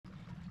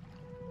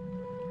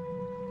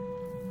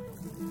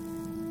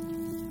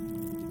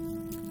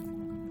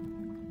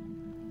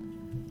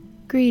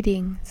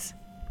Greetings.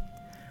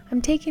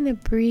 I'm taking a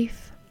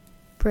brief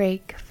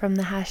break from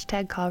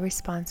the #Call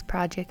Response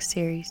Project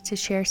series to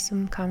share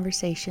some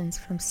conversations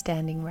from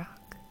Standing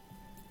Rock.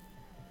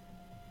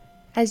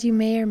 As you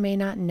may or may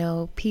not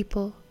know,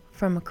 people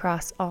from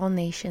across all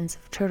nations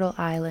of Turtle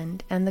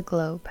Island and the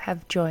globe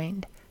have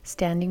joined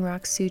Standing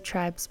Rock Sioux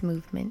Tribe's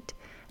movement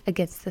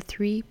against the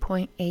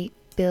 $3.8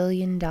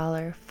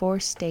 billion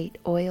four-state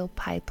oil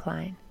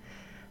pipeline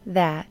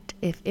that,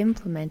 if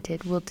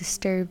implemented, will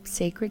disturb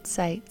sacred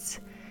sites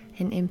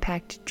and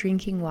impact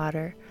drinking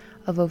water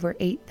of over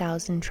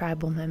 8,000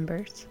 tribal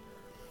members,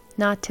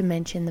 not to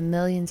mention the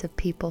millions of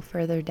people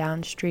further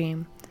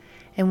downstream,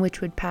 and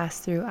which would pass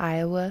through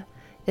Iowa,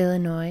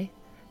 Illinois,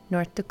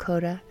 North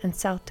Dakota, and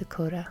South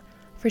Dakota.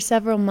 For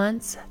several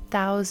months,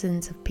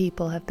 thousands of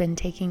people have been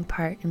taking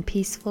part in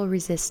peaceful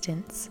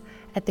resistance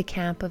at the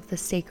Camp of the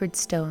Sacred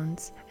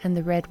Stones and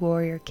the Red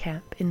Warrior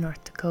Camp in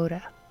North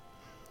Dakota.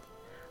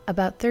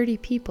 About 30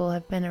 people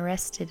have been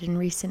arrested in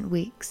recent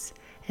weeks,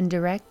 and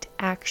direct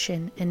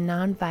action and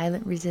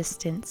nonviolent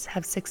resistance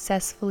have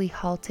successfully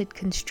halted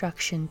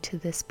construction to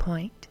this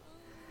point.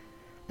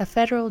 A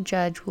federal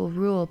judge will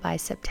rule by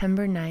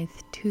September 9,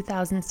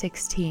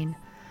 2016,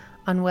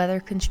 on whether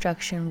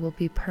construction will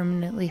be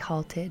permanently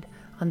halted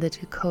on the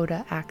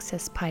Dakota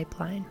Access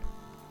Pipeline.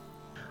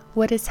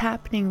 What is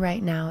happening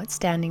right now at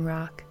Standing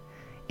Rock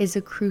is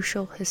a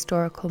crucial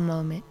historical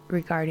moment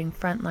regarding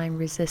frontline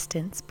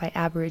resistance by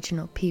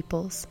Aboriginal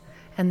peoples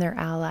and their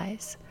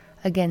allies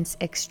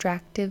against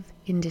extractive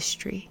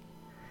industry.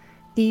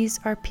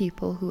 These are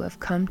people who have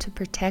come to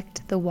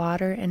protect the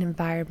water and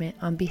environment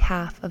on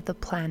behalf of the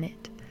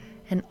planet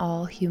and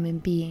all human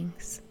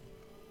beings.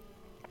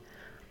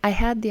 I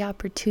had the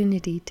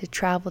opportunity to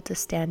travel to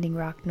Standing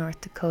Rock,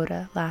 North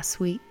Dakota last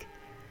week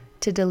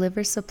to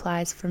deliver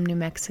supplies from New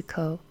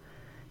Mexico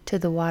to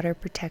the water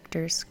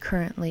protectors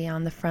currently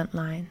on the front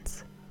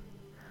lines.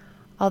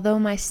 Although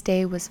my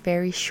stay was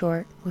very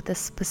short with a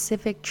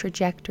specific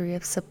trajectory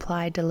of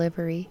supply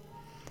delivery,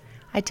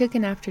 I took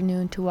an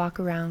afternoon to walk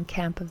around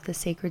Camp of the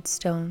Sacred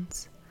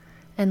Stones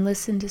and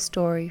listen to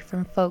story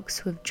from folks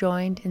who have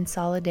joined in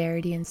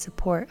solidarity and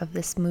support of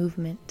this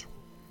movement.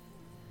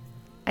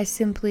 I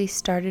simply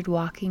started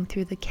walking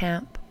through the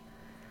camp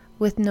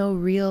with no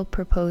real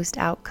proposed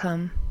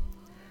outcome,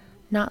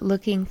 not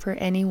looking for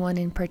anyone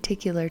in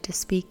particular to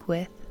speak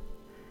with,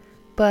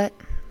 but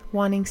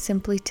wanting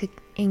simply to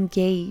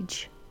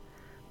engage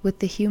with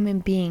the human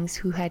beings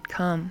who had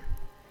come,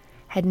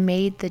 had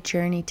made the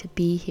journey to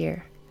be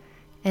here,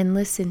 and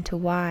listen to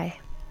why.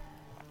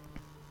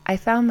 I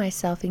found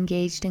myself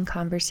engaged in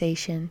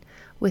conversation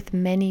with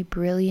many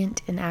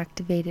brilliant and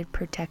activated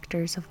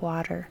protectors of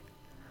water,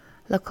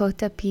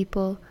 Lakota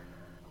people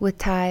with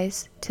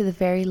ties to the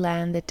very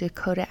land that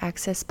Dakota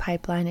Access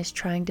Pipeline is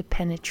trying to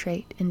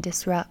penetrate and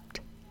disrupt.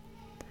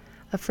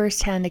 A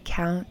first-hand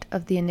account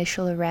of the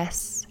initial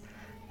arrests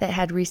that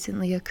had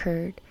recently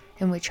occurred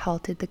and which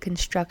halted the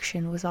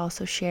construction was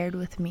also shared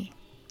with me.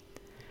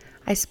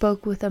 I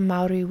spoke with a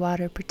Maori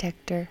water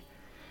protector,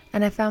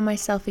 and I found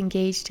myself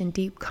engaged in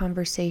deep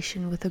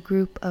conversation with a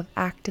group of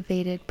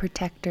activated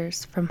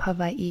protectors from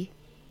Hawaii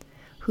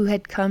who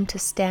had come to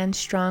stand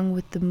strong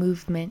with the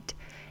movement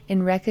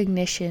in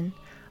recognition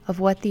of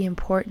what the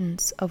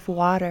importance of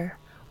water,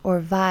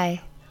 or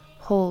vai,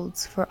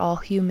 holds for all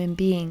human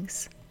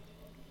beings.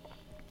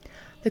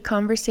 The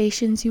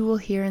conversations you will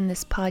hear in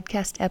this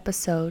podcast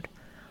episode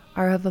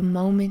are of a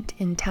moment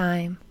in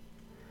time,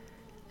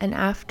 an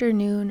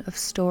afternoon of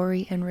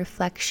story and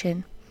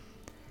reflection,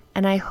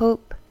 and I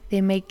hope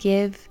they may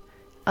give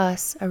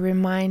us a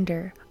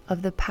reminder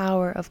of the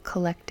power of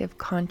collective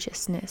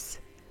consciousness.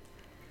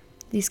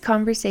 These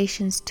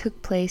conversations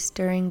took place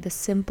during the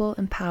simple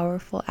and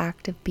powerful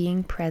act of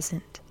being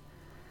present,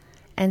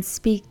 and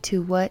speak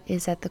to what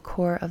is at the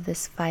core of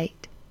this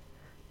fight,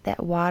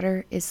 that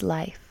water is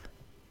life.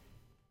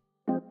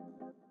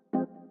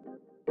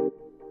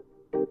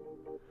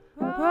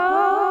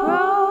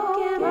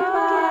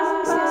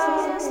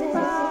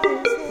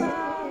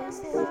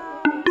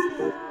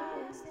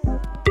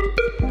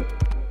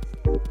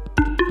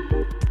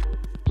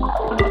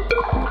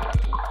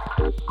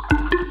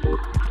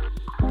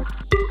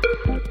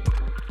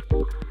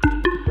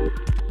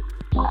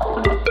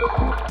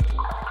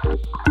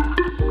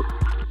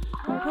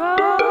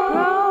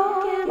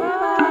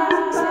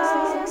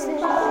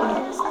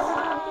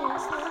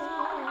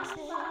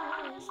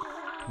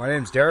 My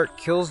name's Derek,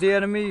 Kills the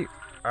Enemy.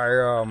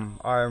 I'm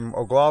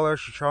Oglala,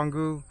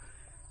 Shichangu,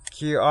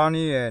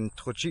 Kiani, and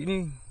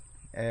Tochini,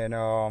 and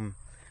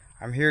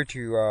I'm here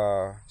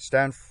to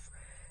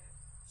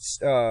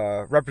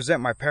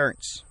represent my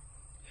parents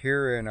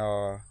here in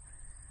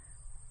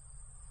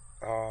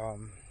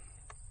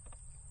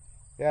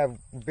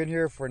I've been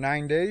here for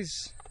 9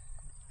 days,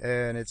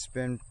 and it's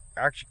been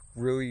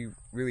actually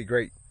really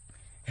great.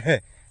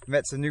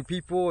 Met some new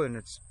people, and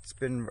it's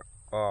been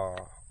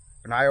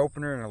an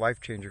eye-opener and a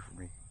life-changer for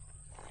me.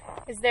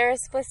 Is there a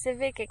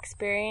specific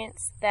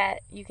experience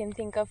that you can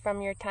think of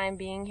from your time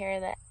being here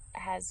that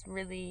has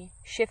really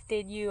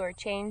shifted you or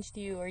changed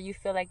you, or you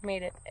feel like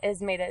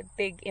has made a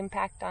big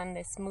impact on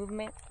this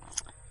movement?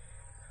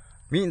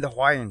 Meeting the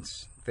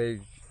Hawaiians, they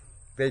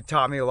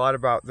taught me a lot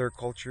about their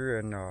culture,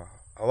 and I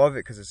love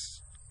it because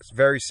it's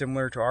very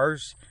similar to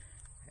ours,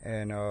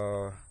 and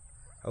I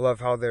love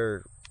how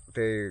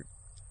they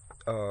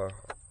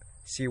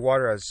see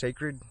water as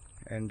sacred,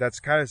 and that's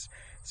kind of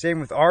same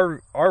with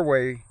our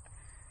way.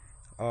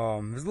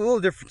 There's little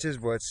differences,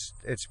 but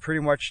it's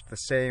pretty much the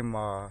same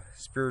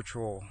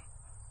spiritual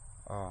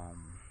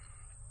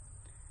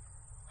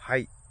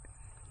height.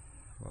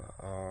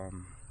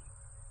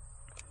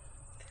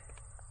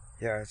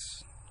 Yeah,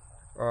 it's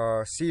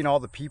seeing all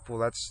the people.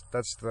 That's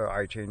the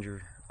eye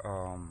changer.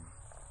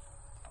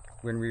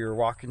 When we were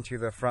walking to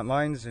the front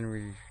lines and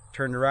we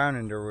turned around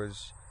and there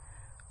was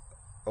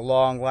a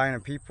long line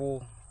of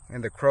people,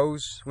 and the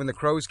crows. When the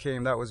crows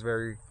came, that was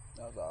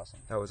awesome.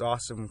 That was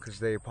awesome because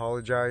they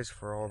apologized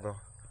for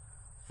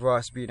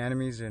us being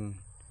enemies, and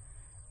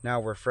now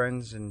we're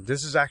friends. And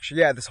this is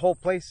actually, this whole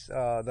place,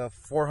 the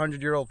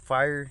 400-year-old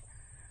fire,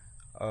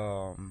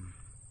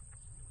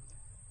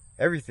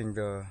 everything,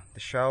 the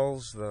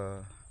shells,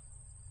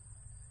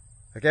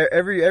 like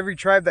every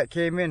tribe that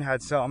came in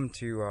had something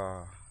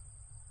to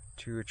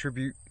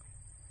attribute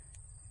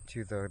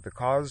to the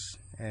cause,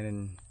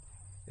 and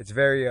it's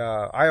very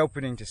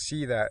eye-opening to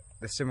see that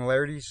the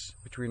similarities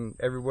between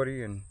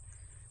everybody, and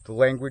the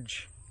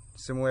language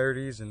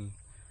similarities, and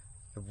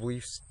the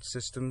belief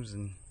systems,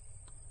 and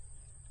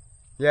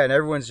and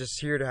everyone's just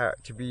here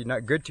to be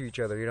not good to each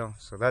other,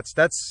 So that's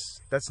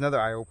another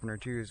eye-opener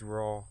too. Is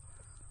we're all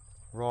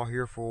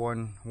here for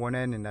one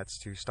end, and that's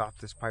to stop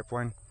this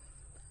pipeline,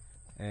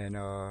 and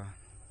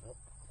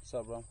what's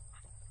up, bro?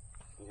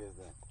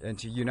 And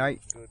to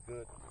unite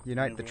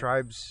the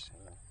tribes,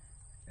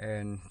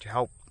 and to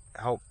help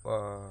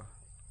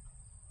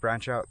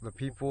branch out the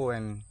people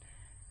and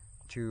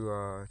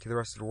to the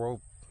rest of the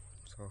world.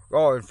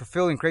 So, and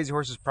fulfilling Crazy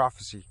Horse's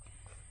prophecy,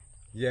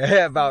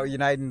 about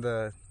uniting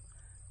the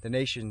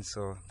nations.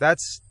 So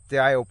that's the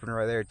eye opener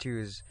right there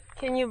too.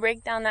 Can you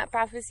break down that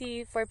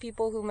prophecy for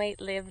people who might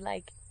live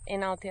like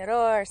in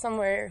Aotearoa or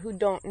somewhere who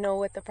don't know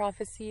what the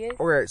prophecy is?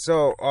 Okay,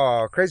 so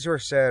Crazy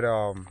Horse said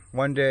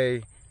one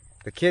day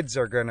the kids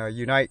are gonna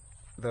unite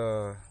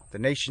the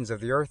nations of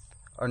the earth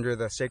under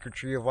the sacred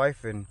tree of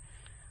life, and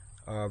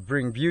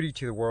bring beauty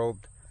to the world,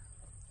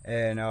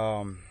 and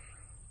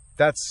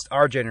that's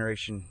our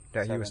generation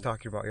that he was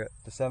talking about. Yeah,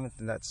 the seventh,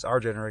 and that's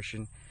our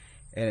generation,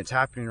 and it's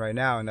happening right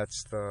now, and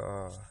that's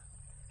the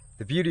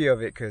beauty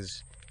of it,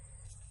 because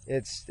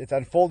it's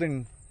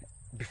unfolding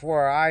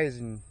before our eyes,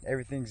 and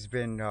everything's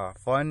been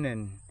fun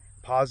and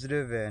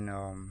positive, and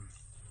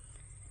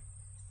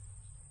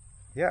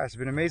it's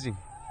been amazing.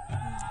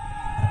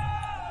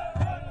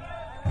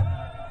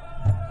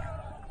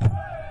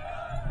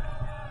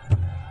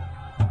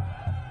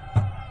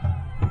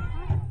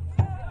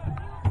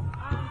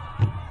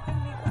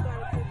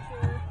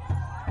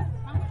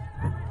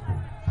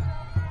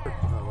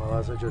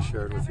 As I just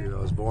shared with you, I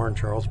was born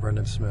Charles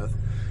Brendan Smith.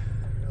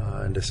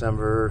 In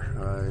December,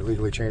 I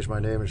legally changed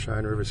my name in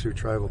Cheyenne River Sioux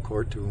Tribal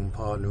Court to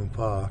Umpa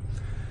Noompa.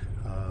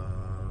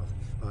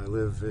 I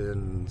live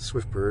in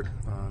Swiftbird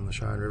on the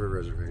Cheyenne River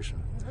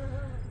Reservation.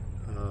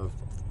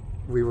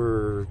 We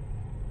were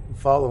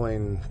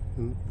following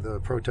the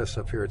protests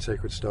up here at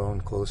Sacred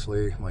Stone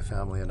closely, my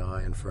family and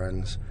I and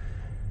friends,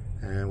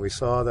 and we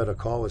saw that a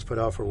call was put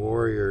out for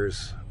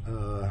warriors,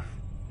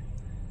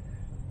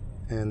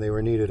 and they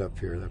were needed up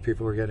here, that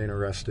people were getting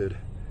arrested,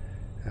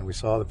 and we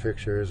saw the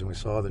pictures and we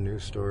saw the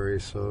news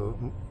stories. So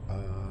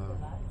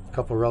a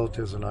couple of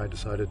relatives and I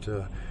decided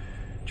to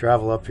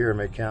travel up here and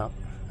make camp,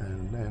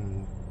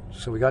 and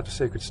so we got to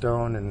Sacred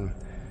Stone, and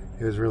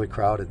it was really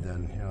crowded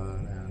then,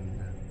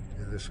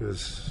 and this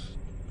was,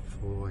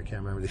 I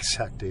can't remember the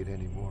exact date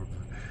anymore,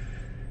 but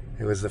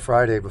it was the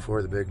Friday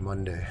before the big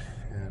Monday,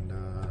 and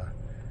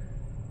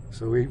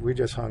so we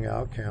just hung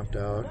out, camped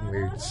out,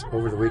 and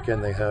over the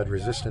weekend they had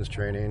resistance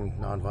training,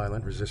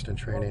 nonviolent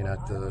resistance training at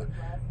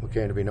what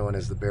came to be known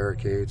as the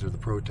barricades or the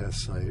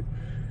protest site.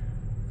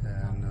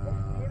 And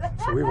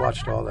so we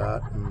watched all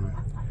that, and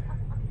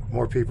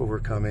more people were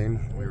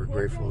coming. We were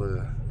grateful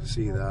to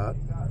see that.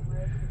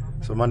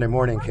 So Monday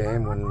morning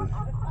came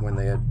when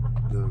they had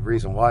the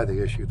reason why they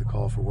issued the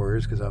call for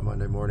warriors, because that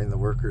Monday morning the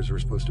workers were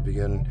supposed to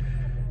begin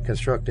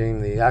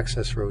constructing the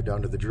access road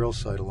down to the drill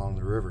site along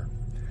the river.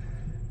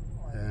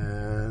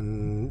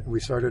 And we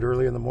started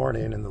early in the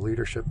morning, and the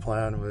leadership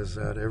plan was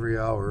that every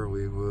hour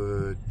we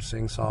would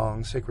sing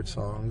songs, sacred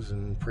songs,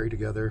 and pray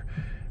together,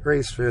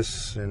 raise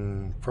fists,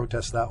 and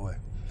protest that way.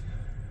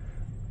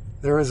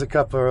 There was a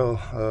couple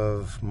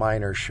of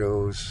minor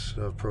shows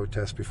of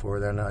protest before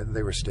then.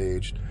 They were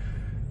staged,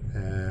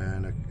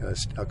 and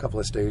a couple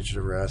of staged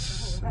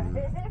arrests. And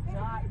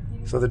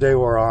so the day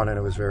wore on, and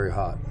it was very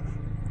hot.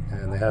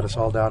 And they had us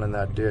all down in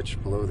that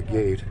ditch below the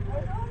gate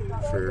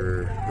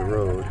for the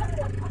road.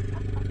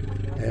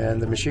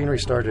 And the machinery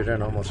started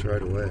in almost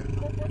right away.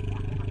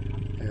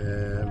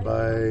 And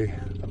by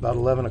about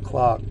 11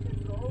 o'clock,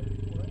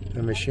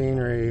 the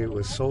machinery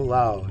was so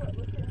loud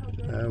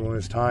And when it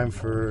was time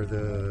for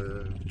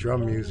the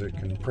drum music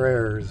and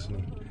prayers,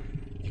 and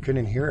you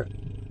couldn't hear it.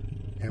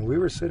 And we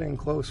were sitting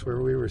close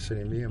where we were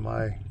sitting, me and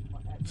my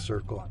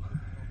circle.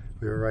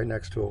 We were right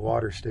next to a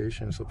water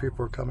station, so people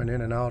were coming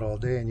in and out all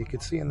day, and you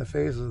could see in the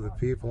faces of the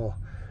people,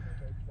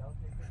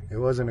 it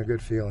wasn't a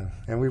good feeling.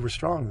 And we were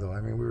strong, though. I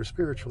mean, we were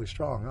spiritually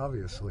strong,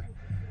 obviously.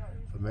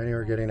 But many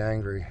were getting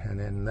angry, and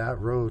then that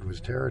road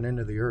was tearing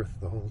into the earth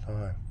the whole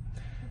time.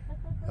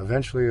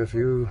 Eventually, a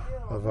few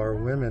of our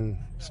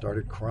women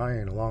started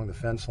crying along the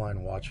fence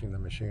line watching the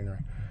machinery.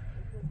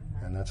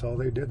 And that's all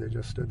they did. They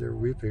just stood there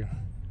weeping.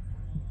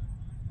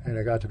 And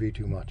it got to be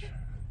too much.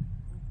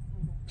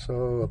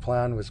 So a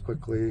plan was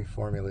quickly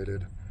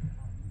formulated,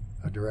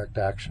 a direct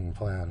action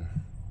plan.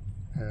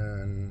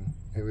 And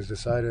it was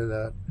decided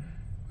that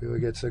we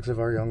would get 6 of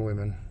our young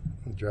women,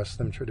 dress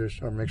them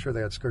traditional, or make sure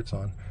they had skirts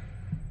on,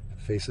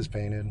 faces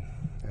painted,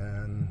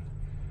 and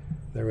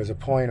there was a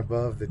point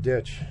above the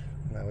ditch,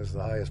 and that was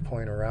the highest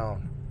point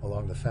around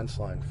along the fence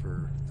line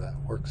for that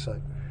work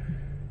site.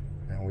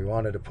 And we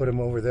wanted to put them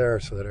over there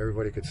so that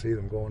everybody could see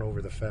them going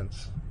over the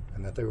fence,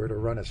 and that they were to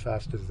run as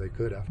fast as they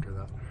could after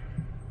that.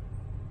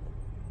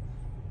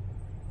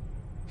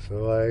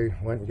 So I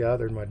went and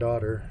gathered my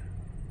daughter,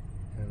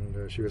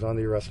 and she was on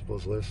the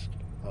arrestables list.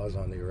 I was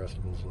on the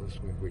arrestables list.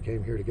 We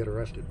came here to get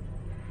arrested.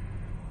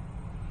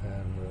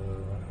 And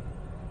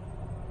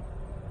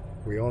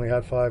we only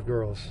had 5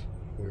 girls.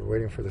 We were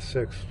waiting for the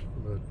 6th,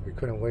 but we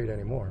couldn't wait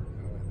anymore.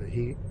 The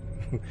heat,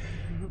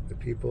 the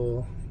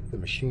people, the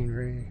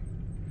machinery.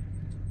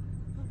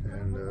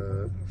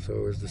 And so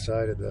it was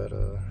decided that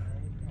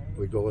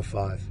we'd go with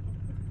 5.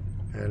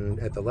 And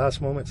at the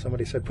last moment,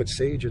 somebody said, put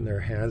sage in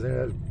their hands. And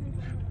it was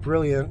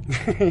brilliant,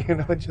 you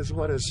know, just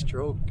what a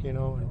stroke, you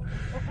know. And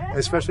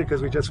especially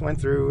because we just went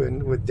through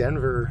and with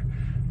Denver,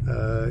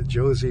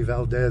 Josie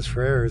Valdez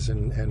Freres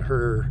and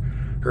her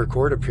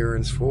court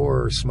appearance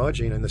for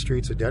smudging in the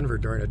streets of Denver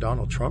during a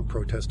Donald Trump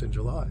protest in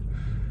July.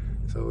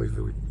 So we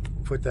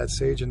put that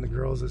sage in the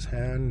girl's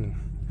hand and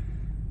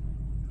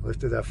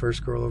lifted that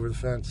first girl over the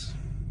fence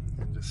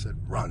and just said,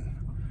 run.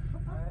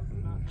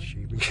 And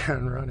she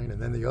began running,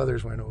 and then the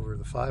others went over,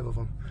 the 5 of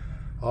them,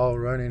 all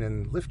running,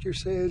 and lift your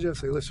sage up.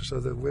 So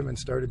the women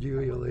started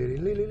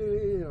ululating,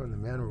 and the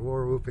men were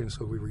war whooping,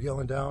 so we were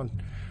yelling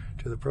down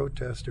to the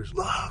protesters,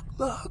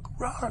 look,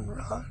 run.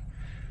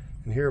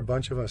 And here a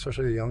bunch of them,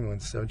 especially the young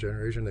ones, 7th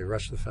generation, they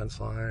rushed the fence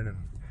line and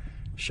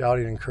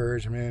shouting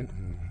encouragement,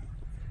 and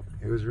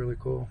it was really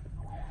cool.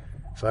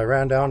 So I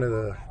ran down to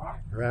the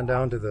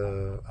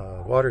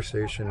water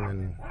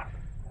station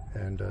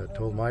and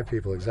told my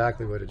people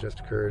exactly what had just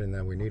occurred and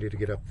that we needed to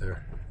get up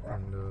there.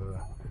 And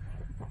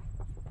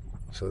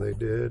so they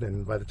did,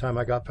 and by the time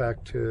I got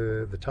back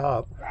to the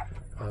top,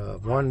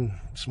 one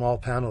small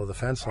panel of the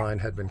fence line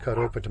had been cut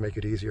open to make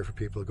it easier for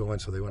people to go in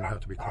so they wouldn't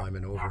have to be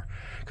climbing over.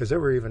 Because there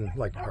were even,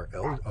 like,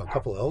 a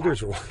couple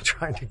elders were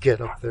trying to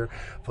get up there.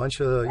 A bunch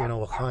of,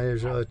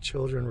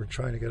 children were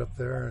trying to get up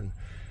there.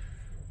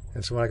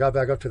 And so when I got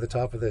back up to the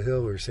top of the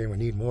hill, we were saying, we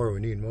need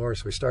more.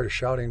 So we started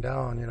shouting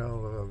down,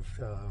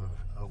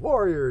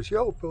 warriors,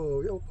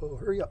 Yopo,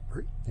 hurry up,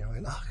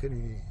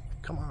 Inachini,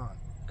 come on,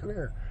 come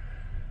here.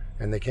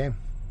 And they came.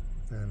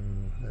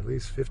 And at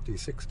least 50,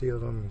 60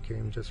 of them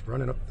came just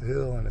running up the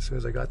hill. And as soon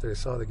as I got there, they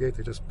saw the gate,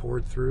 they just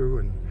poured through.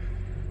 And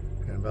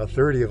about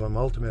 30 of them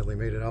ultimately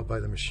made it out by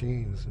the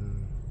machines.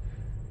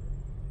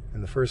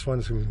 And the first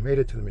ones who made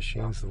it to the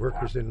machines, the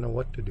workers didn't know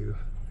what to do.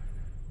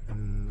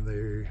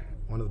 And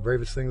one of the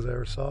bravest things I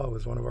ever saw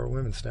was one of our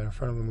women stand in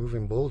front of a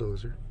moving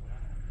bulldozer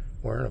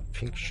wearing a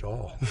pink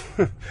shawl.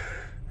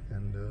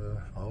 And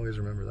I always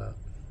remember that.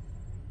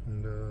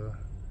 And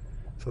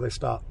so they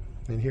stopped.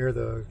 And here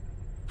the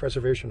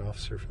preservation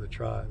officer for the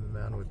tribe, a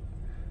man with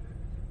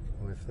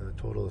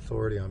total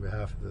authority on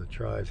behalf of the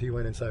tribes, he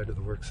went inside to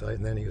the work site,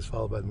 and then he was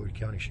followed by the Moody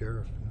County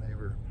Sheriff, and they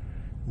were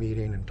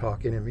meeting and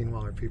talking, and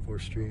meanwhile our people were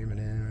streaming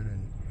in,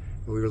 and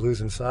we were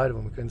losing sight of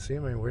them. We couldn't see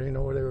them anymore. We didn't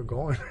know where they were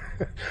going.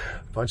 A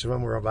bunch of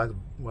them were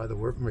by the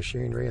work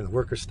machinery, and the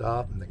workers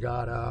stopped, and they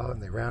got out, and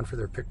they ran for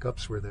their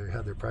pickups where they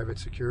had their private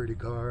security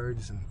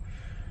guards, and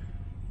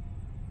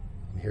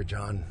here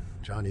John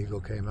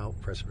Eagle came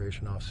out,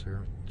 preservation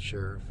officer,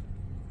 sheriff,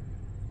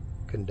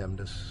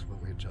 condemned us,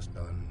 what we had just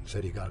done,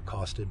 said he got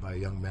accosted by a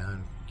young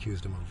man,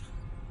 accused him of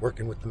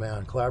working with the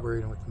man,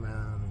 collaborating with the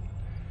man.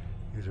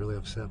 He was really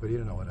upset, but he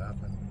didn't know what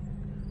happened.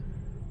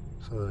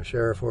 So the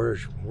sheriff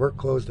orders work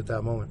closed at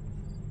that moment.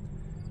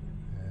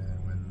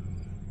 And when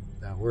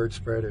that word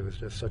spread, it was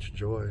just such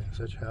joy,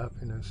 such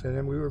happiness. And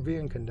then we were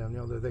being condemned.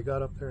 They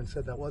got up there and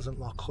said, that wasn't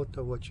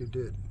Lakota what you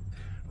did.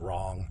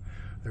 Wrong.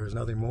 There was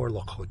nothing more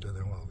Lakota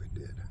than what we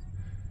did.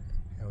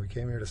 We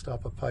came here to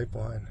stop a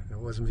pipeline. It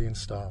wasn't being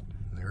stopped.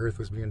 The earth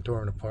was being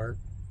torn apart.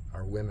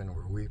 Our women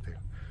were weeping.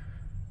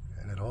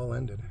 And it all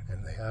ended.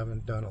 And they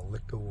haven't done a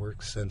lick of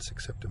work since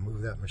except to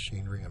move that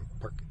machinery and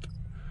park it.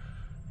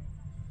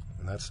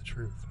 And that's the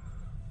truth.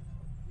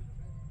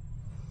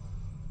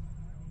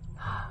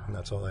 And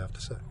that's all I have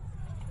to say.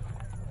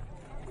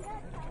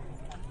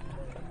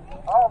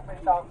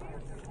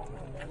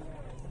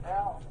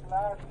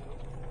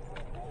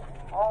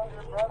 All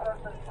your brothers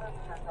and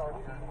sisters are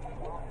here.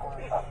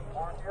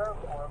 We're here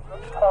for a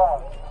good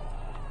cause.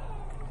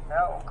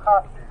 Now,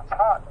 coffee, it's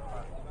hot.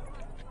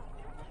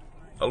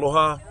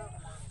 Aloha,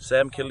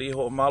 Sam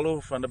Kiliho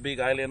Malu from the Big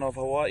Island of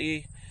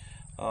Hawaii,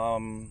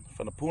 from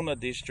the Puna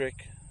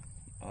district,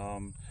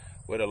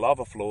 where the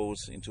lava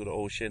flows into the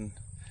ocean.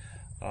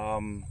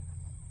 I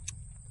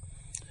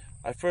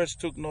first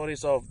took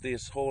notice of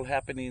this whole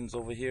happenings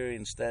over here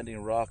in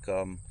Standing Rock.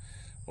 I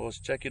was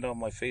checking out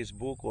my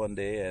Facebook one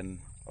day, and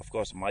of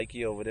course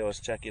Mikey over there was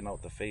checking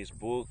out the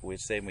Facebook. We're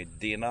same with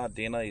Dina.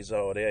 Dina is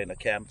over there in the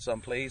camp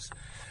someplace.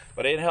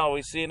 But anyhow,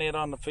 we seen it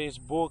on the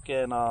Facebook,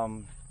 and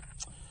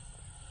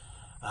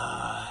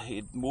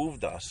it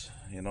moved us.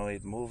 You know,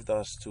 it moved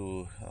us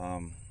to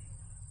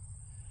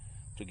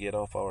get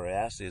off our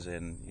asses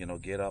and, you know,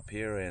 get up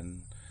here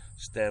and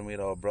stand with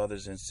our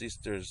brothers and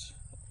sisters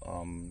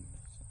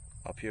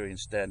up here in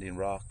Standing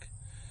Rock.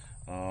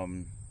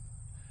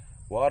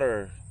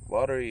 Water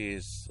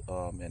is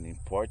an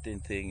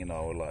important thing in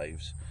our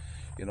lives.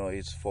 You know,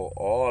 it's for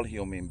all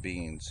human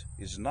beings.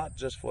 It's not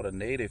just for the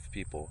native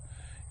people.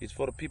 It's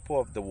for the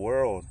people of the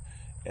world.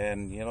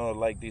 And, you know,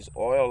 like these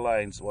oil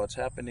lines, what's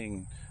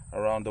happening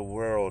around the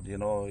world, you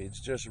know,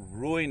 it's just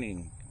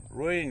ruining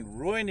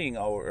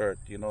our earth,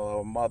 you know,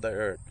 our Mother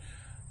Earth,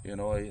 you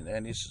know,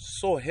 and it's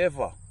so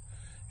heavy.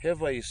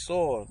 Heavy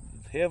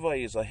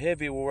is a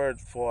heavy word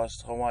for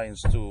us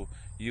Hawaiians to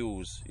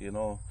use, you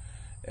know,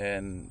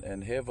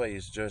 and heavy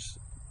is just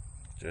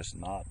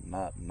not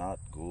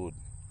good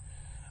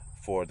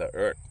for the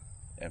earth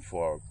and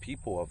for our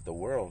people of the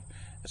world,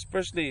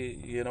 especially,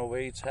 you know,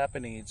 where it's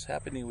happening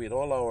with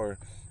all our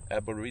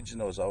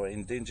aboriginals, our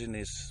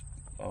indigenous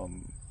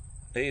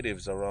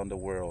natives around the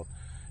world.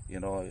 You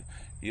know,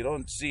 you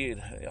don't see it,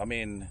 I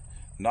mean,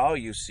 now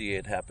you see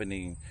it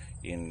happening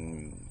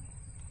in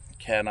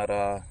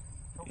Canada.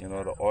 You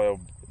know, the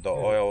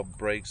oil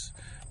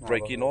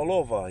breaking all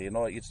over. You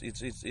know,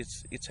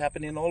 it's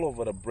happening all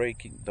over, the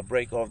break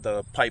of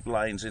the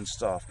pipelines and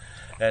stuff,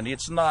 and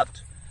it's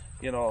not,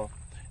 you know,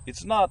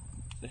 it's not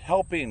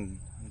helping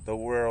the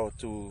world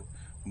to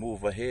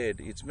move ahead.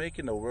 It's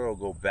making the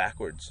world go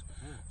backwards.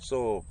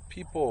 So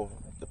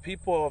the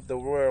people of the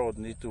world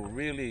need to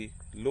really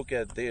look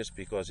at this,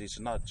 because it's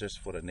not just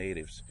for the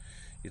natives,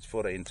 it's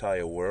for the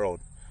entire world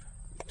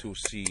to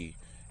see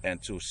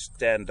and to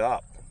stand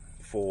up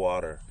for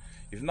water.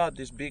 If not,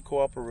 these big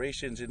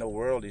corporations in the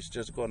world is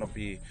just gonna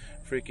be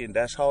freaking,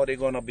 that's how they're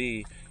gonna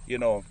be, you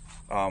know,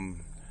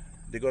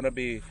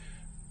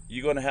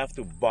 you're gonna have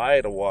to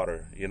buy the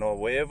water. You know,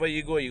 wherever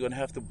you go, you're gonna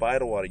have to buy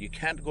the water. You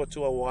can't go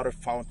to a water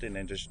fountain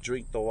and just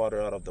drink the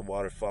water out of the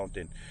water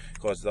fountain,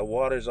 because the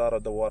waters out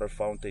of the water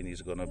fountain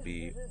is gonna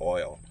be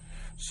oil.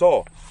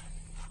 So,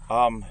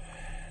 and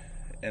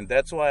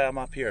that's why I'm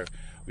up here.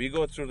 We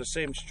go through the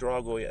same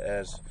struggle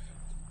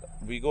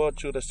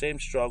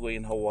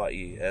in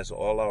Hawaii as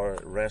all our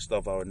rest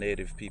of our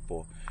native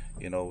people.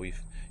 You know,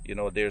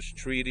 there's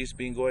treaties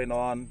been going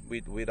on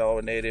with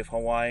our native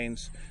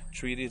Hawaiians,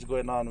 treaties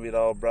going on with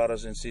our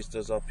brothers and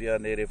sisters up here,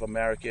 Native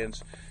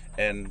Americans,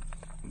 and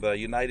the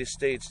United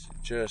States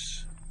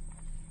just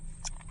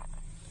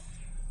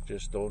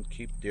don't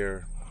keep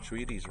their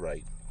treaties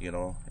right, you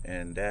know,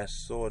 and that's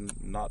so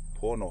not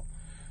pono,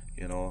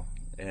 you know,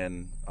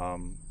 and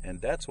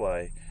that's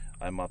why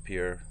I'm up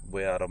here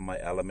way out of my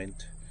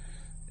element,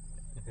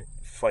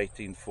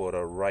 fighting for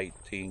the right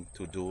thing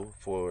to do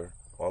for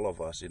all of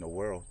us in the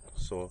world.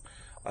 So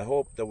I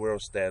hope the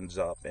world stands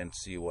up and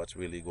see what's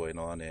really going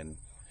on, and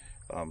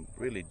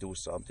really do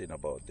something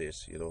about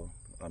this. You know,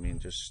 I mean,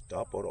 just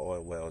stop all the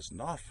oil wells.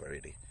 Enough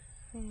already.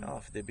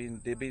 Enough. They've been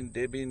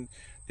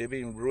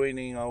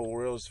ruining our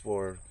worlds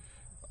for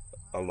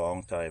a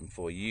long time,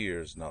 for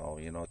years now.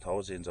 You know,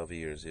 thousands of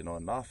years. You know,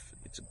 enough.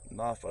 It's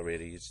enough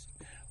already.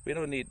 We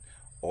don't need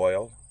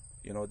oil.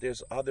 You know,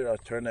 there's other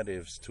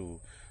alternatives to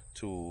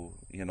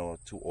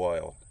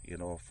oil, you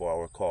know, for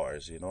our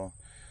cars, you know.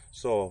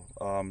 So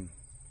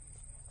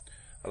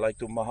I'd like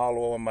to mahalo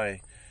all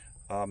my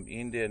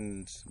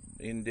Indian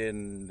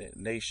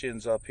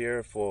nations up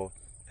here for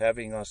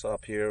having us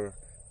up here,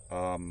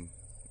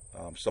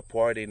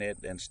 supporting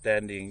it and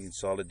standing in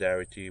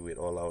solidarity with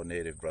all our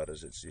native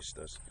brothers and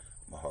sisters.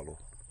 Mahalo.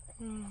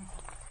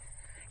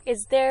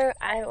 Is there,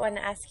 I want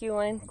to ask you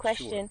one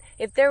question. Sure.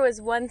 If there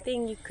was one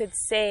thing you could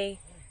say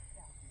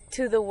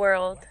to the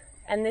world,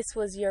 and this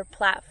was your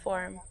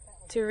platform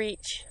to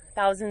reach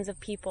thousands of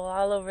people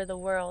all over the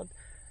world,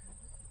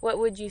 what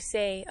would you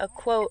say? A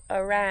quote,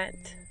 a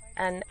rant,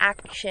 an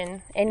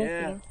action,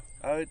 anything?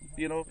 Yeah,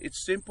 you know,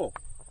 it's simple.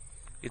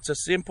 It's a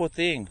simple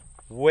thing.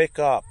 Wake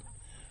up.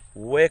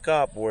 Wake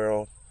up,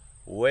 world.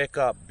 Wake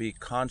up. Be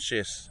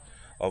conscious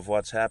of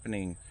what's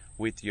happening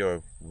with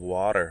your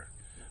water.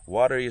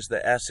 Water is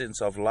the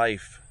essence of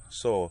life.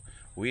 So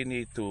we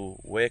need to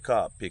wake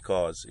up,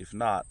 because if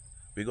not,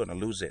 we're going to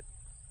lose it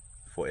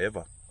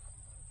forever.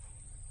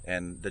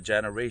 And the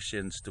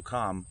generations to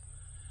come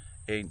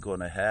ain't going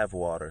to have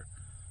water.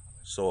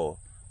 So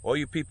all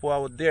you people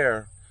out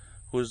there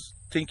who's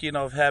thinking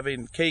of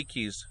having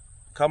keikis,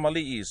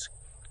 kamali'is,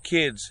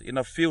 kids in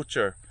the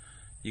future,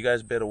 you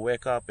guys better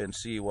wake up and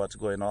see what's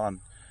going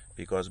on,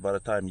 because by the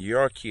time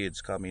your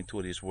kids come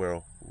into this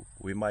world,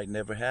 we might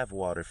never have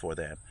water for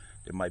them.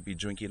 They might be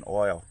drinking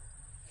oil.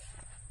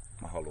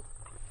 Mahalo.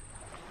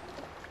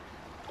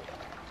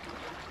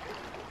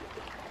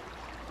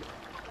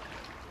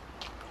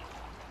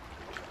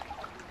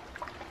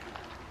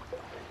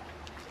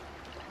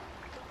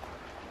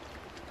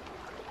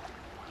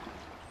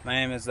 My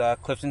name is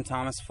Clifton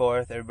Thomas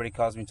Forth. Everybody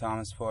calls me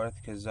Thomas Forth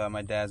because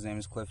my dad's name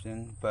is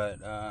Clifton,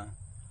 but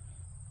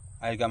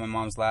I got my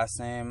mom's last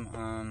name.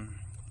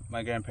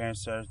 My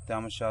grandparents are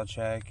Thelma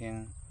Shelchek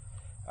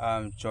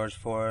and George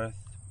Forth.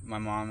 My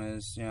mom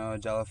is,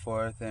 Adela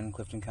Forth and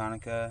Clifton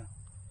Conica.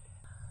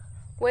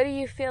 What do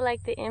you feel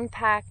like the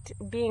impact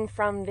being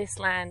from this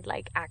land,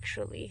 like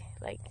actually?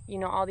 Like,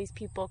 all these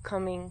people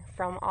coming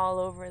from all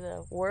over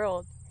the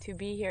world to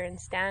be here and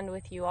stand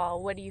with you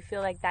all. What do you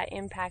feel like that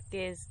impact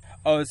is?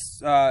 Oh, it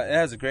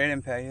has a great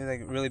impact. It's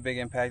like a really big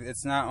impact.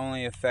 It's not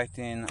only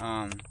affecting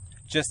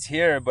just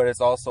here, but it's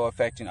also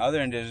affecting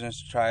other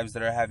indigenous tribes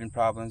that are having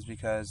problems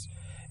because,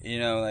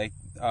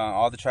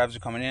 all the tribes are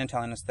coming in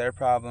telling us their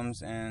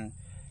problems, and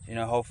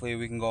hopefully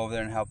we can go over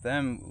there and help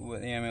them.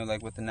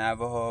 Like with the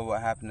Navajo,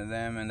 what happened to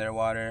them and their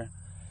water.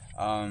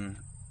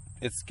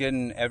 It's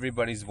getting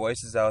everybody's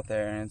voices out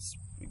there, and it's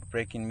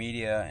breaking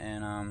media,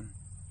 and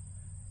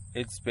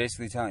it's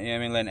basically telling,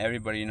 letting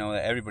everybody know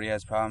that everybody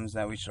has problems,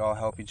 that we should all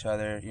help each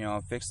other,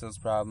 fix those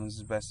problems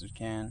as best as we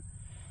can.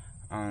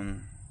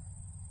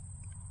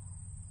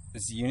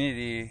 This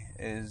unity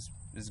is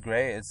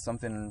great. It's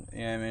something,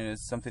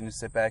 it's something to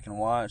sit back and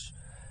watch.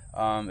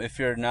 If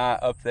you're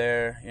not up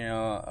there,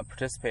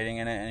 participating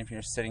in it, and if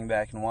you're sitting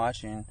back and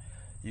watching,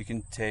 you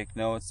can take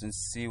notes and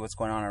see what's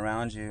going on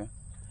around you.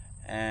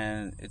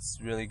 And it's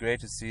really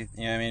great to see,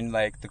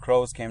 like the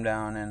Crows came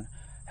down and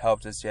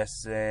helped us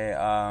yesterday.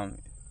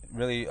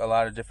 Really a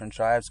lot of different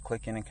tribes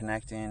clicking and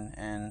connecting,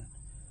 and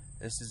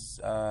this is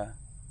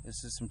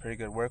some pretty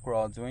good work we're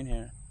all doing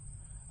here.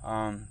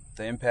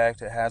 The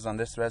impact it has on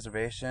this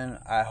reservation,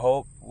 I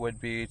hope,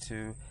 would be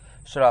to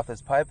shut off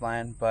this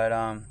pipeline, but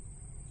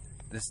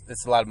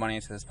it's a lot of money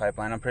into this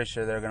pipeline. I'm pretty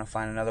sure they're going to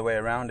find another way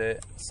around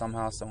it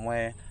somehow, some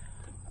way.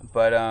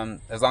 But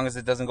as long as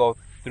it doesn't go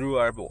through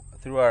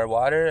our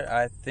water,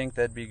 I think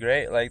that'd be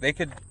great. Like they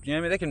could,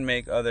 they can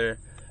make other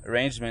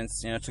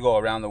arrangements, to go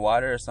around the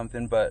water or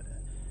something, but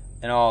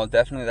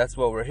definitely that's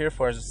what we're here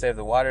for, is to save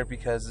the water,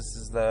 because this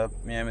is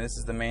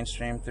the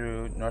mainstream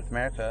through North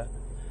America,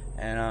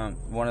 and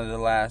one of the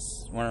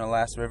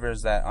last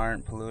rivers that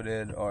aren't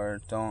polluted or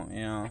don't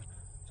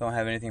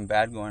have anything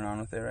bad going on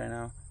with it right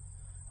now.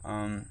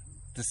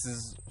 This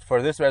is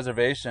for this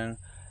reservation.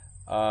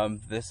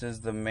 This is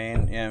the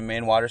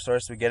main water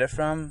source we get it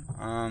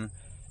from.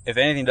 If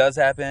anything does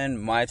happen,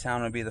 my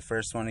town would be the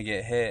first one to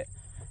get hit,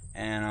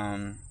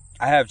 and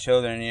I have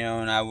children,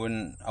 and I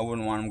wouldn't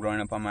want them growing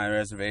up on my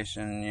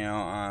reservation,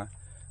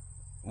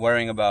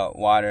 worrying about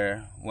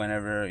water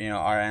whenever,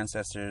 our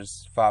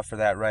ancestors fought for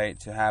that right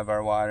to have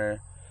our water,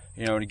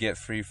 to get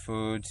free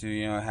food,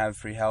 to, have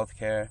free health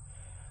care.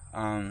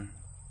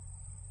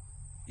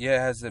 It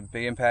has a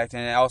big impact,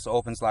 and it also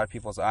opens a lot of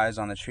people's eyes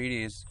on the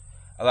treaties.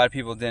 A lot of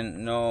people didn't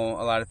know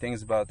a lot of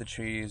things about the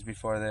treaties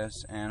before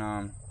this,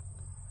 and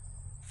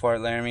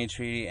Fort Laramie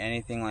Treaty,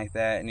 anything like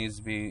that, it needs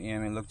to be,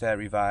 looked at,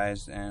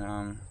 revised,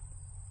 and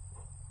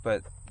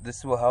but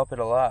this will help it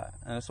a lot,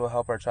 and this will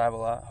help our tribe a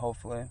lot,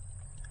 hopefully.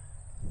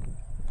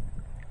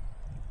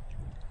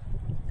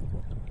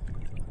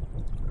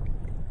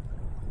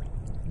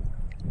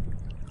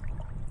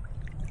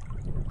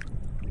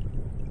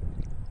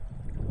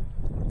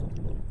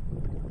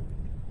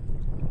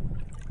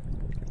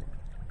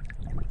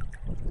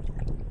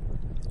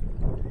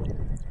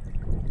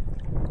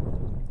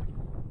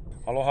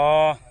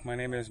 Aloha, my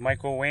name is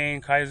Michael Wayne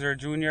Kaiser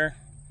Jr.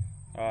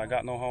 I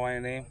got no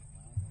Hawaiian name.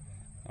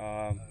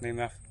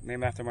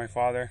 Named after my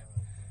father,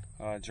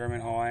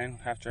 German Hawaiian,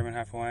 half German,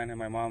 half Hawaiian, and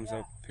my mom's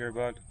a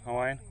pureblood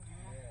Hawaiian.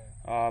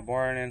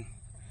 Born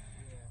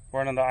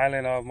on the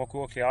island of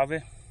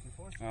Mokuokeawe,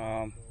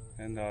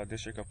 in the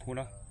district of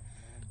Puna,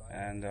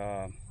 and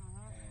I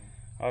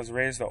was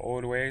raised the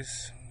old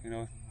ways,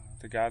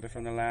 to gather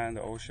from the land,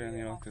 the ocean,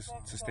 to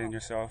sustain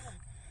yourself,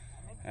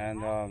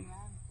 and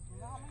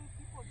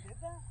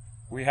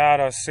we had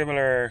a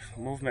similar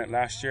movement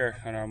last year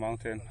on our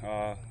mountain,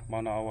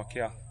 Mauna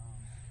Awakia.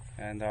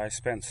 And I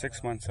spent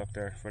 6 months up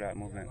there for that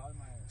movement,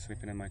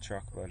 sleeping in my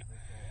truck. But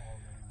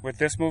with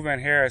this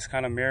movement here, it's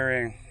kind of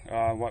mirroring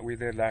what we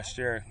did last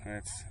year.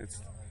 And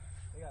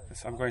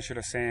I'm going through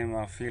the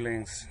same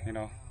feelings,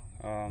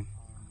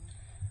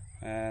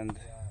 and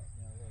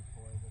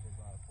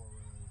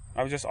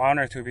I'm just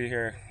honored to be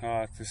here,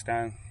 to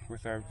stand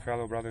with our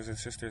fellow brothers and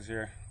sisters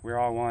here. We're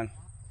all one.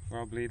 We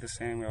all bleed the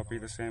same. We all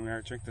breathe the same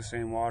air, drink the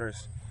same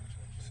waters.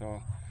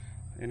 So,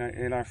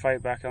 in our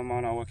fight back on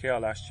Mauna Awakia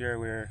last year,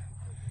 we were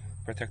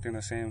protecting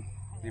the same,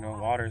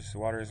 waters.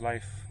 Water is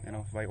life,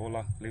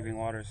 Vaiola, living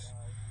waters.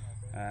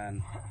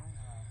 And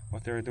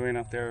what they were doing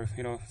up there,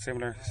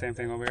 same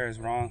thing over here is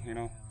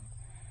wrong,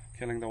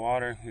 killing the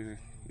water.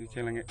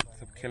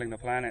 killing the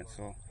planet.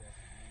 So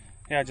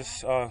yeah,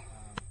 just I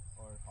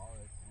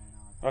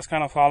was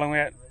kind of following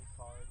it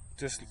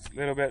just a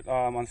little bit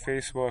on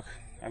Facebook.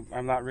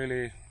 I'm not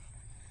really,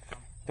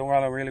 don't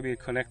want to really be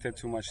connected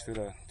too much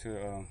to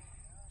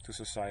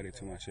society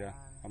too much. Yeah,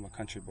 I'm a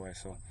country boy,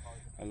 so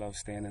I love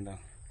staying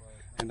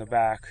in the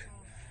back.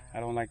 I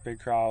don't like big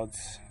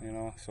crowds, you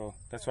know, so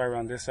that's why we're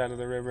on this side of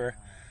the river.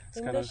 It's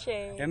in kind the of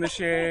shade. in the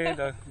shade,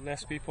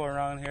 less people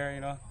around here,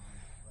 you know.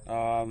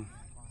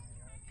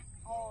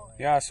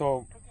 Yeah,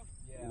 so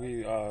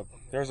we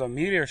there was a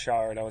meteor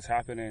shower that was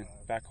happening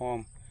back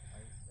home,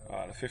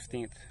 the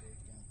 15th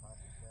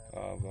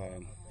of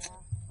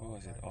what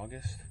was it,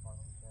 August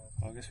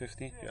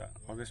 15th? Yeah,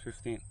 August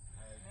 15th.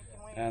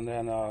 And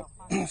then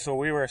so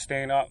we were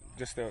staying up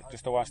just to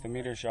watch the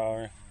meteor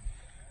shower.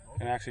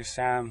 And actually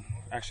Sam,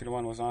 the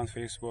one was on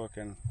Facebook,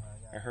 and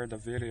I heard the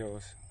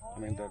videos. I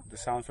mean, the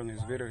sound from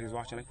his video he's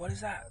watching, like, what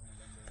is that?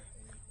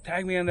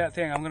 Tag me in that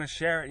thing, I'm gonna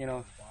share it, you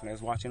know. And I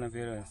was watching the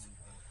video and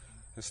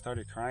just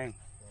started crying.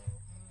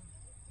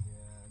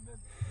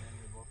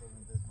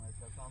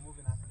 I'm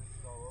moving after this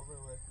is all over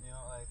with, you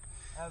know, like,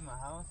 I have my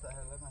house, I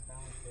had let my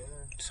family stay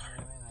there. Sorry.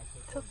 You know, and I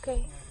took It's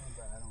okay.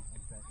 but I don't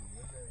exactly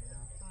live there, you know.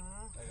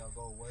 Like, I'll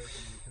go work,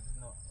 and because there's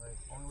no, like,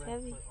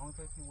 only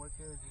place you can work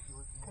here is if you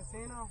work in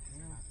Casino.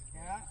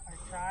 Yeah, I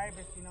tried,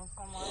 but you know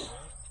someone.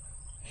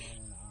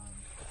 And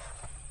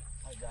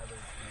I'd rather,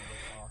 you know,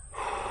 work off.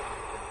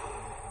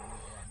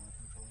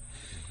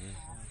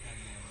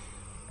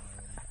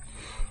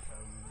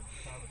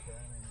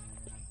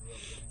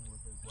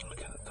 I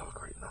can't talk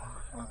right now.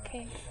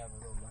 Okay.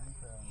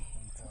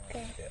 It's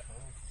okay.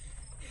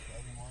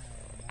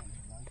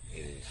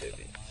 It is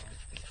heavy.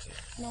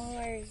 No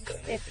worries.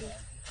 If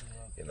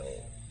You know,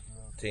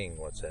 seeing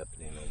what's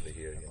happening over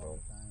here, you know.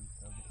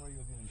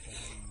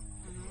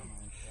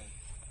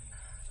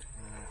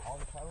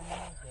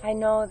 I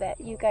know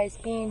that you guys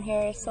being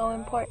here is so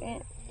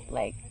important,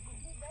 like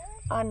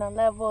on a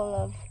level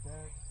of,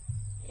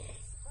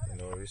 You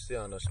know, we stay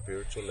on a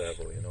spiritual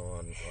level, you know,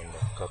 on the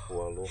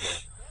Kapua Aloha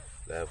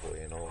level,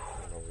 you know,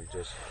 we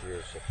just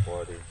here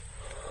supporting,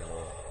 you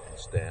know, and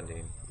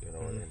standing, you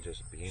know, and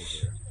just being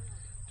here.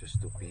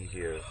 Just to be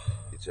here,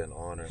 it's an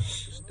honor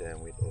to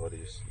stand with all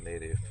these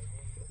Native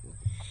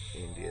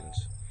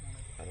Indians.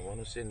 I don't want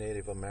to say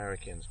Native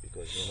Americans,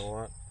 because you know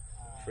what?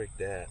 Frick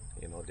that.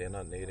 You know, they're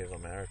not Native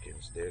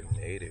Americans. They're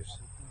natives,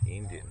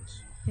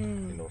 Indians,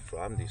 you know,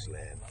 from this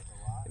land.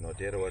 You know,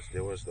 there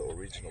was the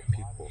original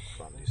people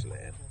from this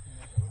land.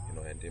 You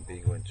know, and they've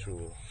been going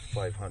through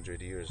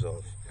 500 years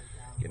of,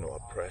 you know,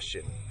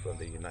 oppression from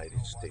the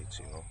United States,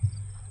 you know,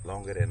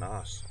 longer than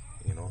us,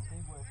 you know.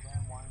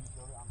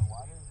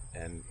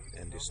 And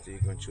they're still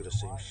going through the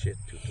same shit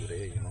to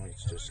today, you know.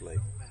 It's just like,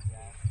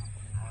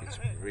 it's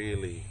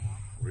really,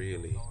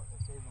 really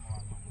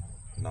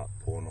not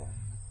porno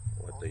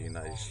what the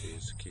United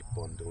States keep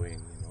on doing,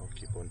 you know,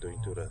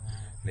 to the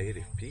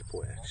Native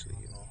people, actually,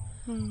 you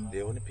know.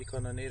 They only pick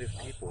on the Native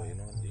people, you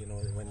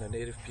know, when the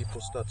Native people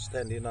start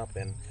standing up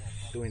and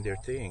doing their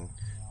thing,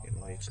 you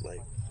know, it's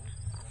like,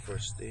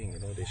 first thing, you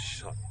know, they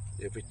shut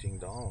everything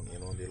down, you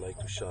know, they like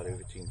to shut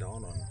everything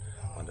down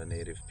on the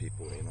Native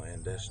people, you know,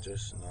 and that's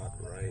just not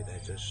right.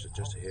 That's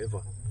just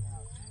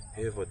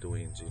Heva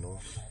doings, you know,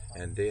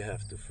 and they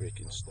have to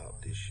freaking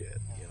stop this shit,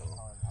 you know,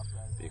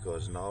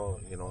 because now,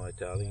 you know, I'm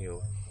telling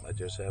you, I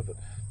just have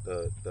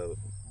the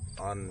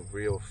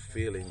unreal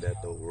feeling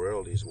that the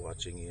world is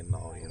watching in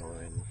now, you know,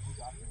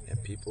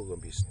 and people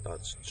gonna be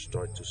start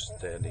to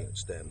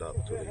stand up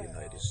to the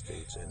United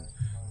States and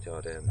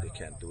tell them they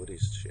can't do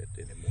this shit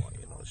anymore,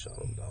 you know, shut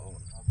them down.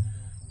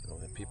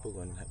 And people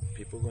going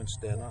to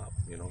stand up,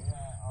 you know.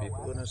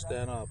 People going to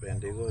stand up,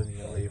 and they're going, you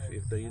know,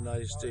 if the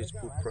United States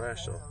put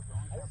pressure,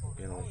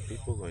 you know,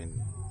 people going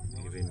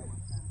even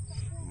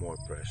more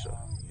pressure,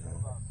 you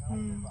know.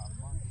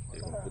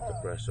 They're going to put the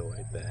pressure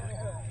right back.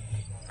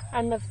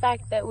 and the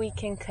fact that we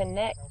can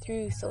connect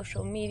through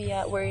social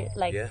media, we're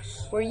like,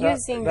 we're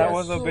using that the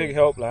was a tool. big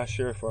help last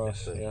year for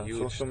us. Yeah,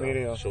 social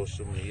media,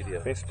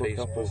 Facebook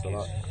helped us a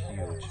lot.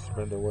 Huge.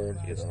 Spread the word.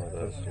 You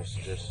know,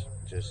 just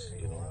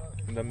you know.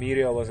 And the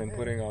media wasn't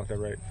putting out the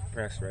right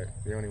press, right?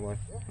 They only want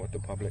what the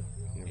public,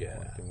 what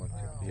they want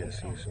to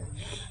see. So.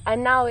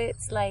 And now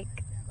it's like,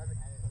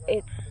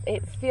 it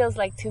feels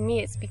like, to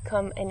me, it's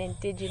become an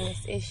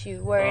indigenous issue.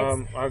 Where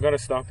it's, I gotta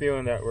stop you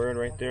on that word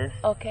right there.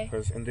 Okay.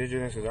 Because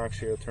indigenous is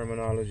actually a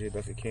terminology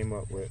that they came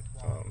up with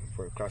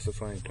for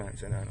classifying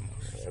plants and animals.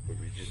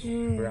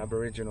 Aboriginal. We're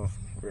Aboriginal.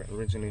 We're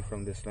originally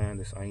from this land,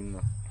 this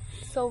Aina.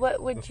 so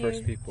what would The you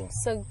first people.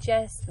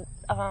 suggest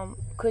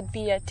could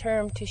be a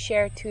term to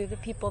share to the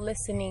people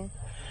listening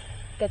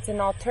that's an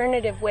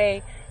alternative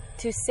way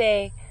to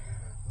say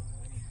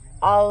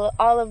all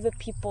of the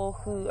people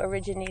who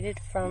originated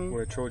from...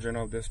 We're children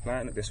of this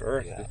planet, this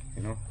earth,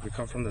 you know. We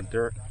come from the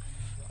dirt,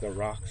 the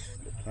rocks,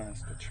 the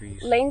plants, the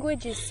trees.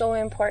 Language is so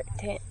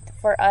important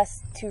for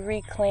us to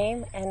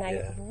reclaim, and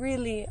I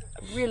really,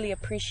 really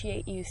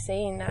appreciate you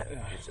saying that.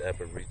 It's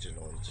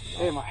Aboriginal,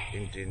 it's not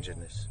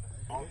indigenous.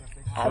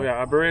 So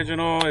yeah,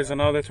 Aboriginal is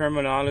another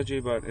terminology,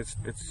 but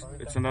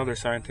it's another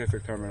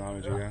scientific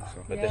terminology. Yeah.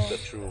 So. But that's the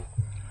truth.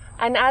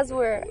 And as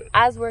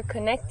we're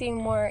connecting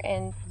more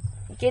and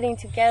getting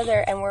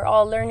together, and we're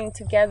all learning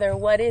together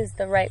what is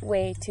the right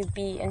way to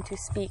be and to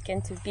speak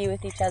and to be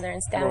with each other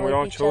and stand with each other. We're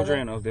all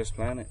children of this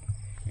planet.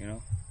 You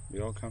know, we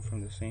all come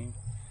from the same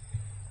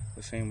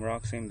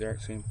rock, same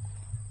dirt, same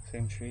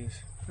trees,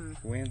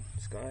 wind,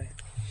 sky.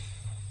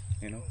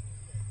 You know,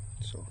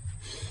 so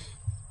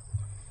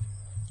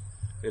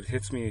it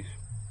hits me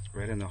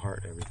right in the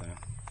heart every time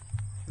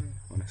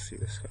when I see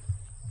this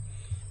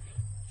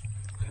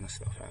kind of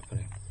stuff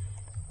happening.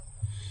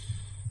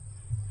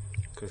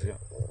 Because,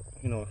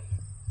 you know,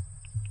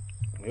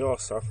 we all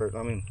suffered.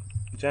 I mean,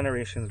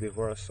 generations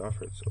before us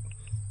suffered, so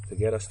to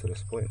get us to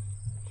this point,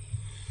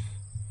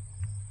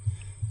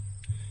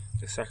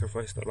 they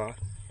sacrificed a lot.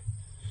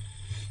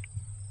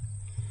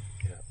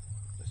 Yeah,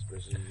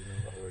 especially, you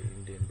know, our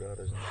Indian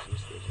brothers and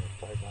sisters,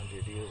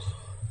 500 years,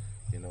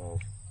 you know,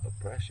 of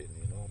oppression,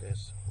 you know,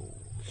 that's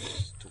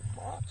too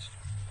much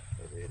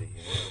already,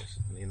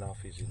 you know,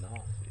 enough is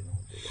enough, you know,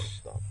 they gotta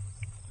stop.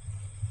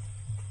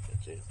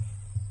 That's it.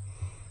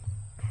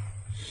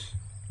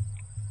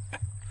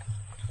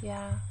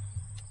 Yeah.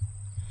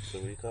 So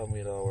we come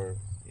with our,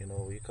 you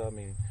know,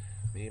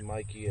 me,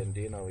 Mikey, and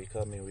Dina, we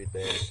coming with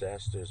the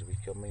ancestors, we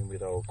coming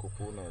with our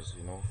kupunas,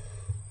 you know.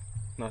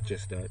 Not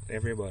just that,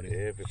 everybody.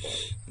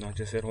 Everybody. Not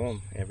just at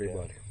home,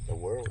 everybody. Yeah, the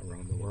world.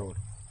 Around the world.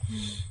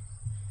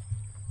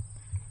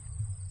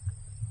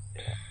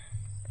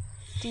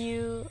 Do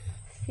you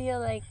feel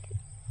like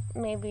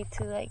maybe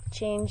to like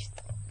change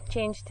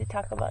to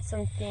talk about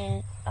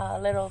something a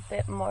little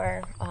bit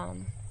more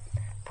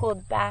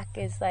pulled back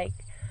is like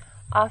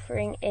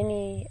offering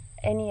any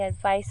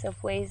advice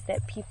of ways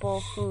that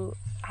people who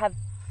have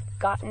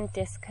gotten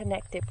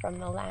disconnected from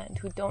the land,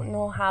 who don't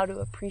know how to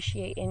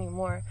appreciate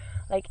anymore,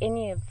 like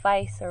any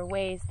advice or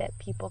ways that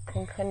people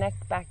can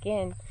connect back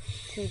in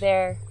to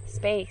their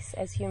space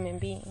as human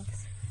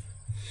beings?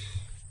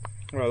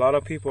 Well, a lot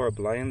of people are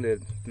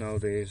blinded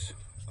nowadays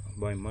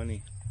by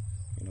money.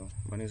 You know,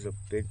 money is a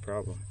big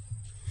problem.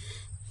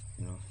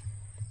 You know,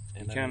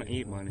 you can't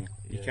eat money.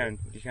 You can't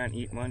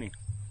eat money.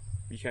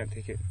 You can't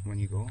take it when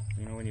you go.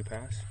 You know, when you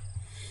pass.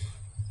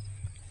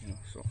 You know,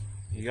 so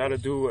you got to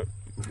do it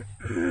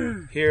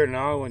here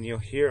now. When you're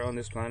here on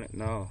this planet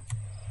now,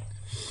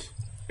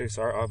 it's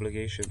our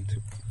obligation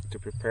to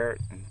prepare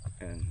it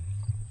and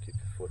keep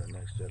it for the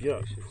next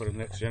generations. Yeah, for the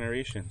next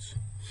generations.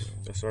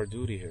 That's our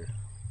duty here.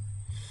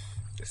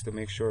 Just to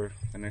make sure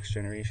the next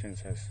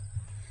generations has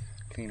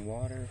clean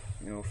water,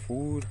 you know,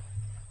 food,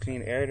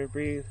 clean air to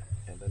breathe.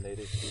 And the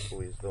native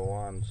people is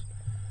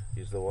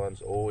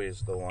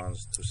always the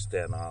ones to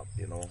stand up,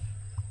 you know,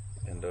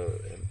 and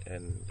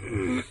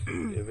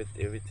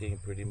everything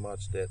pretty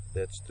much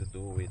that's to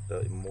do with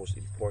the most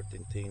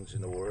important things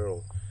in the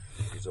world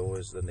is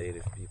always the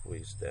native people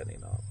is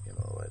standing up, you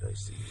know, what I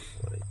see,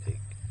 what I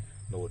take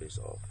notice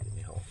of,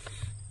 anyhow.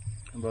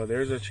 But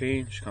there's a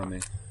change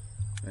coming,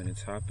 and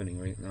it's happening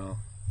right now.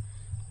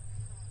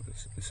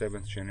 It's the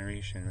 7th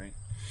generation, right?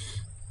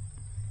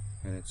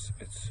 And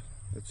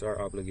it's our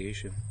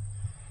obligation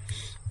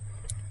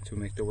to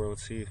make the world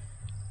see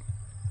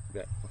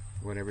that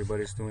what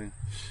everybody's doing,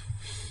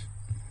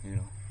 you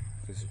know,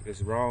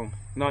 is wrong.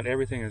 Not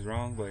everything is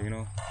wrong, but you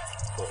know,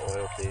 the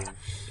oil thing,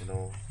 you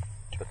know,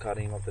 the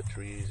cutting of the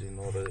trees, you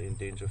know, the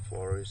endangered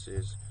forests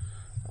is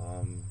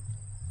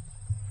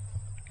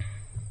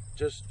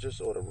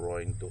just all the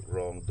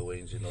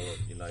wrongdoings, you know,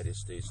 United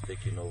States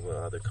taking over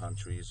other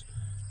countries,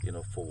 you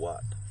know, for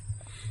what?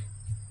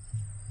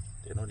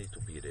 They don't need to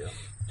be there.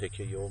 Take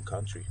care of your own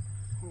country.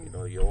 You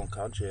know, your own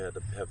country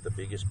have the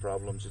biggest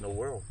problems in the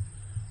world.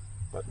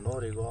 But no,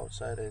 they go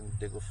outside and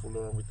they go fool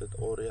around with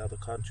all the other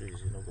countries,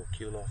 you know, go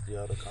kill off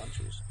the other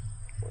countries.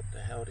 What the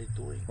hell are they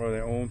doing? Well,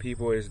 their own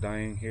people is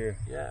dying here.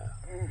 Yeah.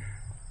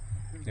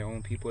 Their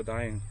own people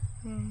dying.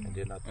 And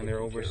they're not. And they're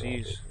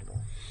overseas. It, you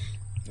know?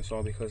 It's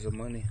all because of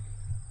money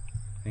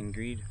and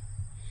greed.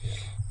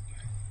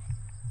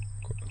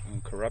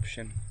 And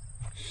corruption.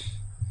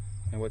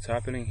 And what's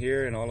happening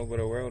here and all over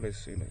the world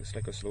is, you know, it's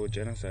like a slow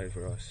genocide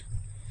for us.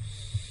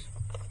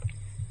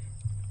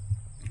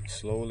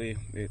 Slowly,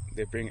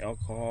 they bring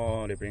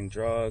alcohol, they bring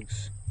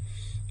drugs,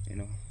 you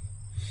know.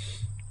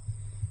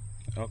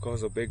 Alcohol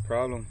is a big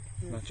problem,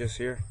 not just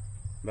here,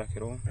 back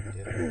at home.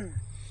 Yeah.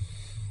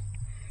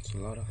 It's a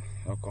lot of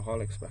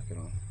alcoholics back at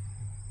home.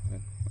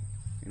 And,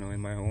 you know,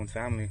 in my own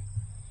family.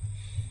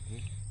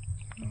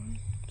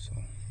 So,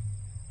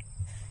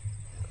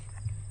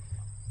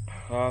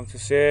 to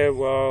say,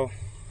 well,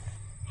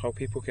 how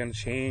people can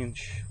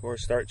change or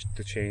start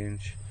to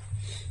change.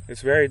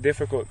 It's very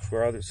difficult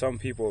for some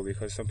people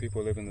because some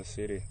people live in the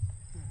city,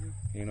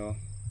 you know.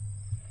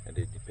 And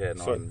they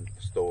depend on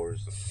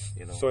stores,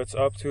 you know. So it's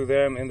up to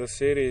them in the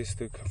cities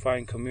to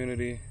find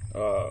community,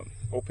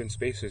 open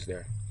spaces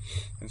there,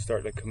 and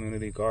start like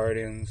community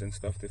gardens and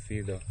stuff to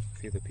feed the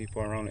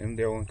people around in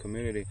their own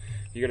community.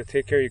 You got to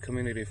take care of your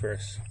community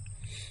first,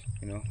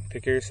 you know.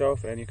 Take care of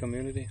yourself and your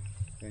community,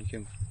 and you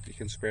can you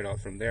can spread out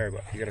from there,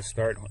 but you got to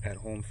start at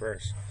home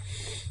first.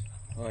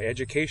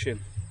 Education.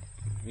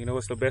 You know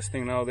what's the best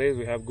thing nowadays?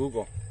 We have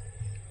Google.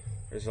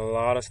 There's a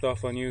lot of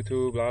stuff on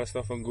YouTube, a lot of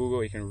stuff on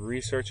Google. You can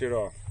research it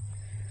all.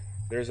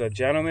 There's a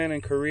gentleman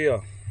in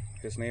Korea.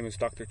 His name is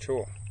Dr.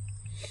 Cho,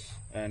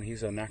 and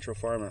he's a natural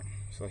farmer.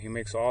 So he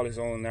makes all his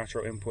own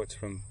natural inputs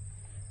from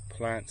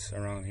plants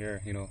around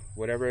here. You know,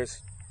 whatever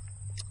is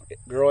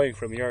growing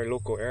from your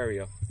local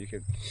area, you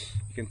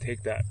can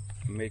take that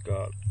and make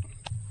what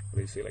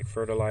do you say, like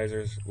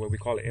fertilizers. What we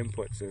call it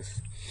inputs is,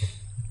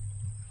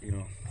 you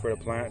know, for the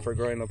plant, for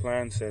growing the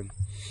plants. And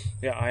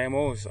yeah,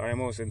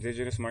 IMOs,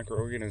 indigenous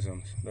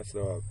microorganisms. That's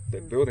the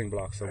building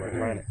blocks of our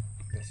planet.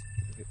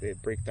 They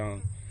break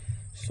down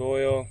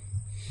soil,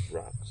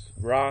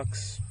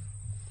 rocks.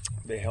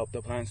 They help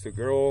the plants to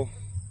grow.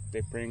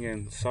 They bring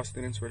in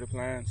sustenance for the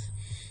plants.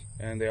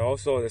 And they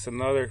also, there's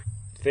another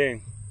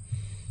thing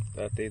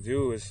that they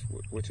do, is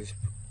which is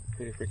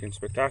pretty freaking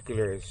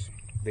spectacular, is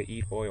they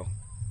eat oil.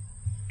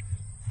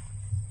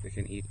 They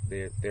can eat,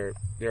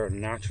 they're a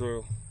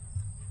natural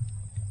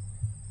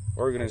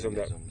organism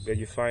that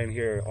you find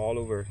here all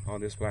over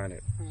on this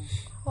planet.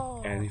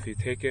 And if you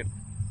take it,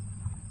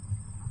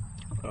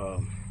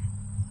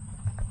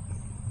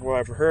 well,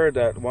 I've heard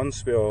that one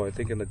spill, I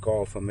think in the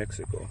Gulf of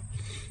Mexico,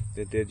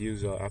 they did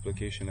use an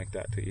application like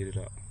that to eat it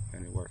up,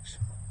 and it works.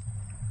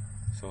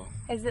 So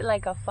is it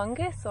like a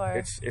fungus, or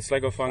it's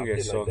like a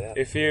fungus? So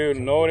if you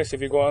notice,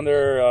 if you go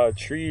under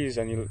trees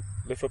and you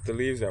lift up the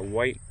leaves, that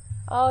white.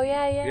 Oh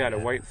yeah, the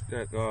white,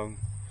 that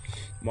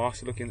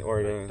moss looking,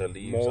 or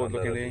the mold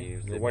looking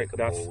thing, the white.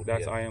 That's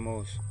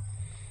IMOs.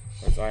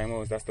 That's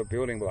IMOs. That's the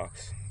building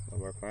blocks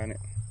of our planet.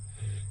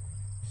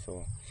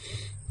 So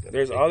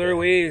there's other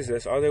ways.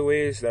 There's other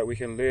ways that we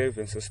can live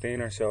and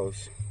sustain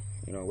ourselves,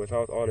 you know,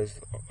 without all this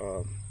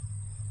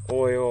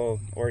oil,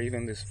 or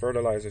even these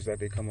fertilizers that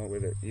they come up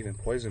with, it even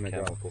poison the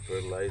ground. Chemical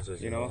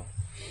fertilizers, you know,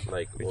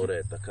 like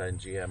the kind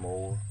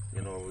GMO,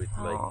 you know, with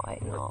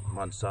like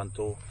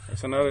Monsanto.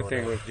 That's another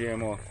thing with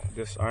GMO,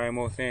 this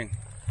IMO thing.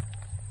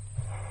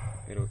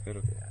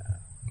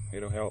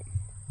 It'll help.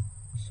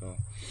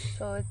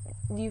 So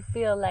do you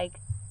feel like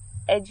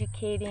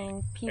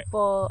educating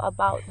people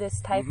about this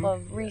type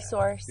of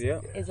resource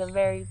is a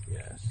very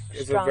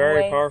it's a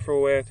very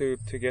powerful way to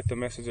get the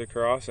message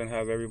across and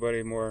have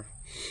everybody more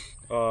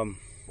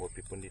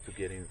people need to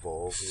get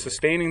involved,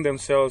 sustaining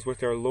themselves with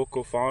their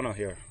local fauna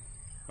here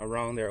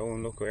around their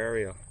own local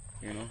area.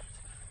 You know,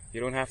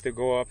 you don't have to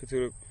go up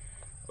to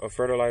a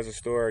fertilizer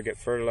store or get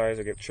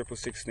fertilizer, get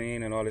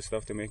 16 and all this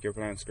stuff to make your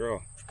plants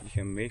grow. You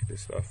can make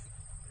this stuff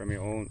from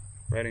your own,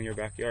 right in your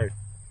backyard,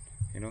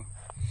 you know.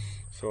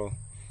 So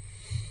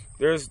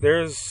there's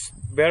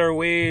better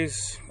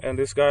ways, and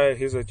this guy,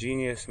 he's a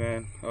genius,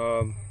 man.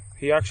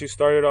 He actually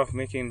started off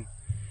making,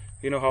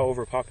 you know how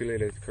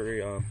overpopulated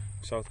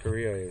South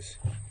Korea is.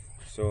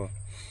 So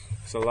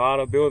it's a lot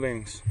of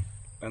buildings,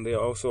 and they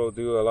also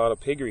do a lot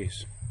of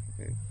piggeries.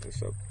 They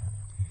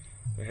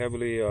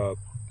heavily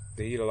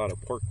they eat a lot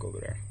of pork over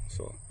there.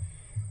 So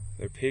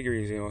their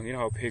piggeries, you know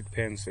how pig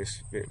pens, they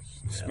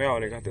smell.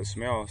 They got the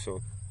smell.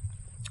 So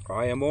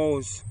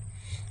IMOs.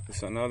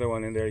 There's another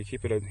one in there.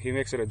 He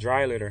makes it a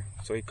dry litter,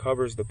 so he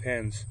covers the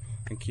pens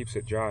and keeps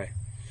it dry.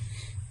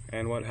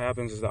 And what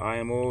happens is the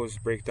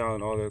IMOs break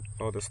down all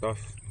the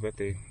stuff that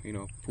they, you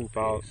know, poop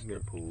out,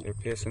 their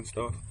piss and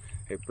stuff.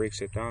 It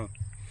breaks it down.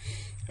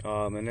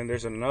 And then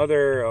there's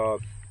another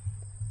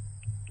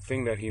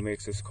thing that he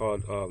makes. It's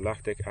called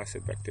lactic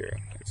acid bacteria.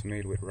 It's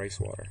made with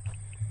rice water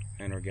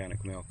and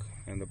organic milk,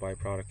 and the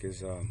byproduct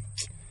is I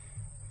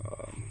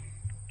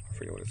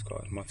forget what it's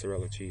called,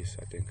 mozzarella cheese,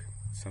 I think.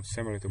 It's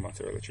similar to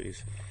mozzarella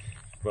cheese,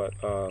 but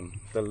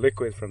the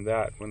liquid from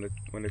that, when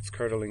it's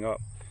curdling up,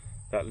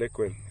 that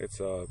liquid, it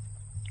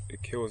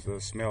kills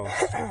the smell,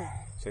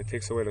 so it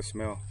takes away the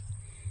smell.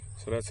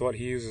 So that's what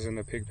he uses in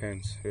the pig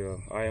pens,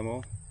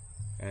 IMO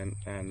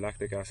and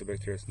lactic acid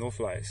bacteria. No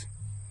flies.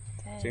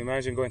 Dang. So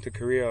imagine going to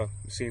Korea,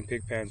 seeing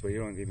pig pens, but you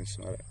don't even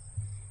smell it.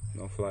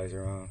 No flies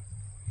around.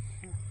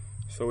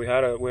 So we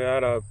had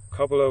a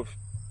couple of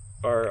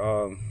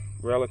our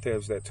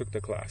relatives that took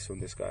the class from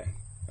this guy,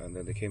 and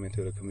then they came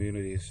into the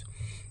communities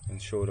and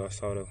showed us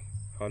how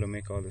to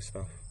make all this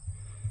stuff.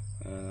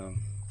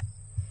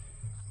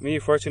 Me,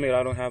 fortunately,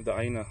 I don't have the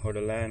aina or the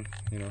land,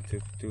 you know,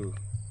 to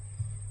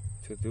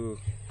do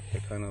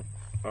that kind of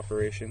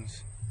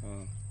operations.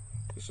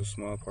 Just a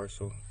small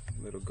parcel,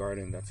 little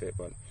garden, that's it.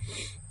 But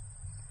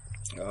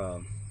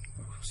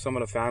some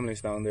of the families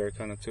down there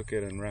kind of took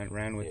it and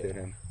ran with it,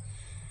 and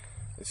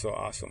it's so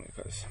awesome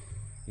because,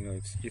 you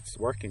know, it's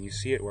working. You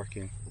see it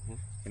working,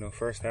 you know,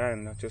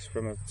 firsthand, not just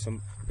from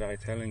some guy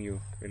telling you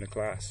in a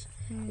class.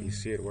 But you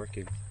see it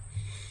working.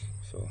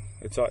 So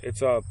it's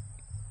a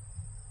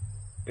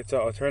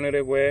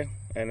alternative way,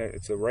 and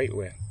it's a right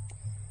way,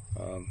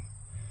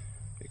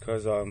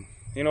 because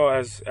you know,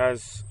 as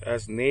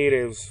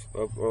natives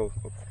of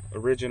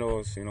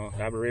originals, you know,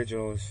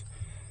 aboriginals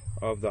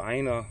of the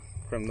Aina,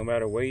 from no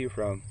matter where you're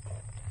from,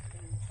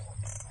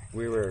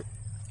 we were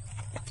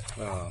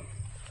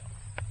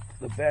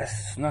the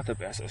best, not the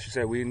best, I should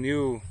say, we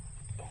knew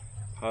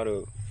how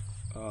to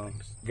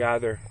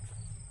gather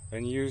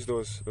and use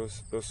those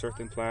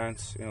certain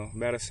plants, you know,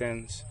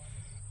 medicines,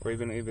 or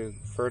even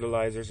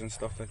fertilizers and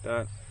stuff like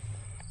that.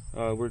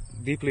 We're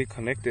deeply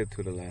connected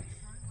to the land.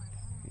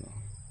 You know,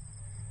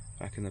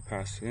 back in the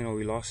past, you know,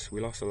 we lost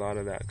a lot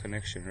of that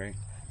connection, right?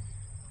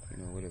 You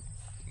know, with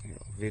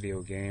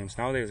video games.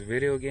 Nowadays,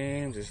 video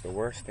games is the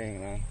worst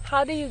thing, man.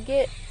 How do you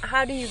get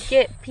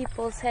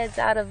people's heads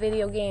out of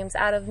video games,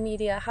 out of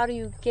media? How do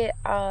you get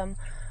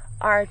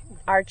our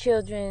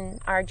children's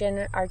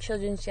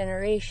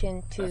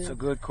generation to? That's a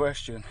good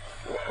question.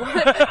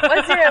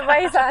 What's your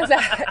advice on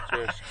that?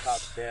 Just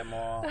cut them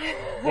off.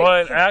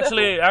 Well,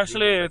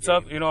 actually, it's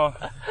up. You know,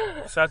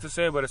 sad to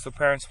say, but it's the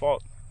parents'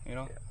 fault. You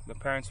know, the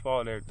parents'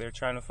 fault. They're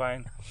trying to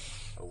find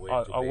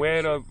a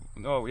way to.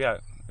 Oh yeah,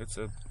 it's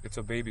a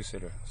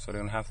babysitter, so they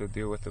don't have to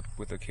deal with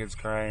the kids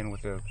crying,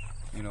 with the,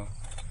 you know,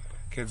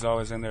 kids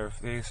always in their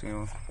face. You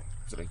know,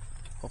 it's like,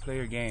 go play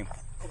your game.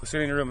 Go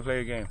sit in your room and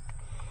play your game.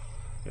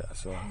 Yeah,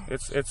 so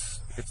it's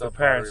the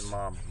parents.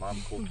 Mom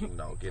cooking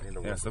now. Get in the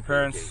room. Yes, the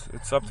parents.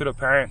 It's up to the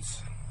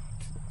parents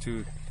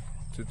to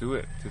do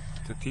it,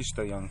 to teach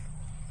the young.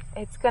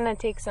 It's gonna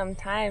take some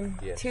time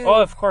too.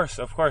 Oh, of course,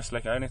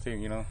 like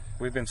anything, you know.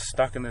 We've been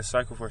stuck in this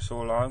cycle for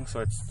so long,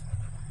 so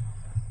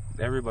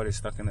everybody's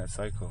stuck in that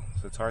cycle.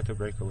 So it's hard to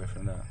break away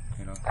from that,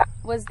 you know.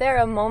 Was there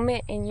a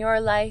moment in your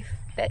life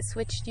that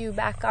switched you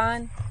back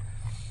on?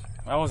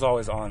 I was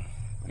always on,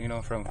 you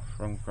know, from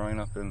growing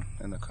up in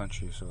the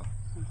country, so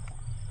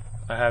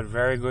I had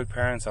very good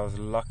parents. I was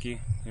lucky,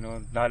 you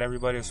know. Not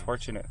everybody is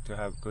fortunate to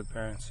have good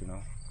parents, you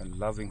know, and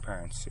loving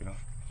parents, you know,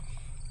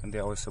 and they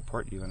always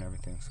support you and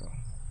everything. So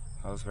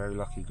I was very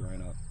lucky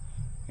growing up,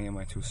 me and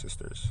my two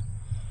sisters.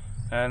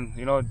 And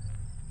you know,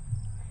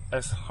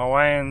 as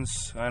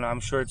Hawaiians, and I'm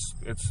sure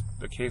it's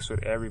the case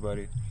with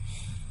everybody,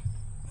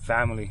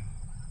 family,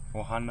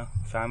 ohana,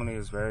 family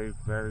is very,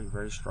 very,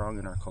 very strong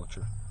in our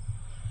culture.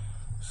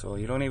 So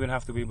you don't even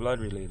have to be blood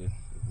related.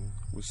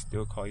 We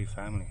still call you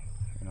family,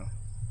 you know.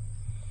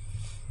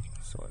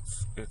 So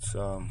it's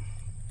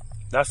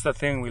that's the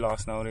thing we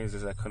lost nowadays,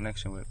 is that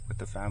connection with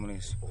the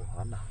families.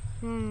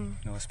 You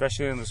know,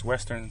 especially in this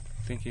Western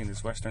thinking,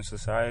 this Western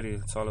society,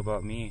 it's all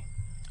about me.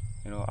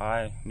 You know,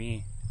 I,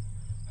 me,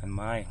 and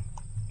mine.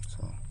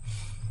 So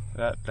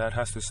that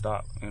has to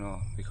stop, you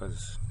know,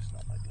 because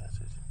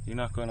you're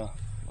not gonna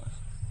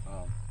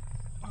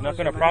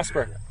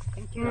prosper.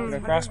 You're not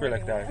gonna prosper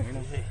like that, you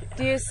know.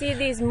 Do you see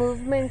these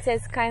movements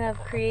as kind of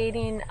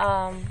creating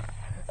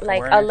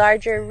like awareness. a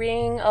larger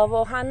ring of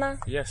ohana?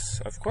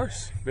 Yes, of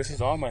course. This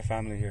is all my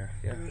family here.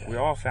 Yeah, we're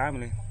all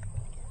family.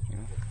 You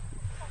know,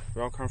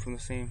 we all come from the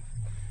same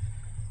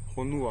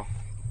honua,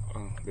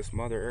 this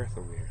Mother Earth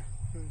over here.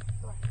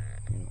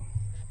 You know,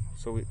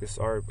 so it's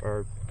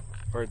our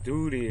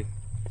duty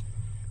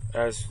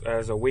as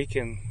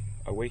awakened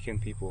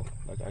people,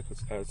 like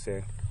I would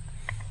say,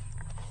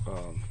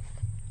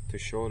 to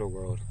show the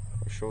world,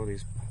 or show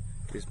these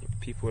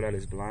people that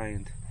is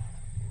blind,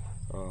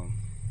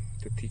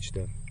 to teach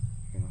them,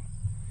 you know.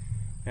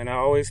 And I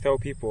always tell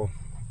people,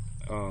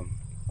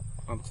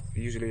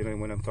 usually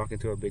when I'm talking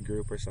to a big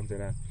group or something,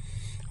 that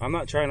I'm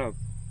not trying to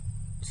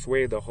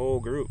sway the whole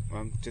group.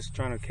 I'm just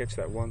trying to catch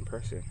that one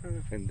person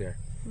in there.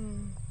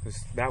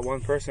 Because that one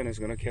person is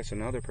going to catch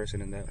another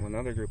person in that one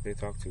other group they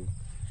talk to.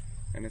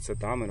 And it's a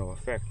domino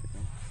effect, you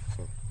know?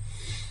 So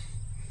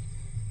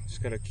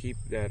just got to keep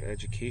that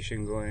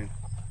education going.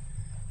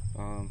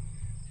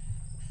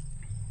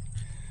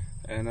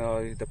 And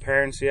the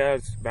parents, yeah,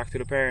 it's back to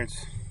the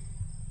parents.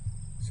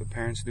 It's the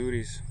parents'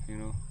 duties, you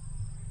know,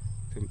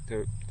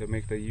 to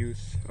make the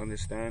youth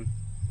understand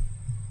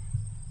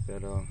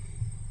that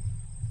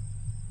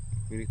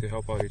we need to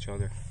help out each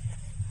other,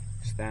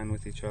 stand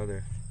with each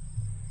other,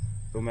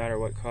 no matter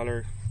what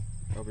color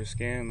of your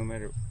skin, no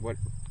matter what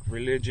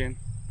religion.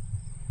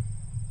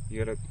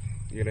 You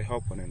gotta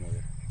help one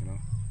another, you know.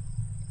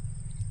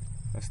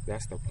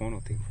 That's the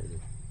Pono thing for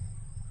you.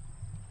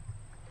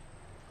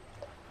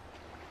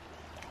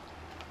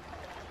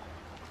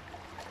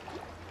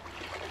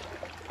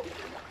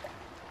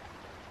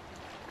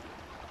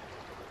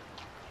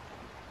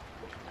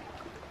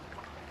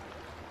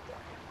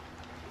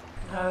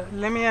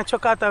 Lemia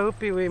chokata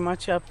upi we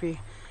machapi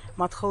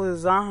matkhol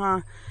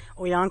zaha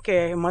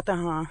oyanke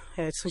mataha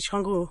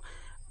sichangu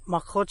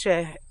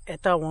makhoche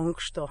eta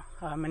wongsto.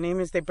 My name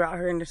is, they brought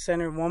her in the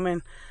center,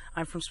 woman.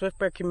 I'm from Swift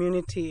Bear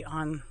community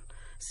on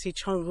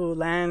Sichungu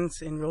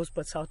lands in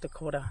Rosebud, South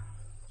Dakota.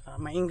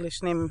 My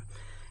English name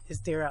is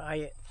Dira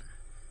Ayet.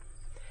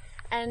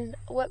 And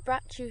what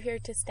brought you here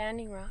to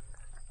Standing Rock?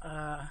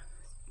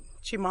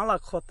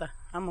 Chimala Kota.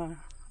 I'm a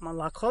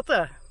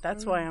Lakota.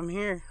 That's why I'm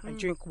here. I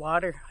drink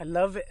water. I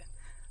love it.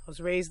 I was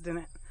raised in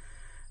it.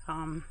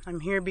 I'm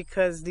here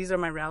because these are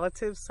my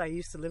relatives. I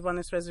used to live on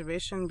this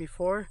reservation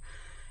before,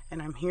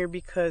 and I'm here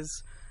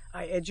because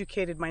I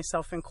educated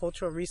myself in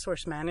cultural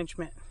resource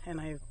management,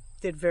 and I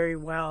did very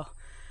well.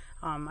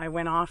 I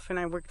went off and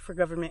I worked for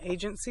government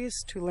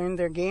agencies to learn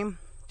their game,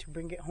 to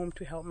bring it home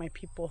to help my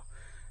people.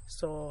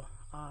 So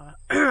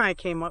I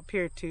came up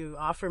here to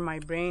offer my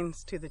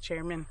brains to the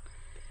chairman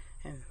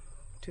and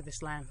to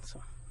this land.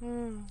 So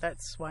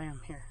that's why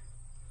I'm here.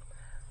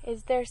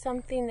 Is there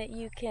something that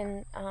you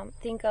can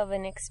think of,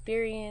 an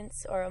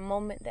experience or a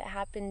moment that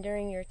happened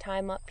during your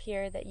time up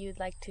here that you'd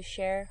like to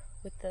share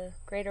with the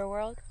greater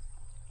world?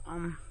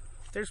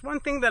 There's one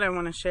thing that I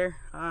want to share.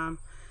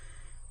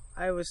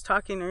 I was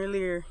talking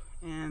earlier,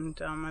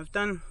 and I've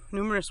done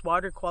numerous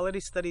water quality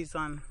studies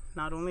on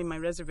not only my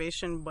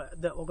reservation,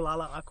 but the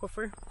Oglala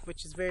Aquifer,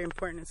 which is very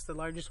important. It's the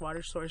largest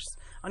water source,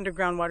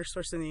 underground water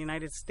source in the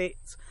United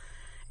States.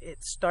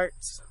 It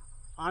starts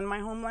on my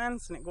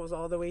homelands and it goes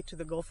all the way to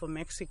the Gulf of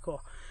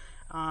Mexico.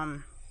 I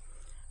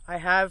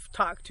have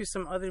talked to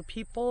some other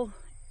people,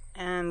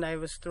 and I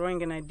was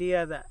throwing an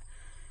idea that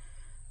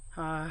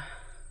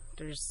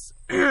there's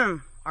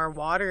our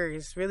water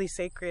is really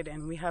sacred,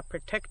 and we have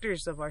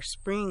protectors of our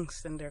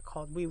springs, and they're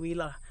called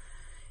Wiwila.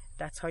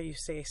 That's how you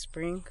say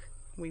spring,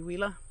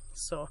 Wiwila.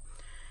 So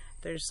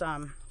there's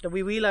the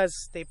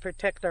Wiwilas, they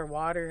protect our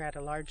water at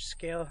a large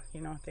scale.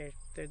 You know, they're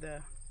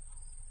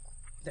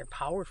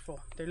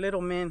powerful. They're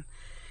little men,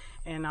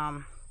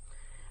 and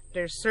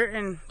there's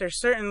certain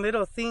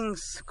little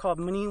things called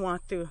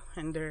maniwatu,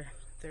 and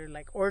they're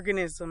like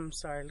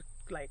organisms, or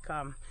like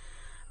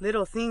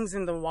little things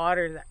in the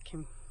water that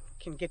can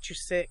get you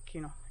sick,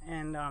 you know.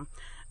 And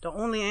the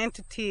only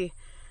entity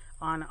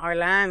on our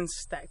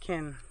lands that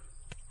can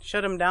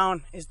shut them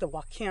down is the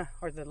wakia,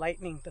 or the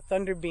lightning, the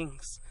thunder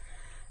beings.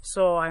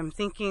 So I'm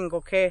thinking,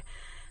 okay,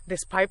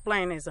 this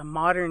pipeline is a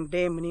modern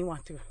day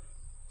maniwatu.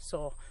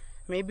 So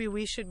maybe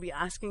we should be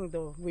asking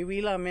the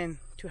Wiwila men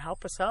to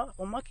help us out.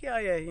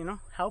 Omakiaya, you know,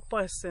 help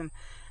us, and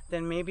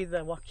then maybe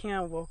the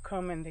wakia will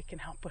come and they can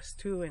help us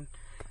too and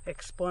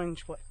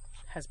expunge what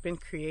has been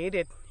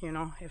created. You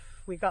know, if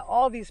we got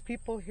all these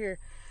people here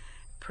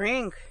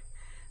praying,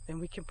 then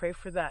we can pray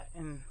for that.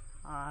 And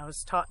I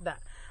was taught that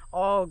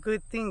all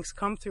good things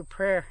come through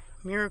prayer,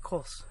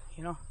 miracles.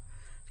 You know,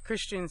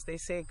 Christians, they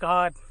say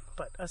God,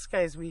 but us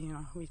guys, we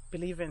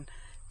believe in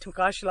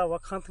Tunkashila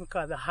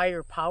Wakantanka, the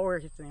higher power,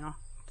 you know,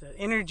 the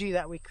energy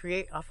that we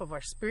create off of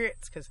our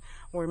spirits, because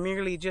we're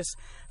merely just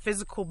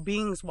physical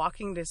beings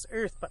walking this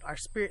earth, but our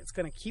spirit's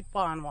going to keep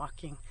on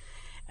walking.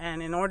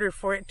 And in order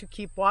for it to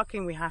keep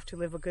walking, we have to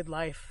live a good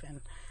life.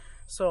 And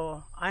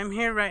so I'm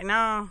here right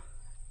now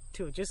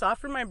to just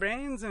offer my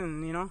brains,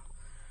 and, you know,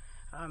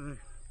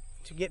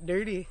 to get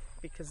dirty,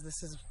 because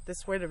this is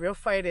where the real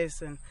fight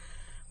is. And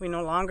we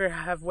no longer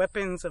have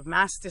weapons of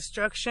mass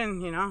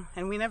destruction, you know,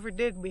 and we never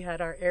did. We had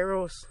our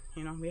arrows,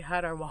 you know, we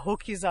had our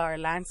wahokiza, our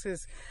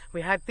lances.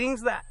 We had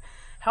things that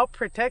help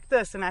protect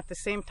us and at the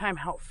same time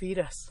help feed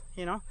us,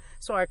 you know.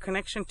 So our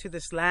connection to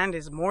this land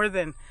is more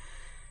than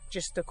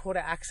just Dakota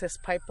Access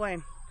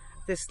Pipeline.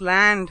 This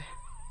land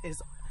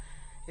is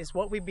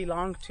what we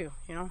belong to,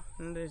 you know.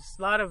 And there's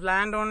a lot of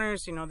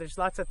landowners, you know, there's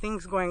lots of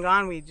things going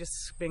on. We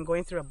just been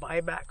going through a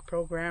buyback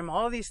program,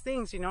 all these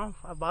things, you know,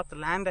 about the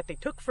land that they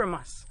took from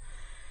us.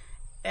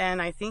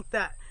 And I think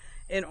that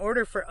in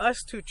order for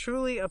us to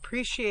truly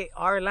appreciate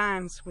our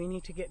lands, we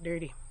need to get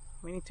dirty.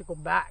 We need to go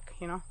back,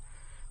 you know.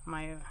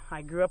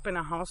 I grew up in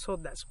a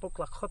household that spoke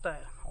Lakota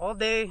all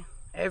day,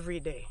 every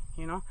day,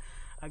 you know.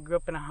 I grew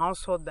up in a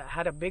household that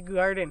had a big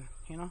garden,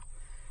 you know.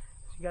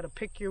 You got to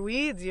pick your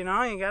weeds, you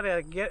know. You got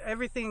to get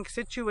everything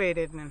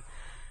situated. And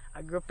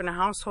I grew up in a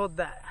household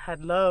that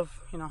had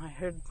love. You know, I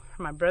heard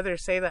my brother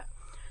say that,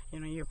 you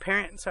know, your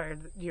parents are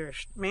your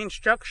main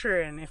structure,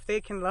 and if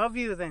they can love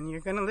you, then you're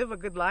going to live a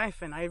good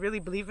life. And I really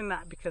believe in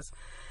that, because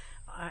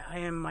I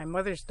am my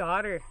mother's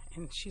daughter,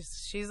 and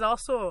she's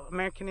also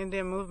American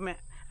Indian Movement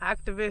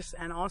activist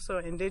and also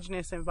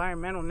Indigenous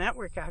Environmental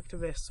Network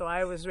activist. So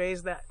I was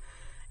raised at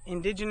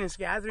Indigenous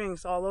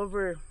gatherings all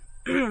over,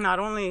 not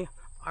only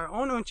our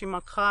own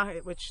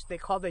Unchimaka, which they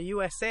call the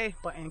USA,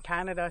 but in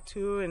Canada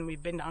too, and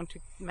we've been down to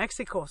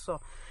Mexico. So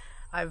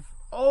I've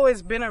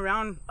always been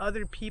around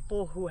other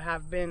people who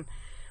have been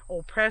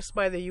oppressed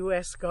by the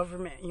U.S.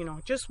 government. You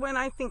know, just when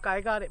I think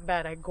I got it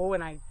bad, I go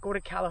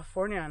to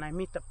California and I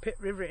meet the Pitt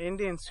River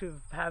Indians who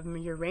have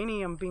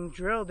uranium being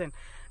drilled, and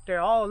they're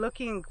all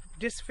looking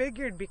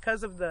disfigured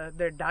because of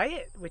their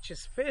diet, which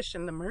is fish,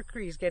 and the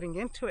mercury is getting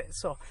into it.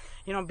 So,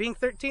 you know, being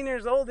 13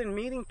 years old and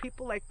meeting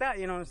people like that,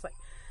 you know, it's like,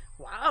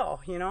 wow,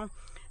 you know.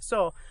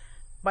 So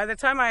by the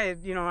time I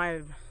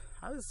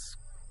was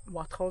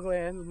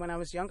when I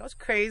was young, I was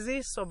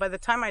crazy. So by the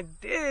time I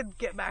did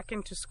get back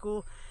into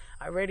school,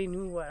 I already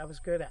knew what I was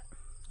good at,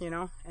 you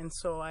know. And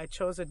so I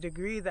chose a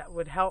degree that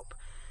would help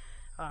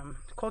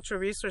cultural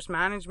resource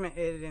management.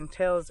 It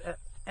entails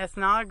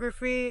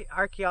ethnography,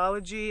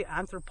 archaeology,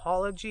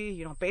 anthropology,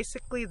 you know,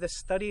 basically the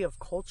study of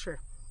culture.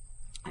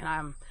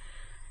 And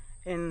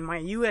in my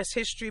U.S.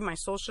 history, my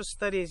social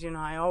studies, you know,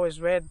 I always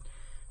read,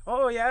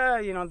 oh yeah,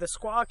 you know, the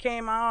squaw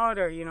came out,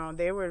 or, you know,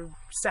 they were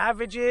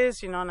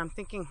savages, you know. And I'm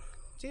thinking,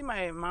 gee,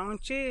 my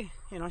unchi,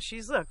 you know,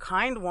 she's a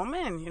kind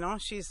woman, you know.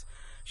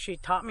 She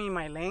taught me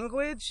my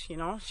language, you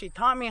know. She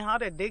taught me how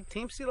to dig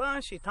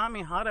timsila. She taught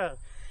me how to,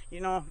 you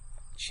know,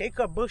 shake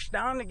a bush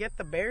down to get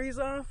the berries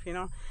off, you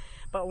know.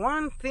 But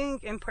one thing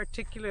in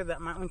particular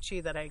that my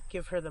unchi, that I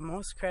give her the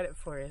most credit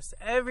for, is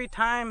every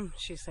time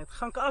she said,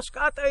 go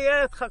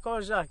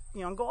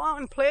out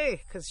and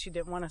play, because she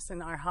didn't want us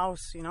in our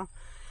house, you know.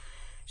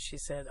 She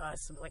said, I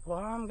was like, well,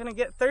 I'm going to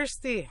get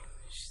thirsty.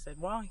 She said,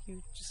 well,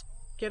 you just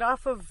get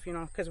off of, you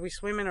know, because we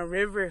swim in a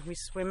river. We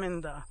swim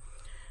in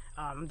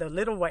the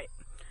Little White.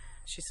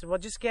 She said, well,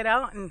 just get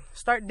out and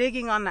start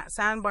digging on that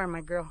sandbar,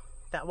 my girl.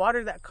 That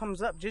water that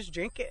comes up, just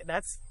drink it.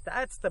 That's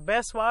the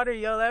best water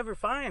you'll ever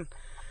find.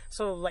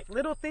 So, like,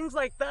 little things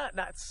like that,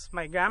 that's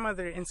my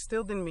grandmother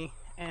instilled in me.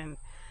 And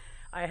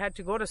I had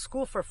to go to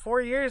school for 4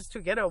 years to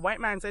get a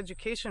white man's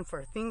education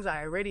for things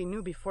I already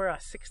knew before I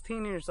was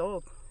 16 years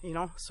old, you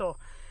know. So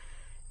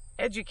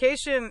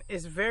education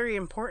is very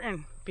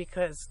important,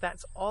 because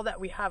that's all that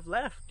we have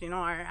left. You know,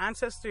 our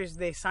ancestors,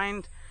 they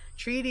signed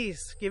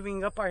treaties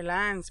giving up our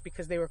lands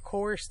because they were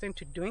coerced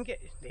into doing it.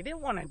 They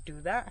didn't want to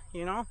do that,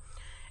 you know.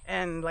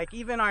 And like,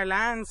 even our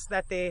lands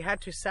that they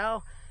had to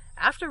sell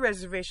after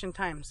reservation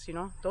times, you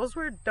know, those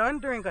were done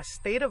during a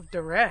state of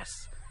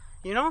duress.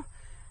 You know,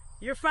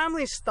 your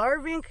family's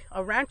starving,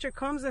 a rancher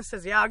comes and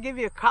says, yeah, I'll give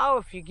you a cow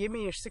if you give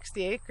me your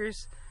 60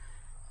 acres.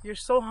 You're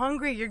so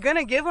hungry, you're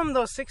gonna give them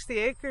those 60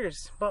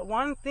 acres. But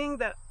one thing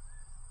that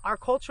our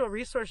cultural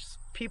resource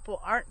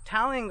people aren't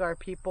telling our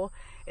people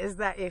is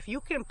that if you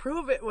can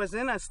prove it was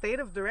in a state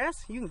of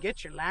duress, you can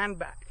get your land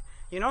back,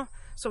 you know.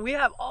 So we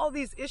have all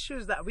these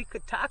issues that we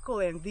could tackle,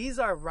 and these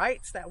are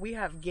rights that we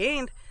have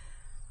gained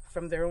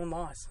from their own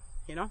laws,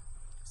 you know.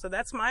 So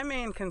that's my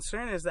main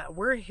concern, is that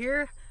we're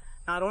here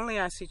not only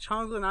as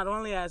Sicangu, not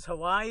only as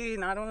Hawaii,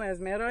 not only as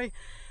Meroe,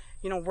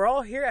 you know, we're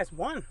all here as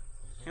one,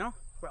 you know.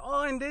 We're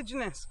all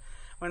indigenous.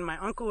 When my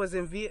uncle was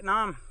in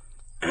Vietnam,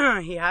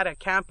 he had a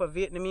camp of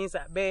Vietnamese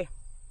at Bay.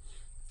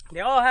 They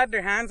all had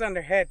their hands on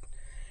their head.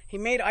 He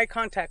made eye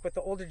contact with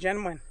the older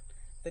gentleman.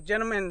 The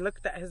gentleman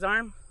looked at his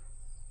arm.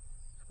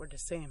 We're the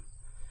same.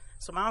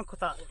 So my uncle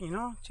thought, you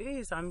know,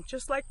 geez, I'm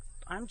just like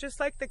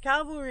the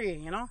cavalry,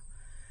 you know.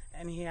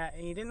 And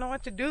he didn't know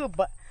what to do.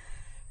 But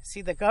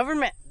see, the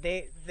government,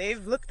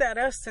 they've looked at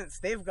us since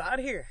they've got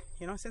here,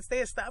 you know, since they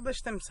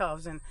established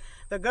themselves. And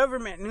the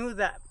government knew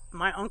that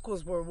my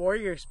uncles were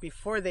warriors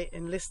before they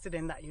enlisted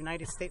in that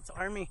United States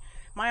Army.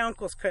 My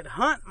uncles could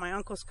hunt, my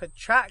uncles could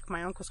track,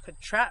 my uncles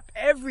could trap,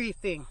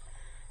 everything.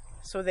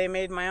 So they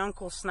made my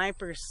uncles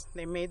snipers.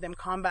 They made them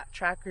combat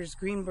trackers,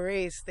 Green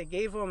Berets. They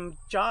gave them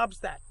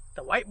jobs that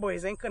the white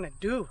boys ain't gonna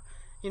do.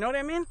 You know what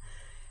I mean?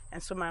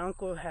 And so my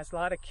uncle has a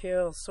lot of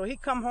kills. So he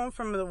come home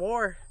from the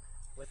war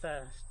with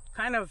a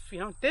kind of, you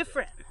know,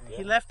 different.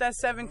 He left as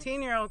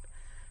 17-year-old,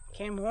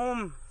 came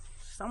home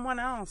someone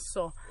else.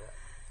 So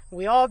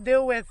we all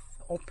deal with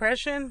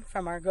oppression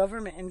from our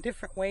government in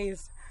different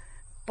ways.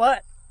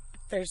 But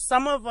there's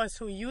some of us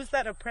who use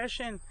that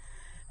oppression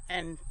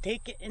and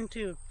take it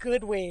into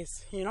good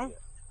ways, you know.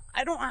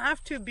 I don't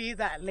have to be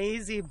that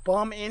lazy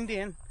bum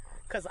Indian,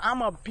 because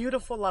I'm a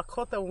beautiful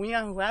Lakota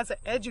Wia who has an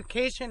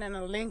education and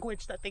a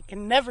language that they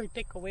can never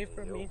take away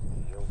from me.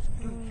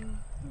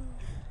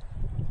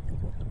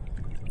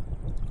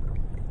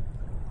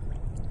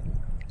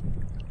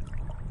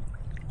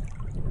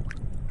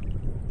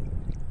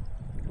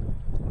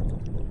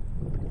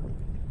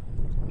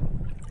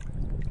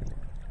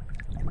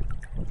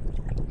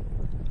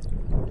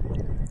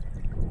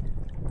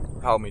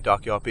 Haumi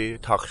Dakyapi,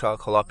 Taksha,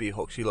 Kalapi,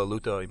 Hokshila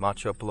Luta,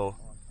 Imachaplo.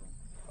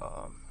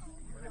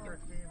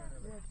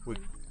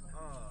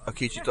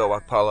 Akichito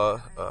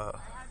Wakpala,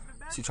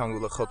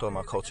 Sicangu Lakota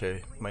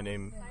Makoche. My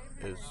name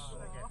is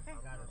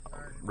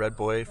Red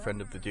Boy, friend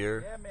of the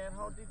deer.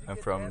 I'm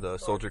from the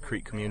Soldier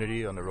Creek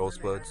community on the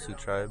Rosebud Sioux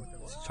Tribe,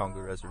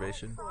 Sicangu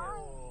Reservation.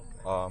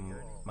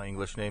 My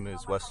English name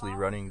is Wesley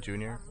Running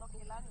Jr.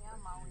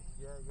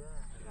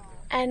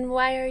 And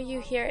why are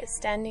you here at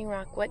Standing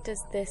Rock? What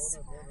does this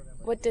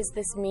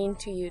mean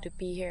to you to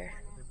be here?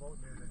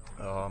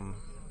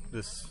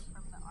 This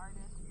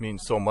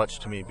means so much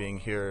to me being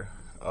here.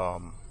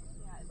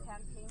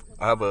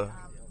 I have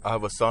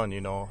a son,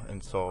 you know,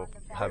 and so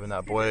having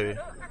that boy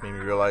made me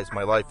realize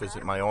my life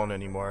isn't my own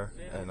anymore,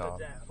 and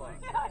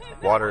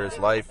water is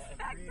life,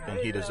 and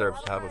he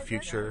deserves to have a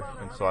future.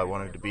 And so I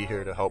wanted to be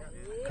here to help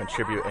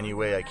contribute any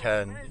way I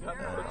can. And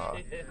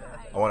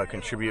I want to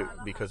contribute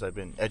because I've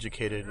been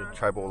educated in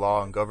tribal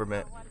law and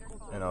government,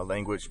 and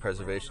language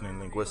preservation and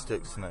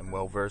linguistics, and I'm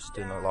well versed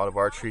in a lot of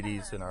our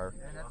treaties and our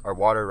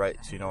water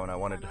rights, you know, and I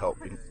wanted to help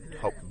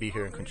be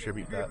here and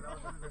contribute that,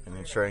 and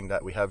ensuring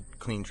that we have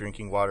clean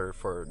drinking water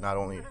for not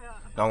only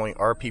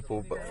our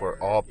people, but for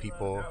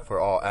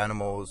all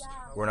animals.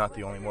 We're not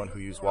the only one who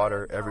use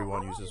water.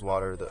 Everyone uses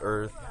water. The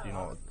earth, you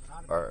know,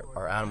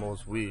 our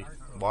animals,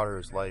 water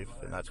is life,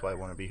 and that's why I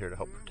want to be here to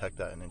help protect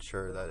that and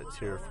ensure that it's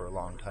here for a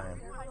long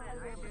time.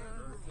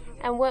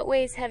 And what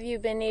ways have you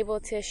been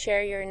able to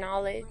share your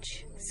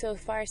knowledge so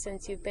far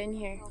since you've been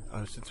here?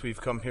 Since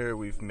we've come here,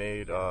 we've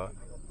made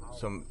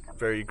some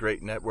very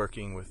great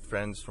networking with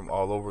friends from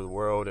all over the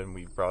world, and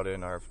we've brought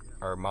in our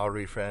our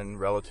Maori friend,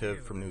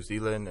 relative from New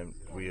Zealand, and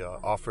we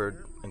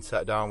offered and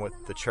sat down with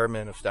the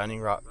chairman of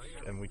Standing Rock,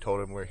 and we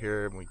told him we're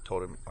here, and we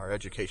told him our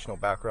educational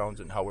backgrounds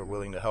and how we're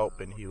willing to help,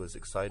 and he was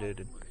excited,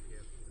 and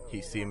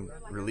he seemed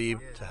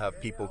relieved to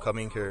have people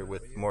coming here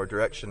with more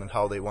direction on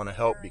how they want to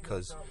help,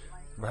 because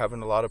we're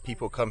having a lot of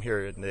people come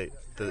here, and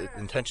the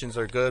intentions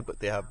are good, but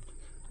they have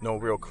no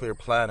real clear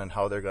plan on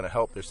how they're going to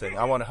help. They're saying,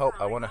 I want to help,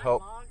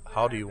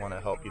 how do you want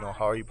to help,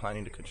 how are you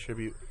planning to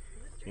contribute?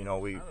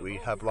 We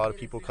have a lot of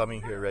people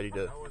coming here ready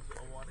to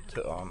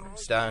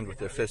stand with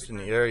their fist in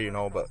the air,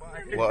 but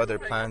what other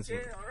plans and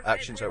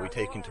actions are we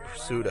taking to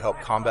pursue to help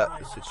combat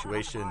the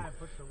situation?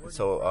 And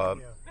so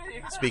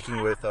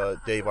speaking with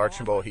Dave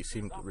Archambault, he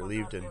seemed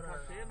relieved and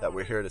that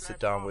we're here to sit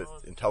down with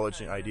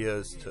intelligent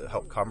ideas to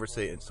help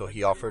conversate, and so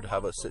he offered to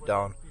have us sit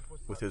down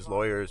with his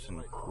lawyers,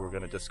 and we're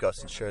going to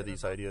discuss and share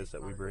these ideas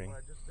that we bring.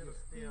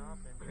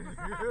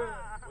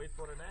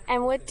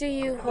 And what do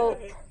you hope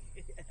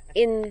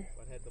in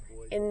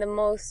the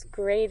most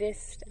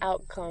greatest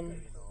outcome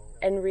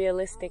and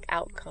realistic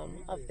outcome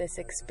of this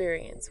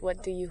experience?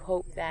 What do you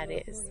hope that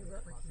is?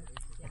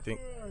 I think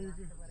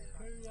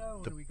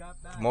the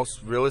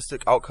most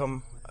realistic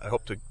outcome I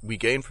hope we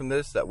gain from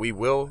this, that we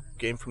will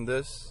gain from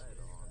this,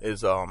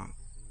 is a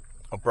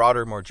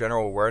broader, more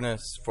general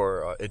awareness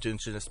for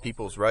indigenous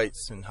people's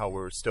rights and how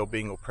we're still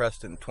being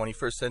oppressed in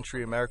 21st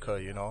century America,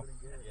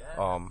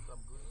 A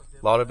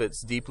lot of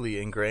it's deeply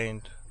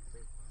ingrained,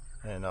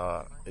 and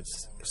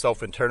it's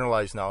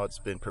self-internalized now. It's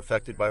been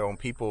perfected by our own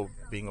people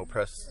being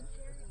oppressed,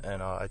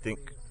 and I think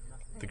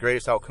the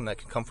greatest outcome that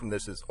can come from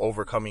this is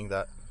overcoming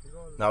that,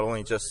 not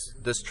only just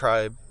this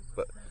tribe,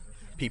 but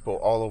people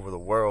all over the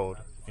world,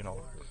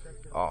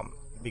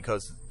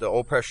 because the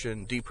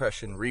oppression,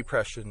 depression,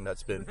 repression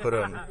that's been put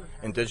on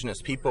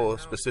indigenous people,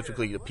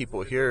 specifically the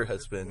people here,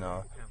 has been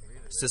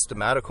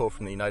systematical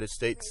from the United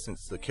States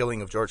since the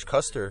killing of George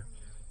Custer.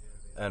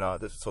 And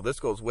so this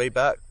goes way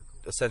back.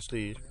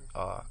 Essentially,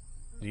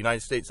 the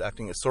United States,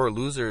 acting as sore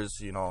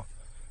losers,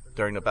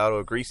 during the Battle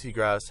of Greasy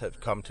Grass,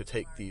 have come to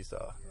take these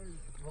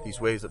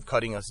ways of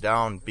cutting us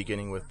down,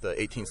 beginning with the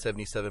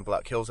 1877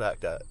 Black Hills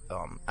Act that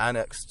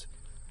annexed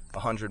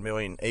 100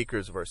 million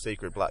acres of our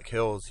sacred Black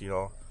Hills,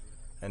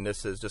 and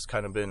this has just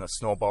kind of been a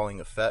snowballing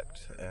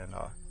effect, and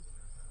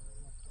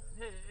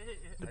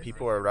the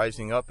people are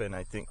rising up, and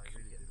I think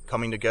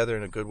coming together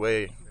in a good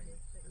way.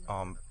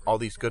 All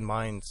these good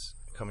minds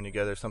coming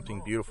together,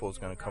 something beautiful is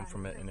going to come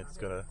from it, and it's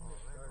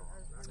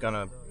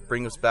gonna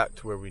bring us back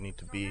to where we need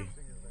to be.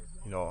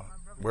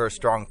 We're a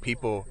strong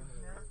people.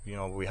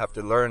 We have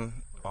to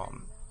learn.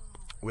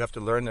 We have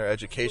to learn their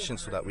education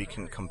so that we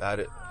can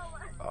combat it.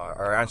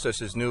 Our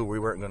ancestors knew we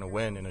weren't going to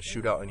win in a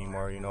shootout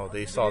anymore.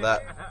 They saw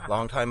that a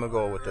long time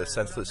ago with the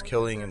senseless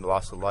killing and the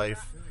loss of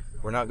life.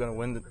 We're not going to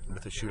win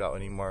with a shootout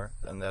anymore,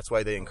 and that's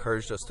why they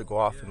encouraged us to go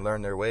off and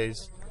learn their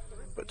ways,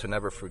 but to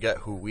never forget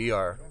who we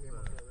are.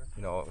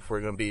 If we're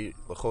going to be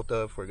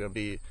Lakota, if we're going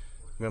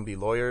to be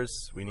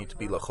lawyers, we need to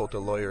be Lakota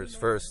lawyers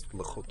first,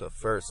 Lakota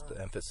first,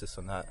 the emphasis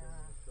on that.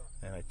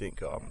 And I think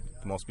the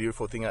most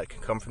beautiful thing that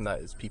can come from that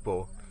is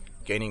people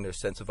gaining their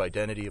sense of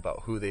identity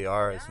about who they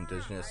are as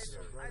indigenous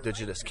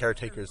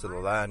caretakers of the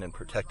land and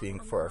protecting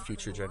for our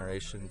future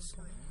generations.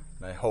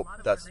 And I hope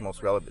that's the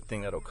most relevant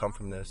thing that will come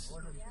from this.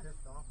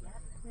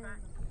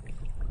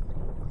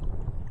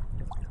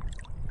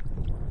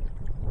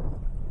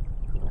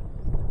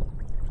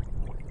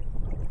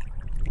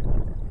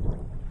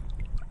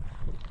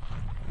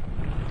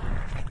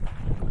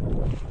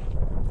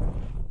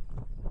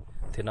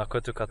 Tēnā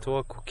koutou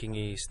katoa, ko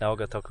Kingi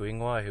Snaoga taku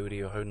ingoa, he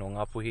uri o hau no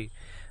Ngāpuhi,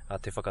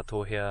 te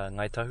whakatōhea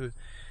Ngaitahu.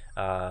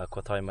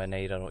 Ko tai mai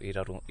nei I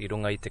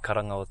runga I te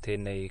karanga o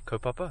tēnei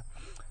kaupapa.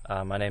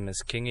 My name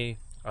is Kingi.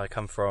 I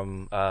come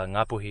from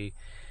Ngāpuhi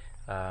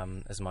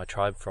as my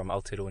tribe from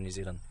Aotearoa, New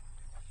Zealand.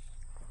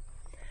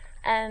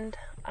 And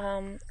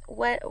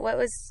what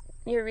was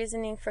your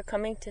reasoning for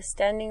coming to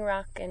Standing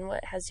Rock, and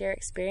what has your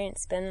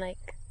experience been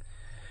like?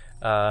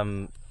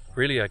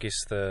 Really, I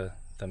guess the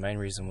main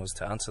reason was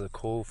to answer the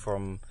call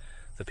from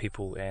the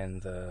people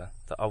and the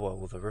awa,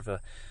 or the river,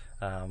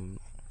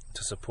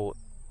 to support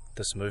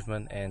this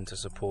movement and to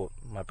support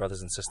my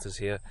brothers and sisters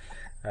here.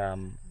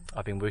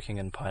 I've been working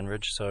in Pine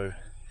Ridge, so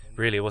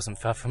really it wasn't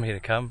far for me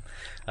to come,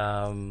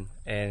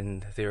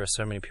 and there are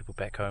so many people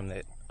back home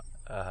that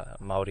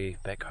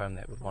Māori back home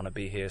that would want to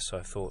be here, so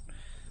I thought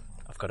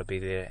I've got to be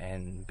there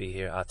and be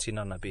here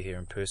ātinana, be here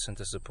in person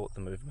to support the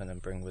movement and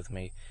bring with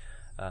me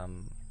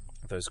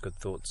those good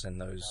thoughts and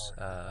those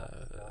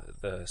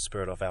the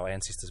spirit of our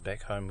ancestors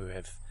back home who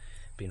have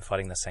been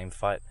fighting the same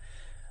fight,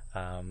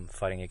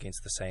 fighting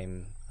against the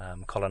same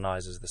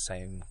colonizers, the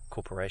same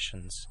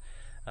corporations,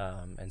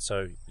 and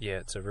so yeah,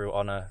 it's a real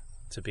honor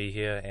to be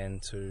here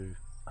and to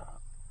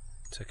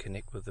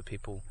connect with the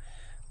people,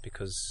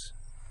 because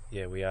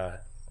yeah, we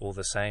are all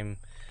the same.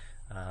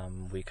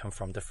 We come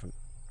from different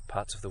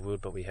parts of the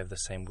world, but we have the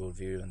same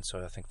worldview, and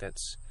so I think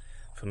that's,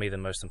 for me, the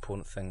most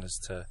important thing is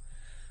to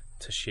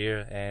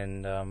share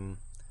and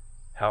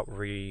help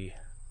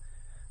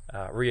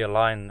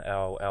realign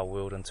our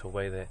world into a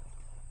way that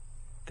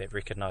that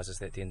recognises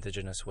that the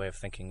indigenous way of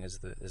thinking is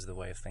the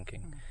way of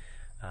thinking,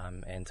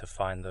 and to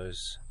find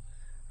those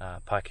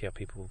Pākehā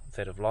people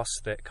that have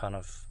lost that kind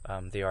of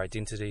their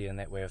identity and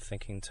that way of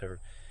thinking, to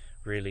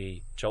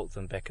really jolt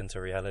them back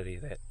into reality,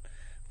 that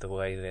the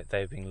way that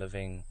they've been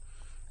living,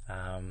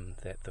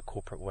 that the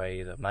corporate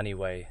way, the money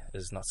way,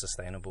 is not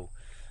sustainable.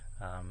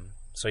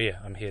 So yeah,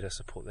 I'm here to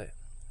support that.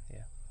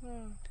 Yeah.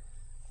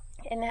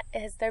 And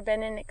has there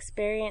been an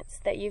experience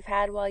that you've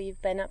had while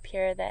you've been up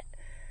here that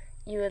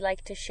you would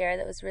like to share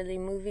that was really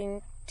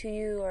moving to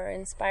you or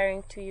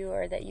inspiring to you,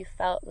 or that you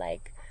felt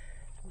like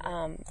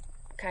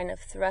kind of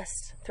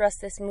thrust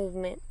this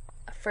movement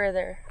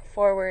further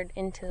forward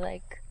into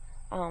like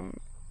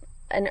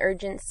an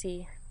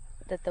urgency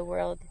that the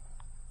world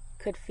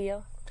could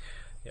feel?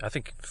 Yeah, I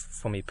think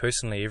for me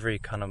personally, every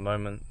kind of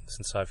moment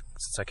since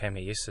I came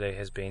here yesterday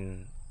has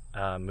been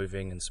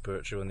moving and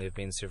spiritual, and there have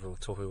been several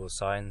tohu or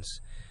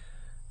signs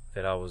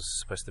that I was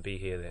supposed to be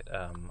here, that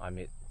I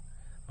met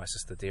my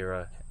sister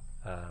Dera,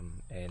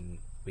 and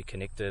we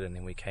connected, and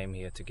then we came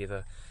here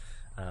together,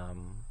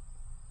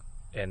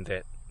 and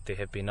that there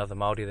have been other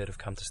Māori that have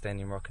come to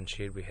Standing Rock and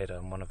shared. We had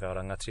one of our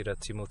rangatira,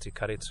 Timoti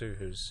Karetu,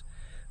 who's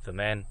the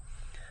man,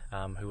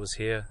 who was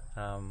here,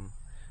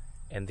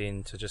 and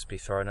then to just be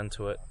thrown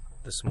into it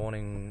this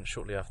morning,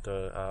 shortly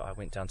after I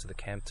went down to the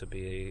camp to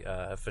be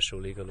official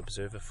legal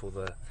observer for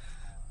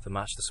the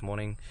march this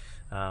morning,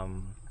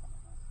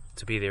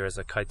 to be there as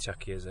a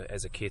kaitiaki,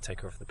 as a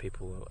caretaker of the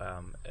people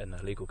in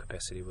a legal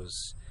capacity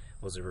was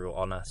a real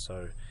honour.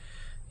 So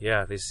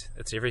yeah,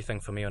 it's everything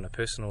for me on a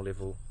personal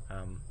level,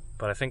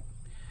 but I think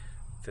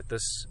that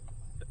this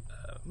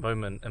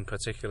moment in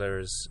particular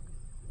is,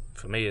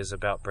 for me, is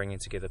about bringing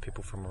together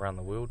people from around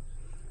the world,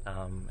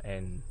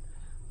 and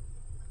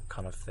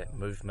kind of that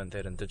movement,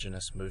 that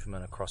indigenous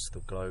movement across the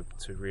globe,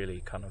 to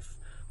really kind of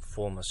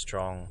form a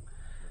strong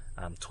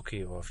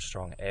toki, or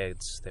strong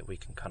ads that we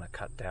can kind of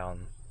cut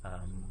down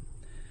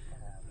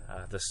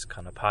this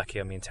kind of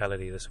Pākehā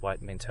mentality, this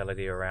white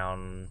mentality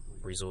around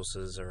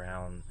resources,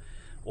 around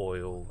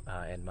oil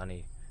and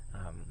money.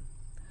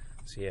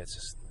 So yeah, it's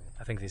just,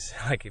 I think there's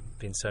like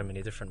been so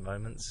many different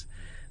moments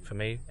for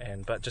me,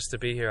 but just to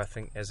be here, I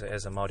think as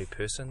a Māori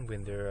person,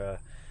 when there are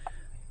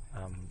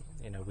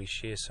we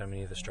share so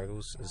many of the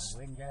struggles, is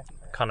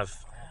kind of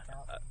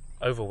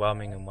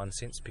overwhelming in one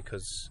sense,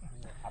 because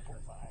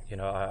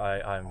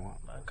I'm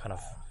kind of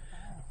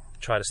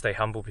try to stay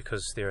humble,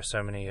 because there are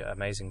so many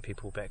amazing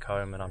people back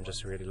home, and I'm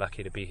just really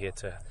lucky to be here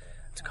to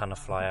kind of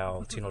fly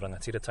our Tino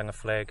Rangatiratanga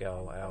flag,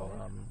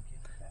 our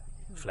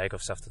flag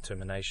of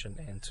self-determination,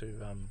 and to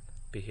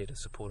be here to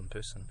support in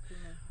person.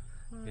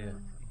 Yeah.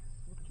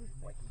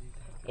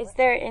 Is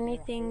there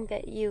anything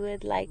that you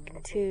would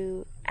like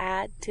to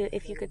add to,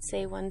 if you could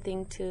say one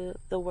thing to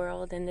the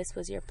world, and this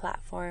was your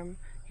platform,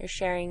 you're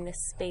sharing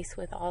this space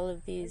with all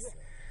of these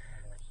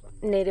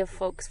Native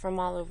folks from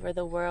all over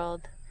the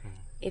world,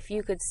 if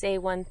you could say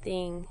one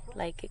thing,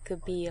 like it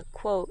could be a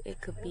quote,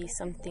 it could be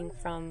something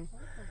from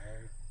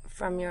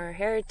your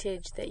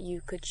heritage that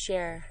you could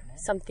share,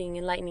 something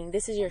enlightening.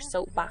 This is your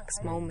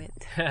soapbox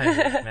moment.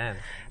 Man,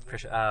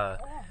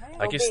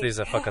 I guess there's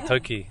a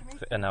whakatauki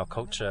in our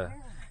culture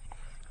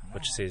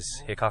which says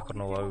he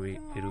kakono au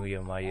I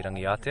ruia mai I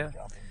rangiatea,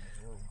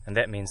 and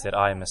that means that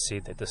I am a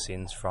seed that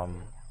descends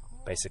from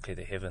basically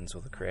the heavens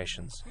or the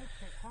creations.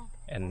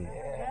 And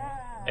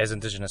as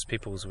Indigenous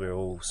peoples, we're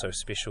all so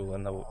special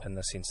in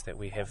the sense that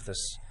we have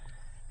this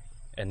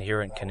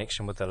inherent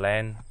connection with the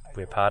land.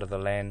 We're part of the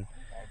land.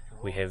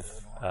 We have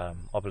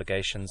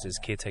obligations as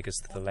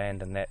caretakers to the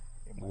land, and that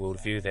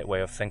worldview, that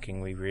way of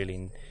thinking, we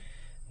really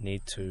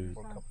need to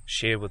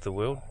share with the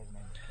world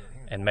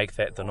and make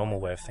that the normal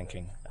way of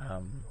thinking.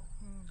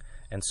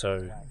 And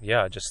so,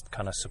 yeah, just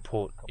kind of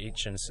support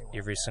each and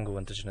every single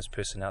Indigenous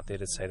person out there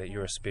to say that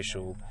you're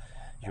special,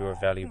 you're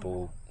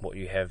valuable, what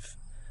you have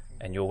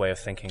and your way of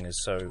thinking is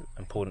so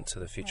important to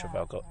the future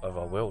of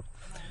our world.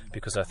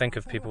 Because I think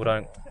if people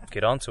don't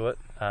get onto it,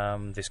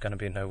 there's going to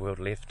be no world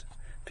left.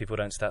 People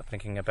don't start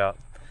thinking about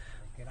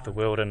the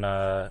world in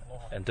an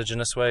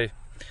Indigenous way,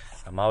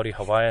 a Māori,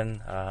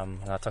 Hawaiian,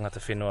 ngā tangata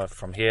whenua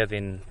from here,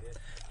 then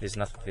there's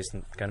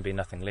going to be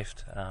nothing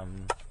left.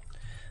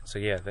 So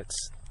yeah,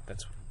 that's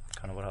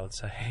kind of what I would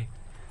say.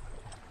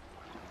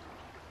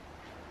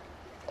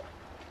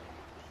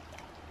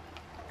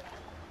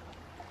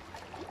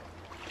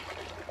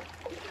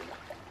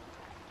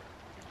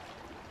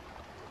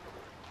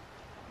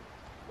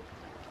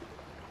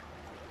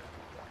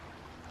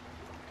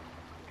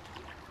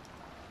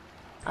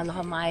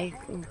 Aloha mai,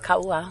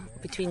 kaua,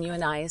 between you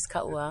and I is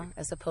kaua,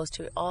 as opposed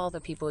to all the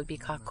people would be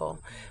kako.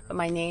 But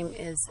my name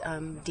is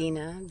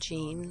Dina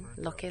Jean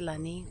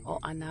Lokelani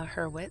O'Ana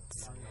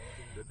Hurwitz,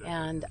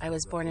 and I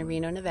was born in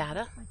Reno,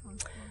 Nevada.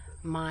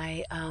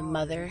 My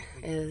mother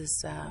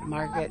is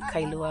Margaret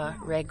Kailua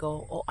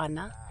Rego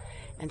O'Ana,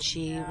 and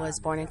she was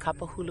born in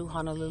Kapahulu,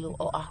 Honolulu,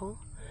 Oahu.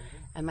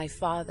 And my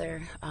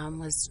father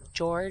was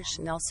George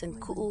Nelson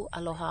Ku'u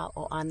Aloha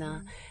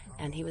O'Ana,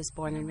 and he was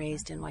born and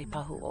raised in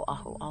Waipahu,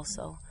 Oahu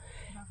also.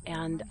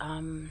 And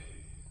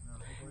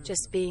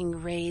just being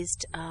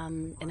raised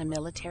in a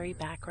military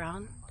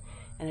background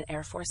and an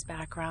Air Force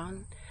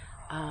background.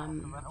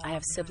 I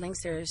have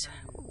siblings. There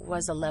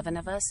was 11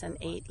 of us, and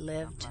 8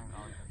 lived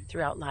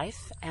throughout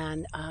life.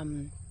 And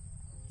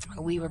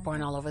we were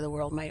born all over the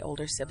world, my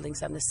older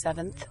siblings. I'm the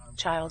 7th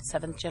child,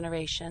 7th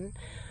generation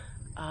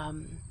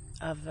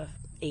of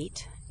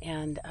 8.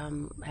 And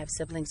I have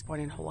siblings born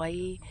in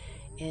Hawaii,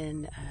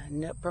 in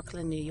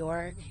Brooklyn, New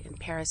York, in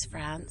Paris,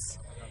 France.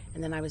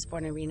 And then I was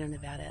born in Reno,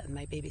 Nevada, and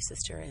my baby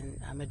sister in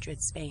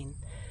Madrid, Spain.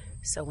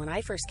 So when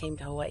I first came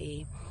to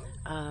Hawaii,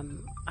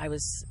 I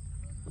was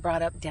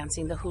brought up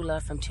dancing the hula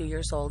from 2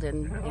 years old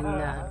in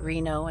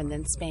Reno and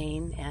then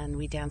Spain, and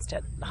we danced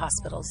at the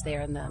hospitals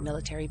there in the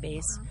military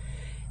base.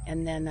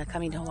 And then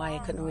coming to Hawaii, I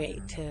couldn't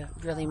wait to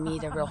really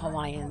meet a real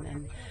Hawaiian.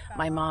 And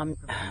my mom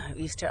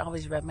used to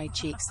always rub my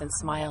cheeks and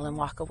smile and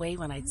walk away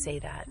when I'd say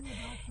that.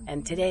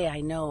 And today I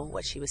know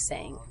what she was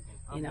saying,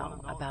 you know,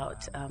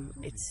 about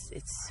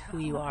it's who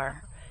you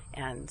are.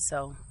 And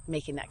so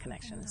making that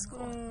connection is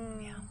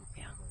cool.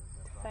 Yeah.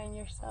 Find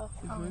yourself.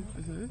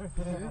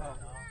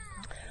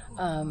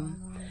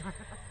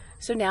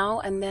 So now,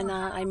 and then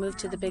I moved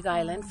to the Big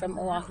Island from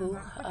Oahu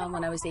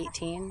when I was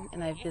 18,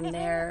 and I've been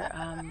there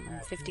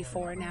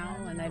 54 now,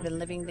 and I've been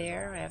living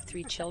there. I have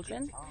 3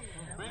 children.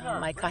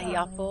 My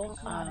kahiapo,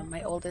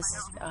 my oldest,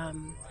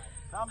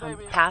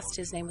 passed.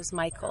 His name was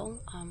Michael.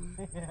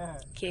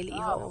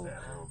 Keali'iho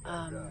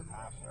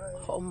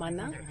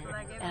Ho'omana,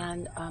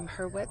 and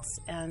Hurwitz,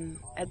 and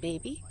a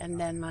baby. And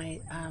then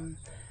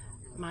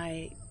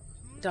my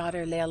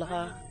daughter,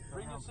 Lealoha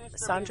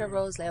Sandra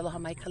Rose Lealoha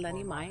Mai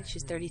Kalani Mai.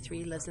 She's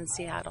 33, lives in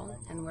Seattle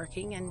and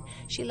working, and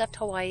she left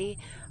Hawaii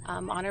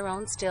on her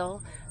own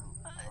still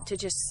to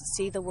just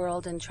see the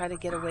world and try to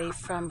get away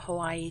from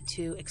Hawaii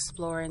to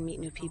explore and meet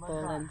new people,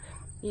 and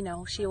you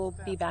know, she will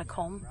be back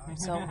home.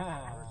 So,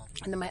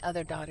 and then my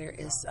other daughter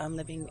is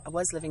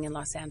was living in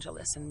Los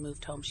Angeles and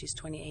moved home. She's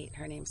 28.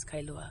 Her name's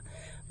Kailua.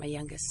 My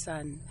youngest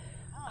son,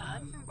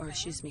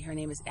 her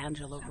name is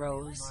Angela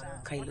Rose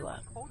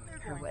Kailua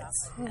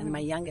Hurwitz, and my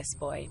youngest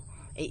boy,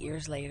 8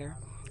 years later,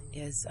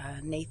 is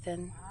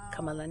Nathan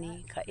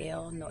Kamalani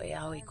Ka'eo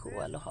Noeaui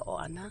Ku'aloha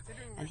O'ana,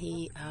 and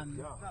he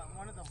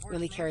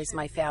really carries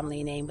my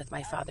family name with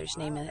my father's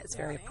name in it. It's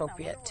very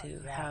appropriate to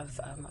have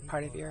a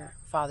part of your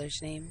father's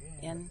name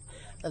in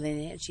the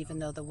lineage, even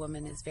though the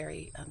woman is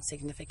very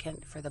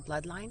significant for the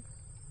bloodline.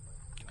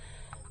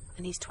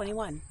 And he's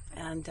 21,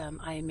 and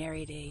I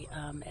married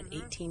at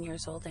 18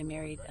 years old, I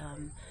married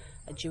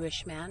a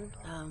Jewish man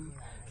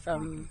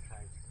from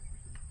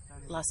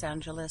Los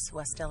Angeles,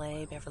 West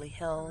LA, Beverly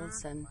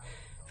Hills, and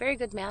very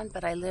good man,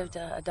 but I lived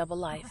a double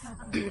life.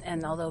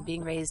 And although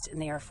being raised in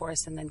the Air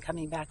Force and then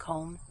coming back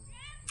home,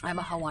 I'm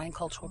a Hawaiian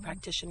cultural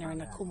practitioner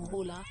and a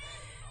kumuhula,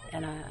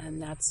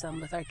 and that's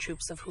with our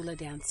troops of hula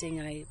dancing.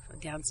 I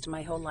danced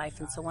my whole life,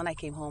 and so when I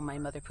came home, my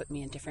mother put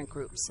me in different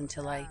groups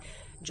until I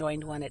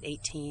joined one at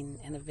 18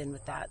 and have been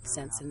with that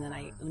since. And then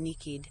I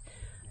uniki'd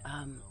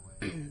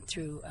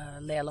through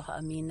Lealoha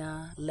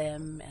Amina,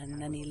 Lim, and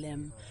Nani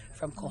Lim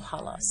from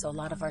Kohala. So a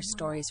lot of our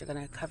stories are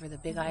going to cover the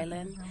Big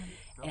Island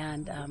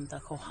and the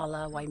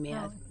Kohala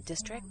Waimea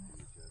district.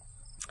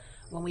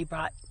 When we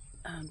brought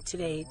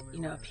today,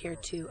 up here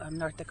to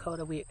North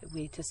Dakota, we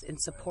just in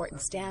support and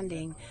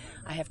standing,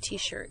 I have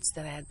T-shirts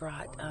that I had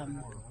brought,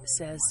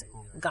 says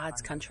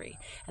God's country,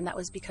 and that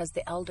was because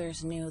the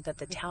elders knew that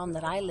the town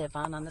that I live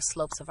on the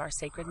slopes of our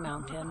sacred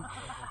mountain,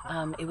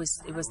 it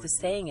was the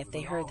saying, if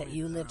they heard that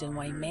you lived in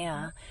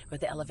Waimea, where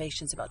the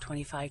elevation's about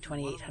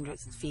 2,800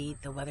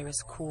 feet, the weather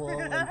is cool,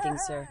 and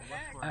things are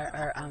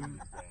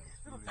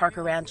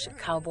Parker Ranch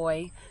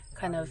cowboy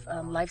kind of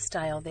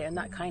lifestyle there,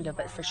 not kind of,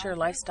 but for sure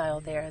lifestyle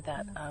there,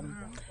 that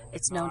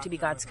it's known to be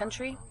God's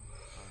country.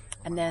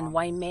 And then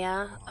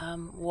Waimea,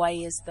 Wai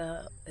is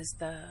the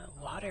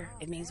water.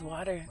 It means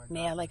water.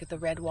 Mea, like the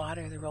red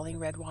water, the rolling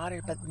red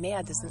water. But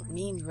Mea doesn't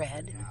mean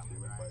red.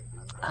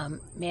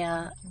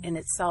 Mea in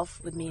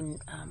itself would mean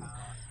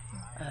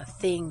a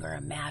thing or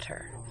a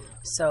matter.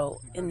 So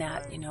in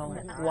that,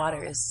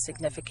 water is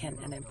significant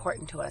and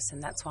important to us,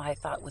 and that's why I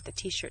thought with the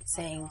T-shirt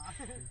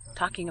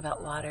talking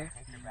about water,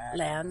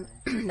 land,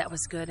 that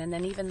was good. And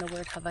then even the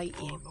word Hawaii,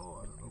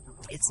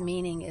 its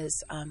meaning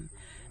is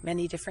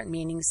many different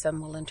meanings. Some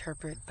will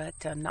interpret, but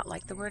not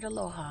like the word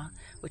aloha,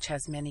 which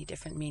has many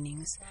different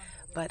meanings.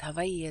 But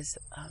Hawaii is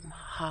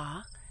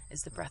ha,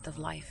 is the breath of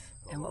life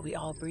and what we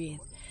all breathe.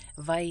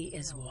 Vai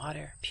is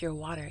water, pure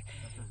water.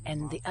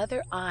 And the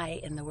other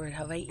I in the word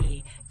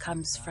Hawaii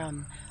comes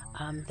from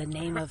the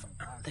name of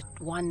the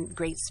one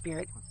great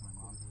spirit,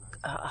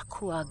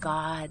 Akua,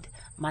 God,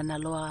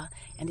 Manaloa,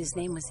 and his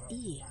name was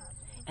I.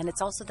 And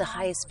it's also the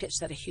highest pitch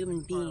that a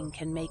human being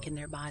can make in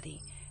their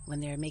body. When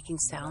they're making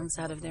sounds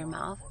out of their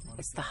mouth,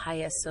 it's the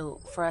highest. So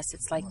for us,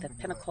 it's like the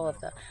pinnacle of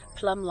the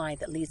plumb line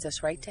that leads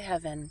us right to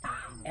heaven.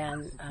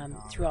 And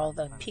through all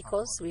the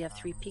picos, we have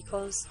 3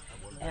 picos,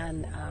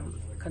 and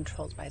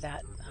controlled by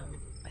that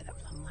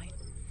plumb line.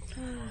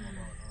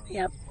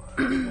 Yep.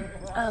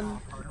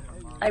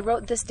 I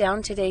wrote this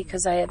down today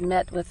because I had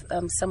met with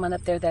someone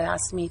up there that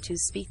asked me to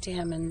speak to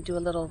him and do a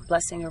little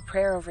blessing or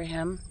prayer over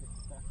him.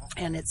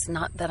 And it's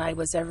not that I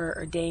was ever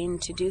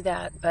ordained to do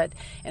that, but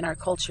in our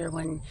culture,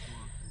 when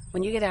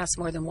you get asked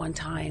more than one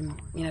time,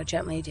 you know,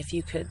 gently, if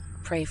you could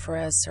pray for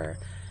us or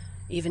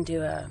even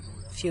do a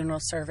funeral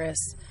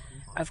service,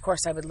 of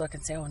course I would look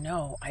and say, oh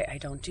no, I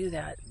don't do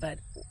that. But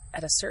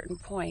at a certain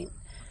point,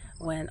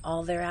 when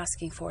all they're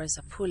asking for is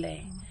a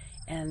pule,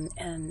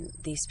 and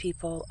these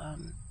people,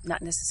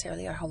 not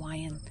necessarily are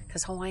Hawaiian,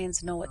 because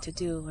Hawaiians know what to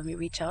do when we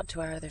reach out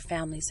to our other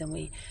families and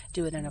we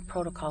do it in a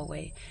protocol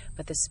way.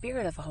 But the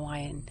spirit of a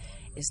Hawaiian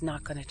is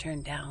not going to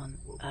turn down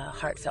a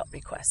heartfelt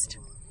request.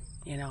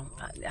 You know,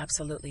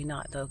 absolutely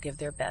not. They'll give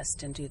their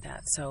best and do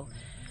that. So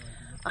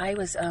I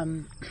was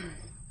on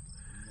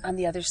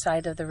the other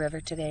side of the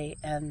river today,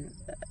 and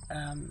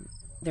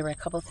there were a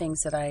couple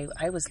things that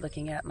I was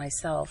looking at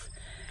myself.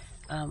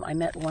 I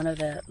met one of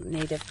the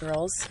native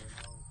girls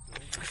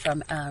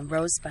from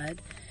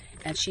Rosebud,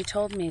 and she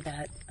told me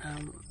that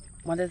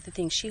one of the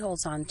things she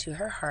holds on to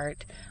her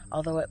heart,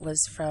 although it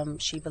was from,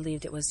 she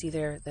believed it was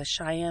either the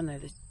Cheyenne or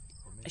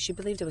she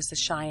believed it was the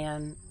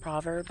Cheyenne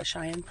proverb, a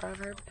Cheyenne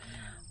proverb.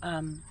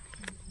 And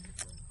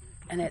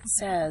it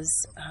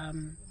says,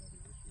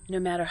 no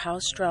matter how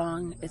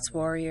strong its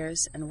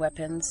warriors and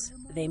weapons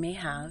they may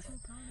have,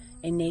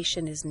 a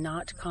nation is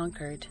not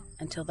conquered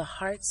until the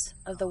hearts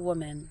of the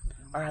women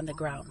are on the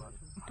ground.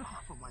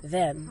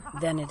 Then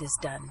it is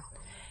done.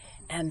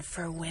 And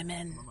for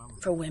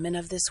women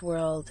of this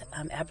world,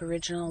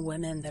 Aboriginal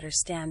women that are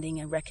standing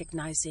and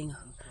recognizing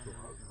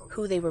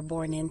who they were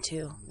born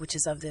into, which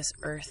is of this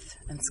earth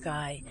and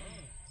sky.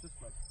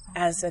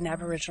 As an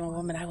Aboriginal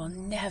woman, I will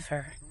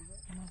never,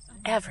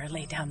 ever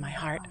lay down my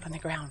heart on the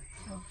ground.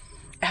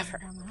 Ever.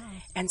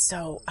 And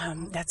so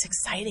that's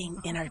exciting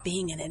in our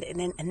being in it.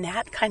 And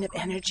that kind of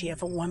energy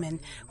of a woman,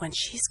 when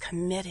she's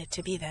committed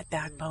to be that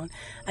backbone,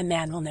 a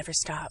man will never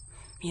stop.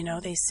 You know,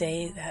 they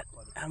say that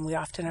we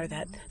often are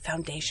that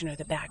foundation or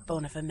the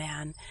backbone of a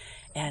man.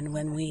 And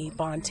when we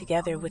bond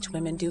together, which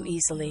women do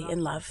easily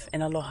in love,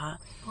 in aloha,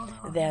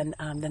 then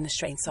the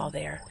strength's all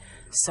there.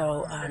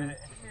 So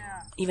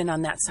even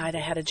on that side, I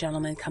had a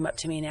gentleman come up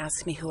to me and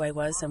ask me who I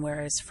was and where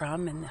I was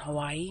from in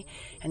Hawaii.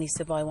 And he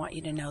said, well, I want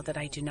you to know that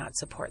I do not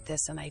support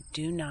this, and I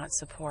do not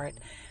support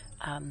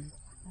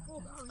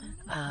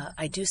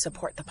I do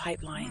support the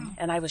pipeline.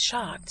 And I was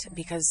shocked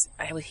because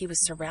he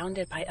was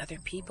surrounded by other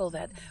people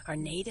that are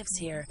natives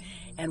here.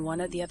 And one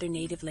of the other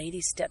native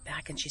ladies stepped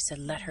back and she said,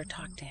 let her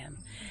talk to him.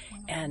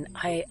 And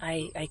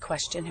I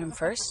questioned him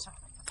first.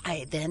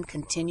 I then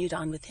continued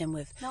on with him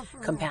with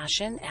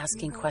compassion,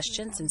 asking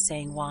questions and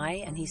saying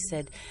why. And he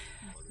said,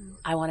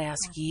 I want to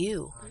ask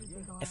you,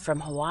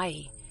 from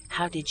Hawaii,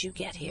 how did you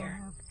get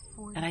here?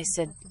 And I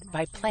said,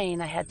 by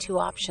plane. I had two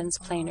options,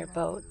 plane or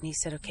boat. And he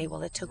said, okay,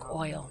 well, it took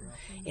oil.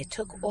 It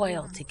took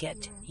oil to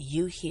get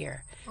you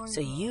here.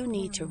 So you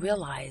need to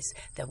realize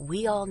that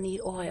we all need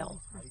oil.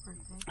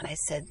 And I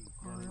said,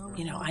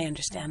 you know, I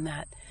understand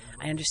that.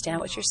 I understand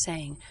what you're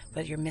saying,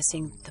 but you're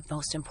missing the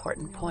most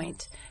important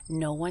point.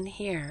 No one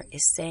here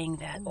is saying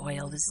that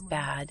oil is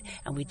bad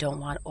and we don't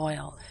want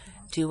oil.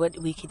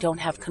 We don't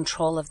have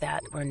control of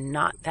that. We're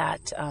not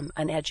that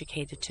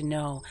uneducated to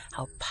know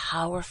how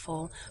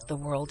powerful the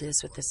world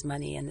is with this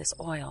money and this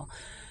oil.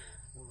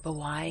 But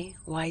why?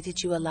 Why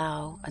did you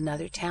allow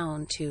another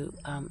town to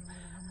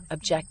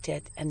object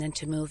it and then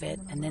to move it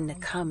and then to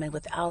come and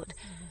without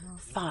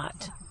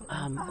thought,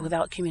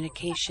 without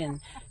communication,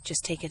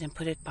 just take it and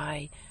put it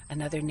by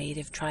another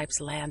native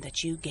tribe's land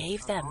that you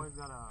gave them?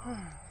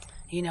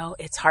 You know,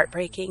 it's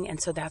heartbreaking.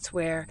 And so that's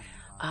where,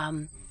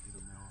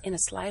 in a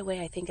sly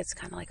way, I think it's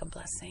kind of like a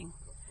blessing,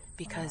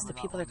 because the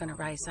people are going to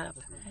rise up.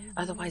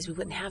 Otherwise, we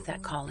wouldn't have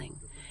that calling.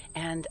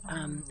 And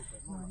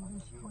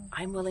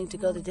I'm willing to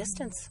go the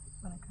distance.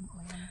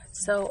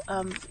 So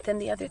then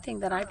the other thing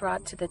that I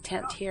brought to the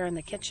tent here in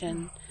the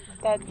kitchen,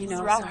 that you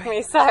know, rocked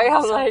me. Sorry,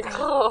 I'm like,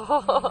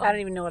 oh. I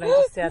don't even know what I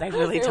just said. I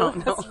really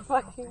don't know.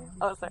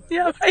 Oh, sorry.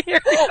 Yeah, I hear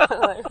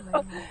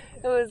you.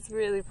 It was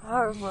really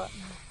powerful.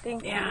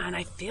 Thank you. Yeah, and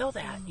I feel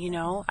that, you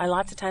know. A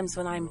lot of times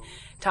when I'm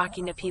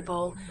talking to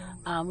people,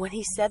 when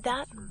he said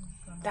that,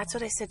 that's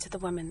what I said to the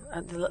women,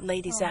 the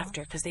ladies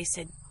after, because they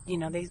said, you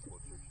know, they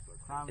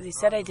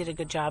said I did a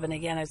good job. And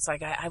again, it's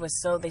like I was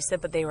so, they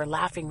said, but they were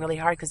laughing really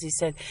hard because he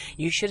said,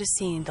 you should have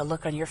seen the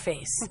look on your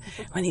face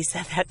when he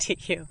said that to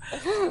you.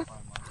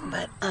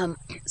 But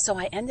so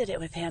I ended it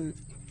with him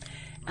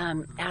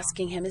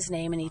asking him his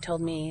name, and he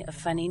told me a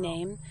funny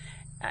name.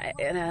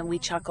 And we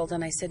chuckled,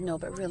 and I said, no,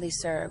 but really,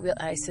 sir,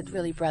 I said,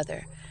 really,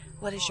 brother,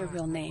 what is your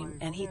real name?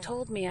 And he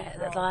told me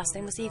the last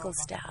name was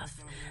Eaglestaff.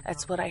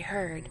 That's what I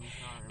heard.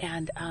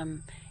 And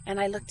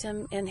I looked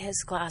him in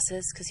his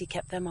glasses because he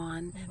kept them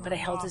on, but I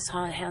held his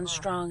hand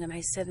strong, and I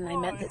said, and I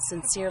meant it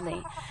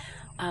sincerely,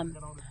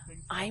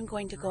 I'm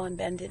going to go and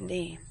bend a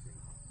knee.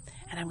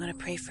 and I'm going to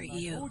pray for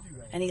you.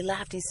 And he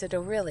laughed. He said,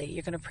 oh, really?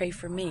 You're going to pray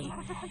for me?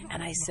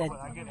 And I said,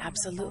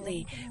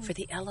 absolutely. For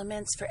the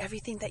elements, for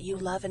everything that you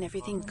love and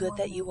everything good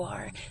that you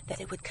are,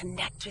 that it would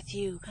connect with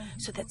you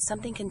so that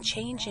something can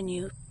change in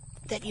you,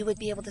 that you would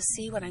be able to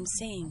see what I'm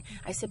seeing.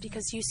 I said,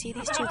 because you see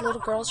these two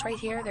little girls right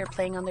here? They're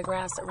playing on the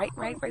grass right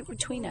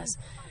between us.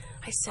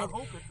 I said,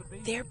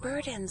 their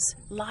burdens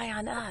lie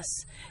on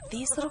us.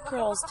 These little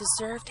girls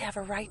deserve to have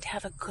a right to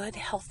have a good,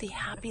 healthy,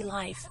 happy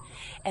life.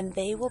 And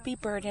they will be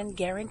burdened,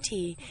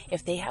 guarantee,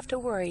 if they have to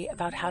worry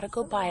about how to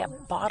go buy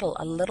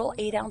a little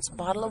 8-ounce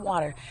bottle of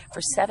water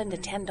for $7 to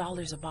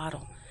 $10 a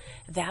bottle.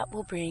 That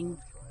will bring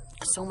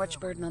so much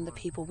burden on the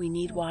people. We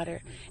need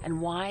water. And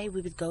why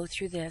we would go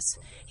through this,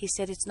 he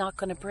said, it's not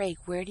going to break.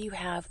 Where do you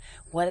have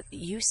what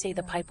you say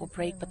the pipe will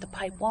break, but the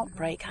pipe won't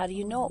break? How do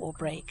you know it will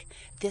break?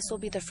 This will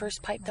be the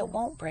first pipe that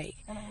won't break.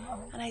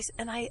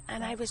 And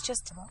I was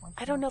just,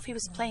 I don't know if he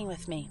was playing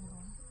with me,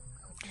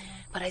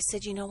 but I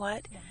said, you know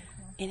what?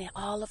 In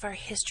all of our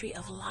history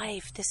of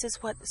life, this is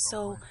what's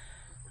so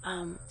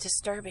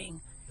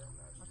disturbing.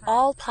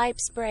 All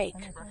pipes break.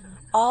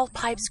 All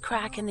pipes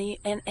crack on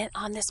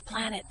this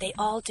planet. They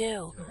all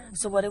do.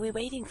 So what are we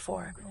waiting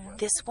for?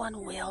 This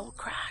one will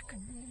crack.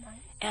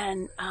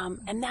 And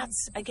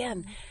that's,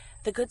 again,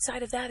 the good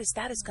side of that is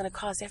going to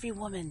cause every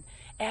woman,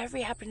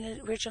 every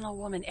Aboriginal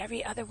woman,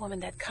 every other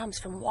woman that comes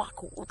from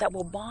that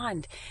will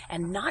bond,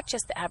 and not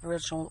just the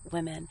Aboriginal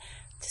women,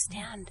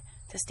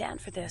 to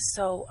stand for this.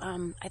 So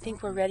I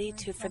think we're ready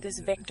for this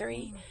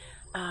victory.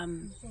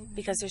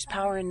 Because there's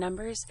power in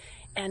numbers.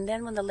 And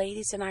then when the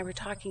ladies and I were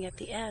talking at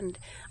the end,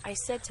 I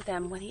said to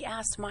them, when he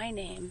asked my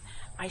name,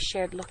 I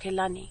shared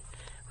Lokelani,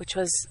 which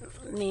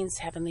means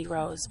heavenly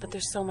rose. But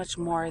there's so much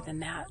more than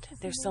that.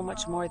 There's so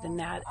much more than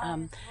that.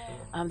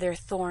 There are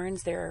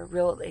thorns. There are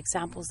real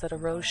examples that a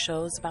rose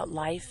shows about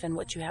life and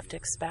what you have to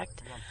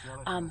expect.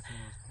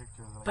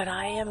 But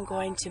I am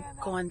going to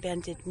go on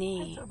bended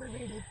knee.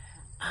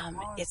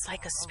 It's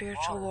like a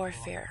spiritual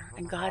warfare,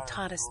 and God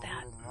taught us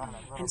that.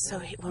 And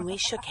so when we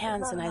shook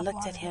hands and I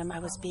looked at him, I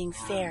was being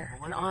fair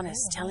and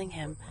honest, telling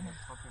him,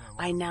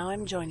 I now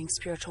am joining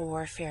spiritual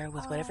warfare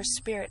with whatever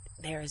spirit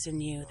there is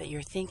in you that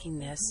you're thinking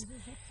this,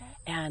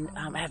 and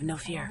I have no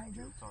fear.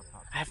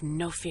 I have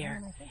no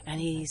fear.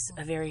 And he's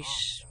a very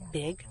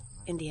big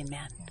Indian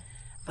man,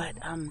 but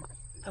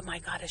my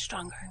God is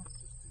stronger.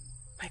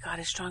 My God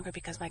is stronger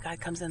because my God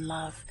comes in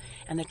love.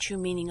 And the true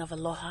meaning of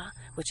aloha,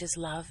 which is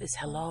love, is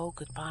hello,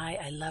 goodbye,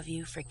 I love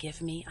you,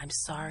 forgive me, I'm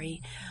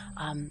sorry.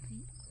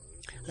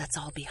 Let's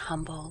all be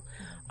humble.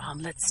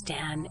 Let's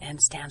stand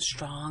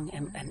strong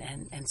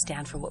and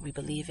stand for what we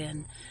believe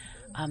in.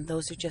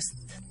 Those are just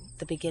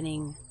the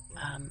beginning,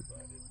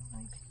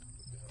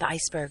 the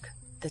iceberg,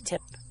 the tip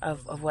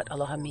of what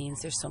aloha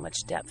means. There's so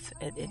much depth.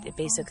 It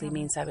basically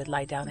means I would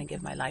lie down and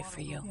give my life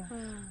for you.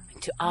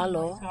 To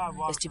alo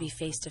is to be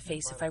face to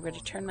face. If I were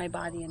to turn my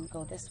body and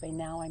go this way,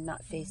 now I'm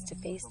not face to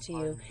face to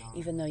you,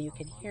 even though you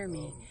can hear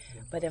me.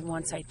 But then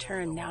once I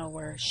turn, now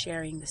we're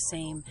sharing the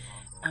same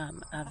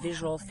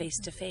visual face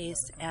to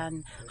face.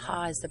 And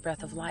ha is the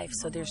breath of life.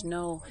 So there's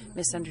no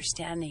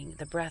misunderstanding.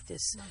 The breath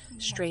is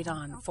straight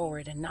on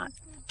forward and not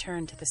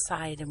turned to the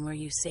side, and where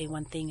you say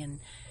one thing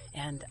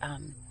and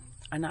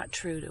are not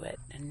true to it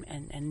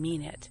and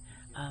mean it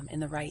in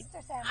the right,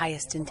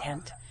 highest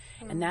intent.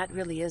 And that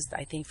really is,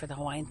 I think, for the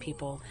Hawaiian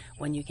people,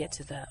 when you get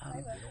to the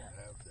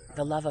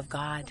love of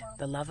God,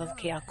 the love of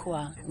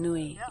Keakua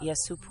Nui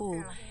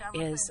Yesupu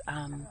is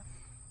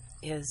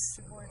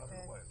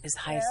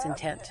highest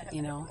intent,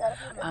 you know.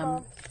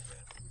 I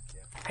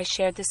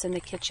shared this in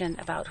the kitchen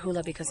about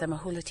hula because I'm a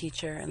hula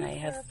teacher, and I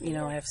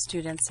have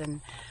students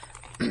and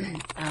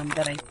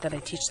that I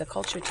teach the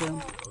culture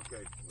to.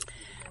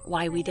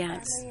 Why we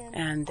dance.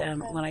 And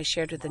when I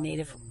shared with the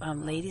native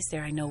ladies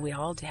there, I know we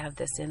all have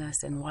this in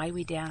us. And why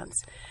we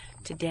dance.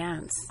 To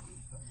dance,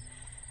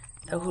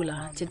 the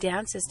hula, to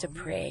dance is to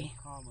pray.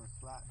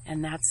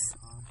 And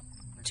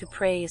to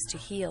pray is to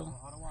heal.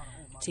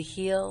 To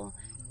heal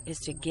is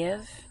to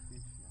give.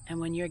 And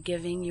when you're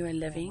giving, you are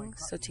living.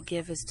 So to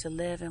give is to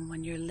live. And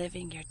when you're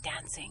living, you're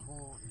dancing.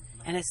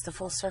 And it's the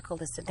full circle.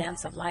 It's the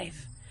dance of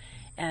life.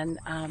 And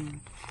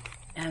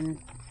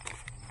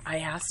I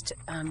asked...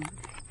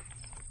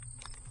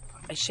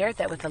 I shared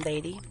that with a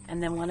lady,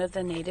 and then one of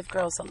the native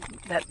girls,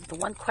 the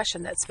one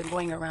question that's been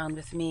going around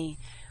with me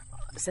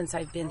since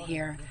I've been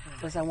here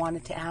was I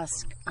wanted to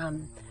ask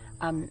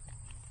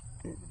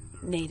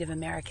Native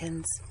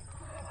Americans,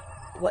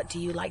 what do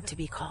you like to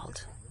be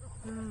called?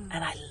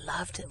 And I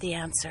loved the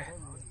answer.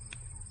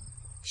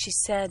 She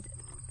said,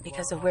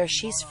 because of where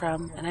she's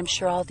from, and I'm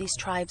sure all these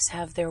tribes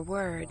have their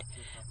word,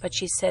 but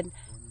she said,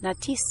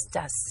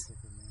 Natistas.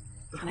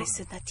 And I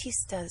said,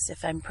 Natistas,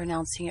 if I'm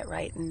pronouncing it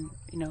right, and,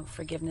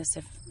 forgiveness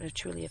if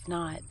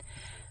not.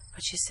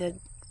 But she said,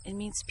 it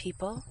means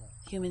people,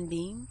 human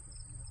being.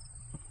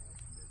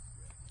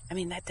 I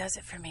mean, that does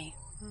it for me.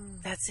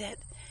 That's it.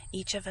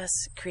 Each of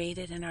us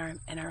created in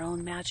our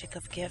own magic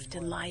of gift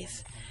and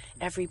life.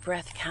 Every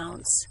breath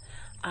counts.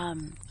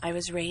 I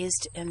was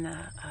raised in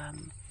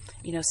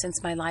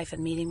since my life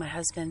and meeting my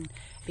husband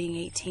being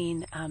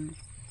 18,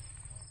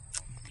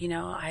 you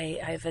know,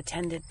 I've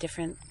attended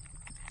different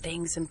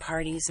things and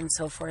parties and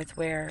so forth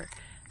where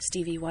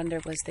Stevie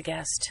Wonder was the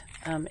guest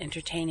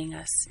entertaining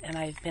us, and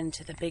I've been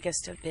to the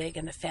biggest of big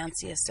and the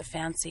fanciest of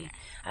fancy.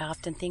 I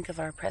often think of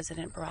our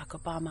President Barack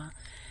Obama,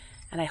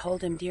 and I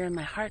hold him dear in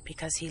my heart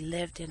because he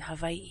lived in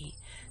Hawaii.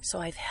 So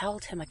I've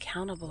held him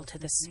accountable to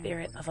the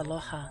spirit of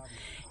aloha.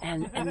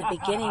 And in the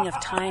beginning of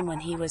time when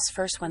he was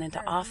first went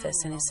into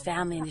office, and his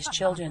family and his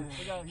children,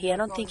 I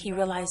don't think he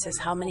realizes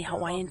how many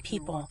Hawaiian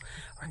people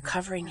were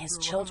covering his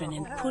children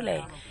in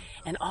pule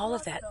and all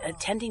of that,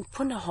 attending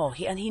punaho.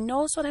 And he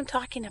knows what I'm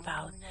talking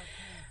about.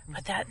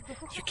 But that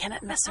you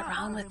cannot mess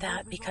around with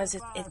that, because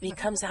it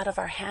becomes out of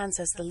our hands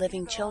as the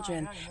living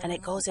children, and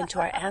it goes into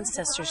our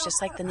ancestors,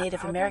 just like the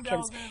Native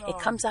Americans. It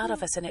comes out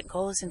of us and it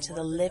goes into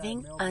the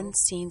living,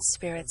 unseen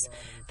spirits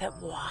that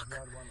walk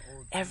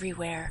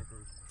everywhere.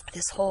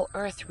 This whole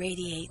earth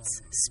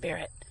radiates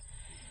spirit,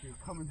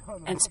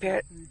 and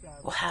spirit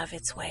will have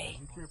its way.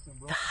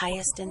 The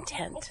highest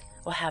intent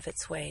will have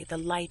its way. The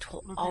light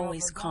will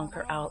always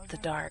conquer out the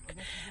dark,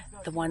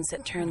 the ones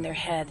that turn their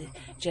head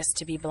just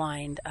to be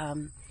blind.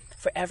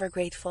 Forever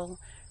grateful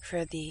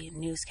for the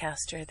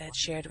newscaster that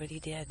shared what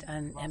he did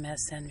on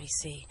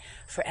MSNBC.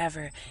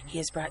 Forever. He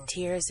has brought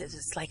tears.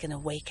 It's like an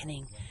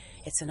awakening.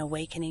 It's an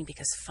awakening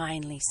because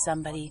finally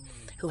somebody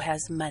who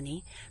has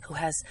money, who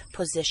has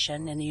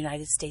position in the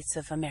United States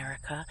of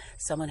America,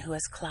 someone who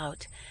has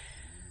clout.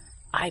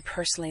 I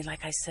personally,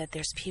 like I said,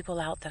 there's people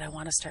out that I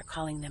want to start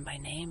calling them by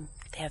name.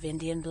 They have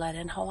Indian blood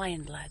and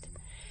Hawaiian blood,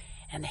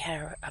 and they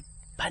are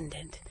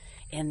abundant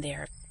in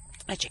their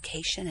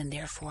education, and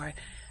therefore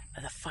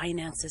the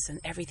finances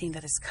and everything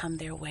that has come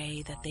their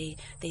way, that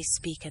they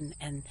speak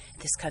and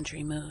this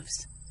country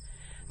moves.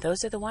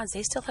 Those are the ones.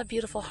 They still have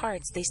beautiful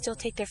hearts. They still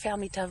take their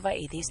family to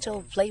Hawaii. They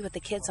still play with the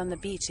kids on the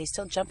beach. They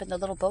still jump in the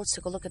little boats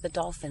to go look at the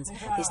dolphins.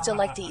 They still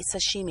like to eat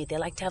sashimi. They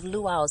like to have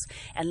luau's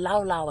and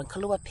laulau and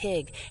kalua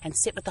pig and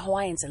sit with the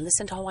Hawaiians and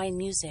listen to Hawaiian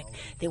music.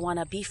 They want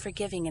to be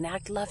forgiving and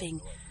act loving.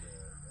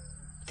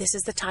 This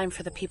is the time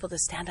for the people to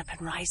stand up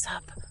and rise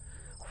up.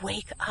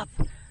 Wake up.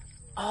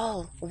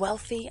 All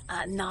wealthy,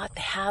 not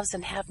haves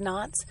and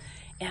have-nots,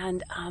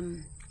 and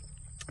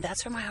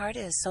that's where my heart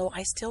is. So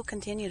I still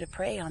continue to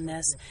pray on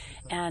this,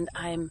 and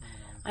I'm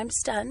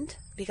stunned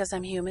because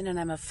I'm human and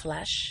I'm of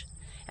flesh,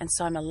 and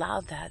so I'm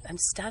allowed that. I'm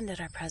stunned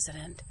at our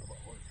president.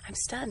 I'm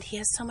stunned. He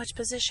has so much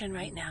position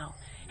right now,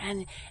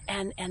 and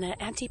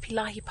Auntie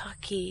Pilahi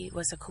Paki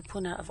was a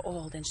kupuna of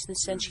old, and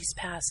since she's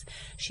passed,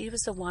 she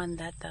was the one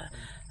that the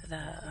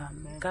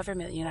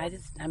government,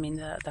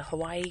 the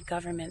Hawaii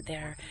government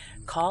there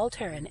called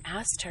her and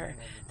asked her,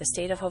 the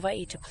state of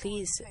Hawaii, to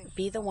please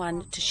be the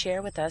one to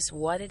share with us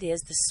what it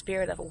is, the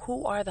spirit of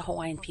who are the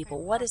Hawaiian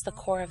people, what is the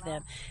core of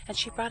them. And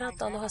she brought out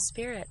the aloha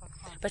spirit,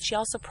 but she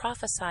also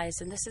prophesied,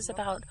 and this is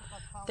about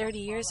 30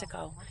 years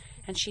ago,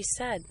 and she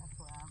said,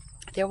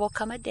 there will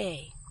come a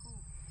day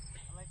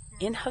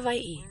in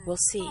Hawaii, we'll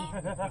see,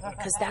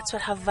 because that's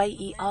what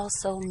Hawaii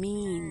also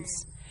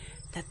means,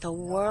 that the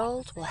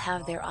world will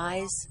have their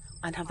eyes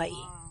on Hawaii.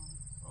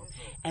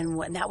 And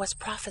when that was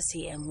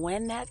prophecy, and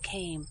when that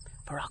came,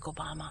 Barack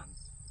Obama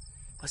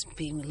was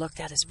being looked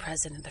at as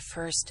president, the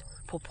first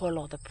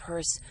popolo, the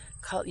first,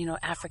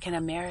 African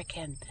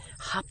American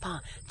hapa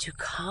to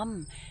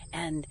come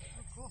and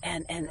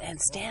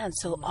stand.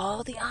 So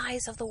all the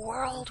eyes of the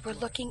world were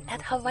looking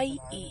at Hawaii.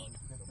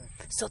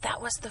 So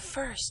that was the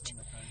first.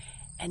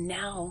 And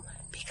now,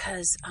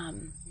 because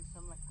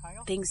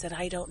things that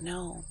I don't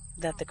know,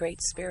 that the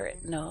Great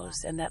Spirit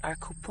knows, and that our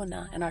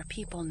kupuna and our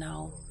people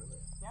know,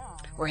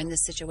 we're in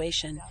this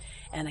situation.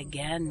 And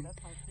again,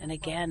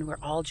 we're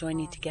all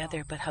joining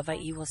together, but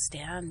Hawaii will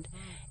stand.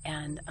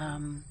 And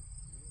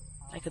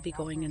I could be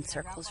going in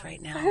circles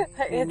right now.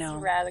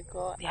 It's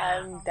radical.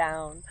 Yeah. I'm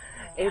down.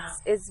 Yeah.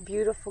 It's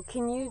beautiful.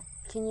 Can you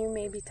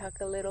maybe talk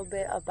a little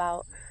bit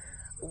about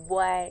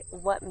what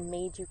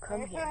made you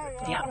come here?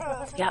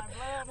 Yeah.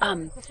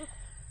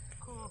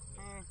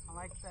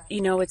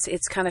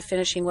 It's kind of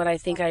finishing what I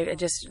think. I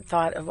just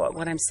thought of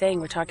what I'm saying.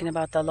 We're talking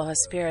about the Aloha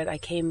Spirit. I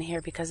came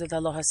here because of the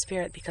Aloha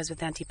Spirit, because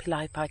with Auntie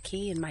Pilahi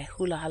Paki and my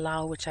hula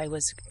halau, which I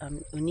was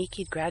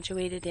uniki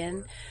graduated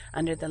in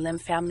under the Lim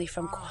family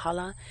from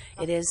Kohala.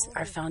 It is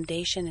our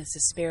foundation. It's the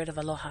spirit of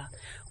Aloha,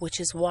 which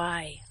is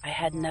why I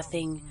had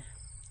nothing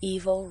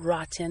evil,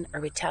 rotten,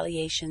 or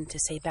retaliation to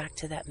say back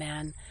to that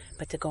man,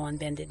 but to go on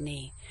bended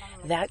knee.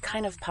 That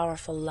kind of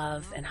powerful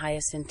love and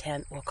highest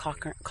intent will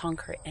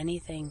conquer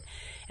anything.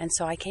 And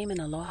so I came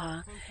in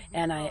aloha,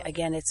 and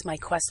it's my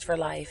quest for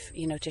life,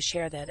 to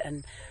share that.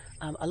 And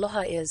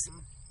aloha is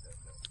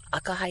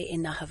akahai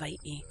ina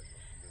Hawaii.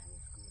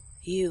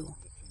 You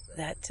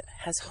that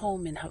has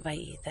home in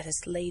Hawaii, that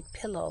has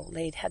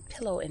had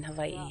pillow in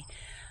Hawaii.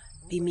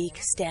 Be meek,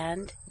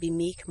 stand, be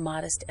meek,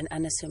 modest, and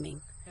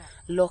unassuming.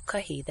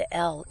 Lokahi, the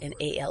L in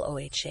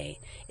ALOHA,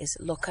 is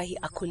lokahi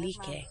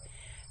akulike,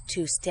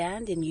 to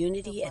stand in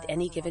unity at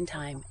any given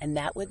time, and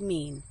that would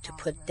mean to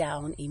put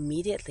down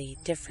immediately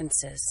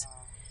differences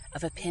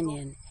of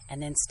opinion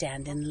and then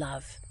stand in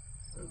love,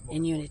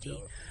 in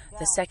unity.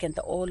 The second,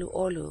 the olu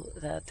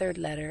olu, the third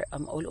letter,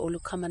 olu olu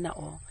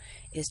kamana'o,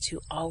 is to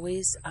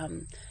always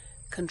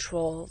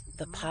control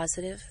the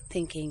positive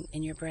thinking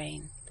in your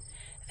brain.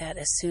 That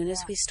as soon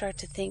as we start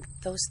to think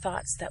those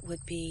thoughts that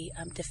would be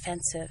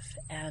defensive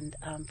and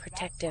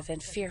protective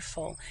and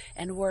fearful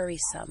and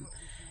worrisome,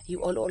 you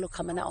olu olu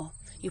kamana'o,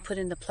 you put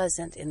in the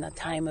pleasant in the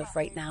time of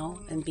right now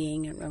and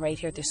being right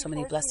here. There's so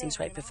many blessings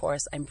right before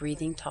us. I'm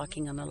breathing,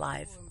 talking, and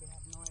alive.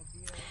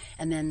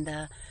 And then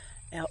the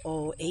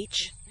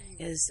OH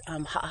is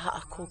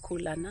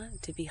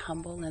ha'a'akokulana, to be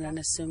humble and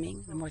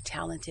unassuming. The more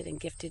talented and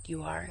gifted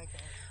you are.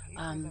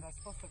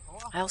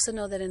 I also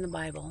know that in the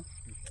Bible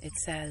it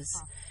says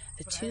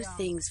the two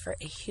things for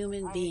a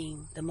human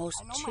being, the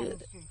most two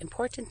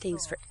important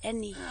things for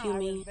any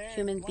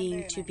human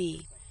being to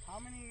be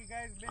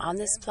on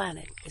this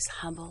planet is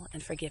humble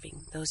and forgiving.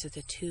 Those are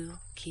the two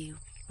key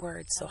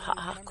words. So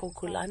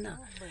ha'a'akokulana.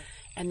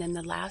 And then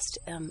the last,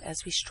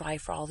 as we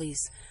strive for all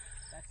these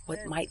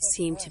what might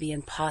seem to be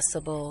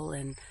impossible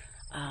and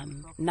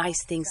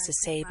nice things to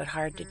say but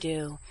hard to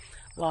do,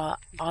 well,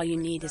 all you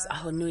need is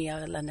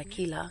ahonuia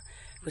lanakila,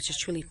 which is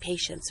truly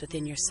patience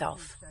within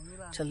yourself.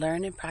 To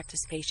learn and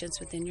practice patience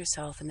within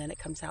yourself, and then it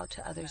comes out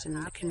to others in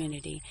the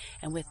community.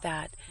 And with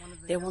that,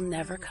 there will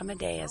never come a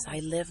day, as I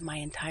live my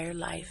entire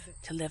life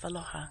to live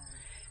aloha,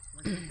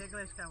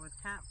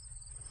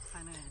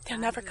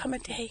 there'll never come a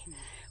day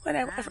when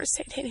I will ever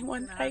say to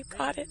anyone that I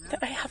got it,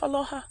 that I have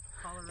aloha,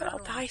 but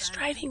I'll die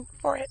striving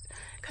for it,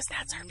 because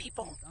that's our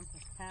people.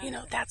 You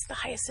know, that's the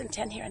highest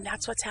intent here, and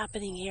that's what's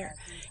happening here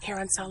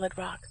on Solid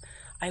Rock.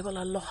 I will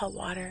aloha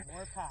water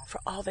for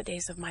all the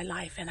days of my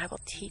life, and I will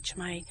teach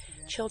my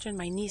children,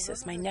 my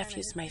nieces, my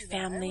nephews, my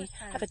family.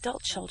 I have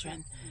adult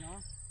children.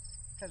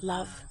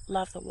 Love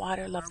the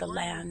water, love the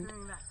land.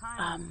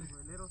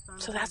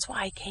 So that's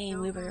why I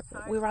came. We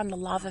were on the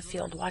lava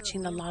field,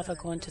 watching the lava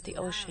go into the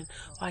ocean,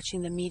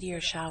 watching the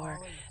meteor shower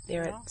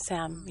there at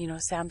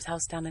Sam's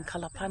house down in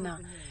Kalapana.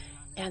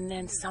 And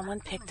then someone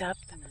picked up,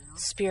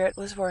 Spirit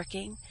was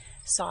working,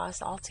 saw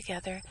us all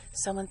together.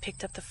 Someone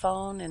picked up the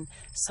phone and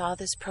saw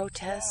this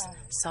protest,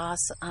 saw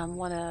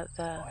one of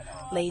the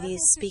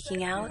ladies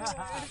speaking out,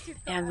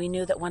 and we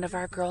knew that one of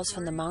our girls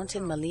from the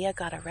mountain, Malia,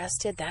 got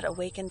arrested. That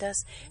awakened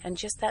us, and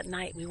just that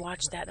night we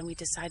watched that and we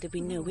decided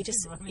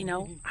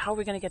how are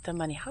we going to get the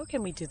money? How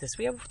can we do this?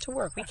 We have to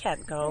work. We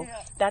can't go.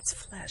 That's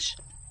flesh.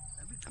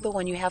 But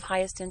when you have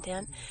highest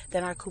intent,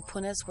 then our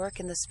kupunas work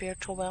in the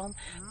spiritual realm.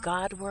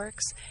 God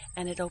works,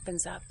 and it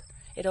opens up.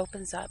 It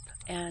opens up,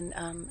 and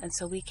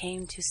so we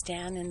came to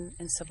stand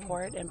and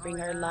support and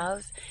bring our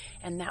love,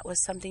 and that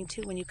was something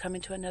too. When you come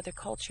into another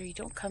culture, you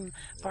don't come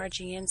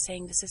barging in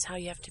saying this is how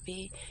you have to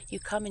be. You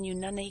come and you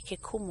nanaike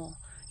kumu.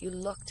 You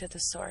look to the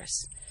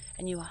source,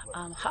 and you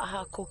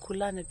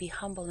ha'a'akokulana, be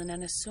humble and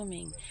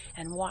unassuming,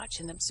 and watch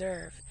and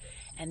observe,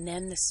 and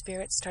then the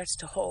spirit starts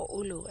to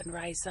ho'olu and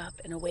rise up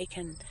and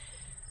awaken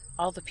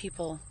all the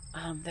people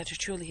that are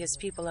truly His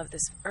people of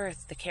this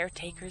earth, the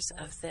caretakers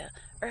of the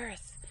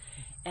earth.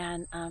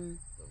 And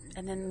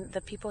then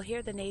the people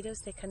here, the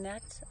natives, they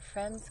connect,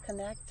 friends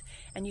connect,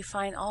 and you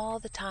find all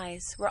the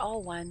ties. We're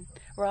all one.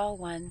 We're all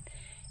one,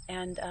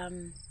 and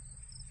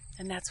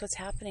that's what's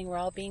happening. We're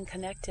all being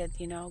connected.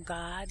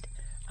 God.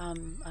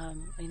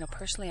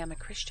 Personally, I'm a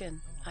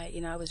Christian.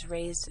 I was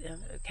raised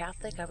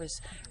Catholic. I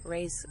was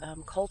raised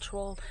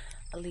cultural,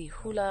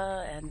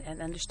 hula, and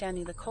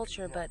understanding the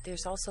culture. But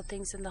there's also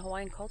things in the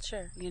Hawaiian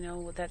culture,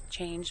 that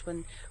change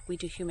when we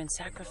do human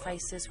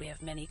sacrifices. We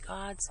have many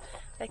gods.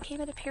 That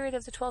came at a period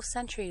of the 12th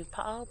century.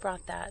 Pa'ao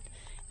brought that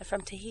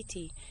from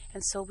Tahiti.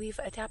 And so we've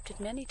adapted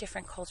many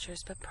different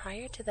cultures. But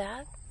prior to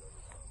that,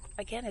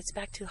 again, it's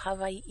back to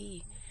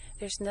Hawaii.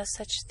 There's no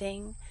such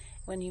thing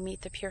when you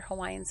meet the pure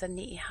Hawaiians on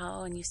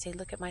Ni'ihau and you say,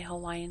 look at my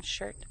Hawaiian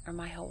shirt or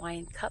my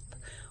Hawaiian cup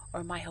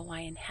or my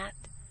Hawaiian hat.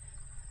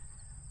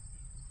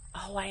 A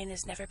Hawaiian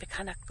has never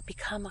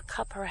become a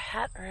cup or a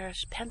hat or a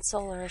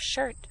pencil or a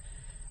shirt.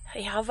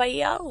 Hey,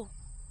 Hawaiiao.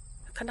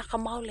 Kanaka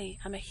maoli.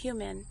 I'm a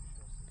human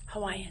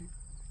Hawaiian.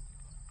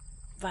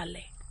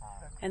 Vale.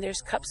 And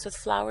there's cups with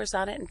flowers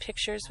on it and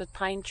pictures with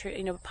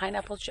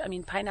pineapples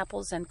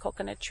and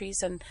coconut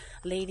trees and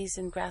ladies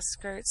in grass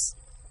skirts.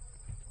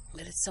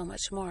 But it's so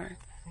much more.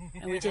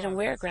 And we didn't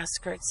wear grass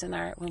skirts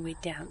when we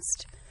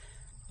danced.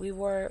 We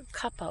wore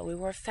kapa, we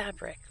wore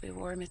fabric, we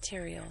wore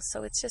materials.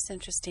 So it's just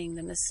interesting,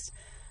 the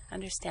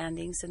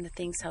misunderstandings and the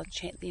things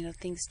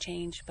things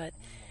change. But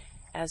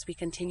as we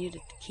continue to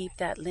keep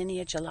that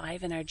lineage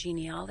alive in our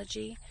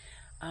genealogy,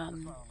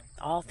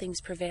 all things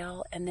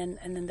prevail. And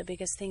then the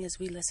biggest thing is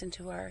we listen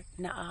to our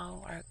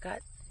na'au, our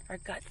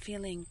gut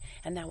feeling,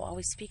 and that will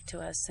always speak to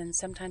us. And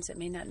sometimes it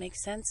may not make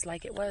sense,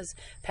 like it was,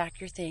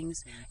 pack your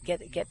things,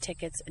 get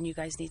tickets, and you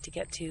guys need to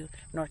get to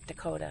North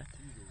Dakota.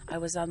 I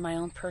was on my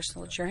own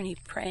personal journey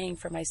praying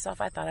for myself.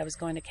 I thought I was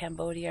going to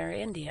Cambodia or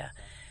India,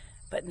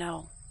 but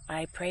no,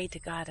 I prayed to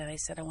God and I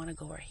said, I want to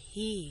go where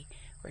He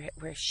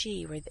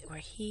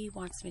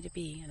wants me to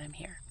be, and I'm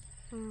here.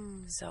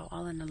 So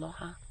all in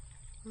aloha.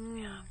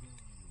 Yeah,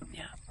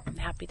 I'm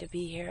happy to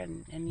be here,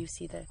 and you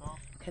see the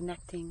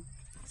connecting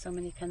so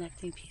many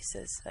connecting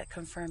pieces that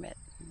confirm it.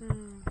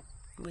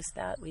 With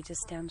that, we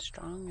just stand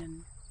strong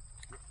and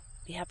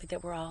be happy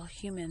that we're all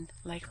human.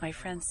 Like my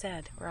friend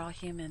said, we're all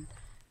human.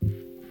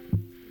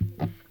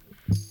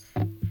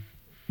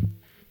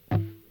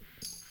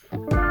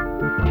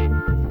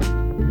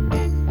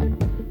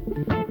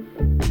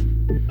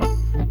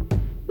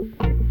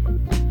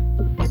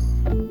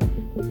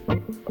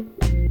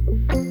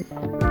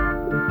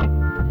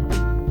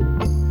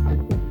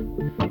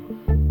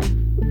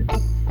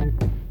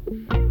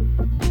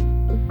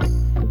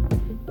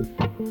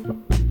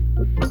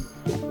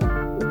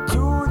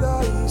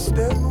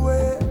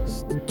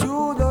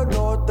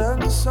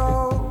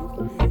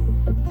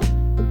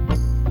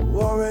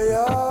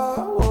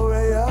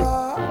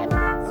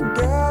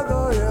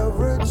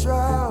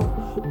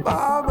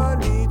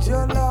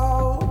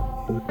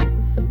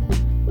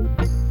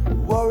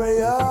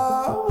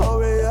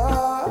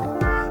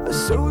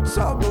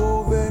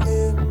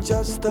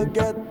 To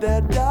get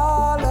that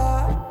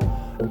dollar,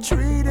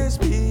 treat is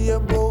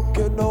being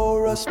broken, no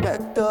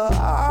respect or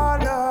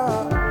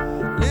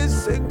honor.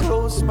 Listen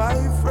close, my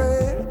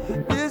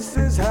friend, this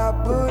is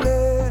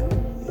happening.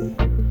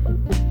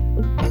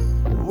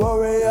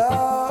 Warrior,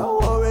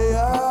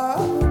 warrior,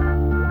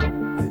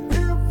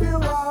 if you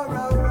are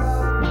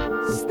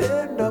around,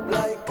 stand up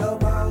like a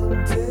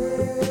mountain.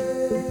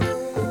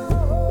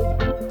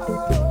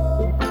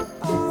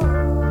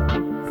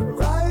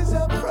 Rise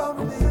up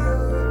from the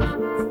earth.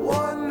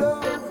 One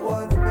love,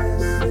 one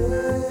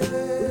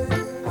message.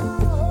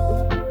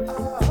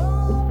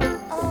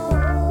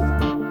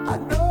 I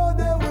know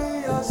that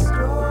we are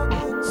strong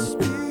in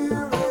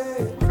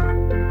spirit,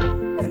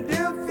 and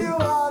if you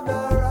are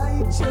the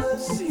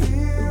righteous,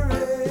 hear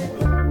it.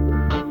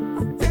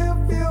 If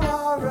you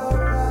are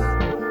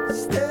around,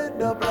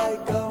 stand up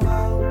like a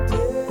mountain.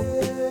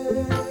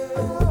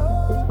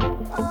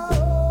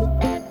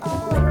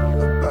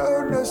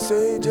 Burn the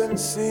sage and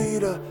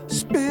cedar,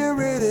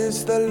 spirit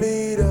is the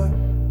leader.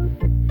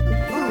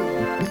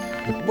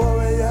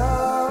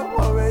 Warrior,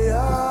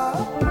 warrior,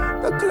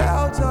 the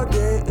clouds are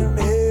getting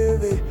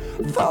heavy,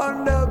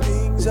 thunder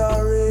beings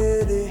are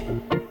ready.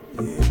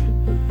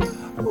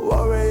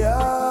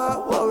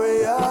 Warrior,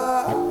 warrior,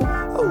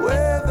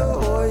 where the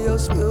oil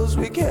spills,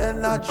 we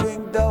cannot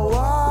drink the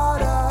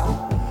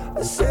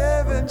water.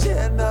 7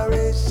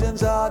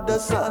 generations are the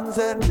sons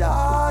and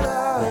daughters.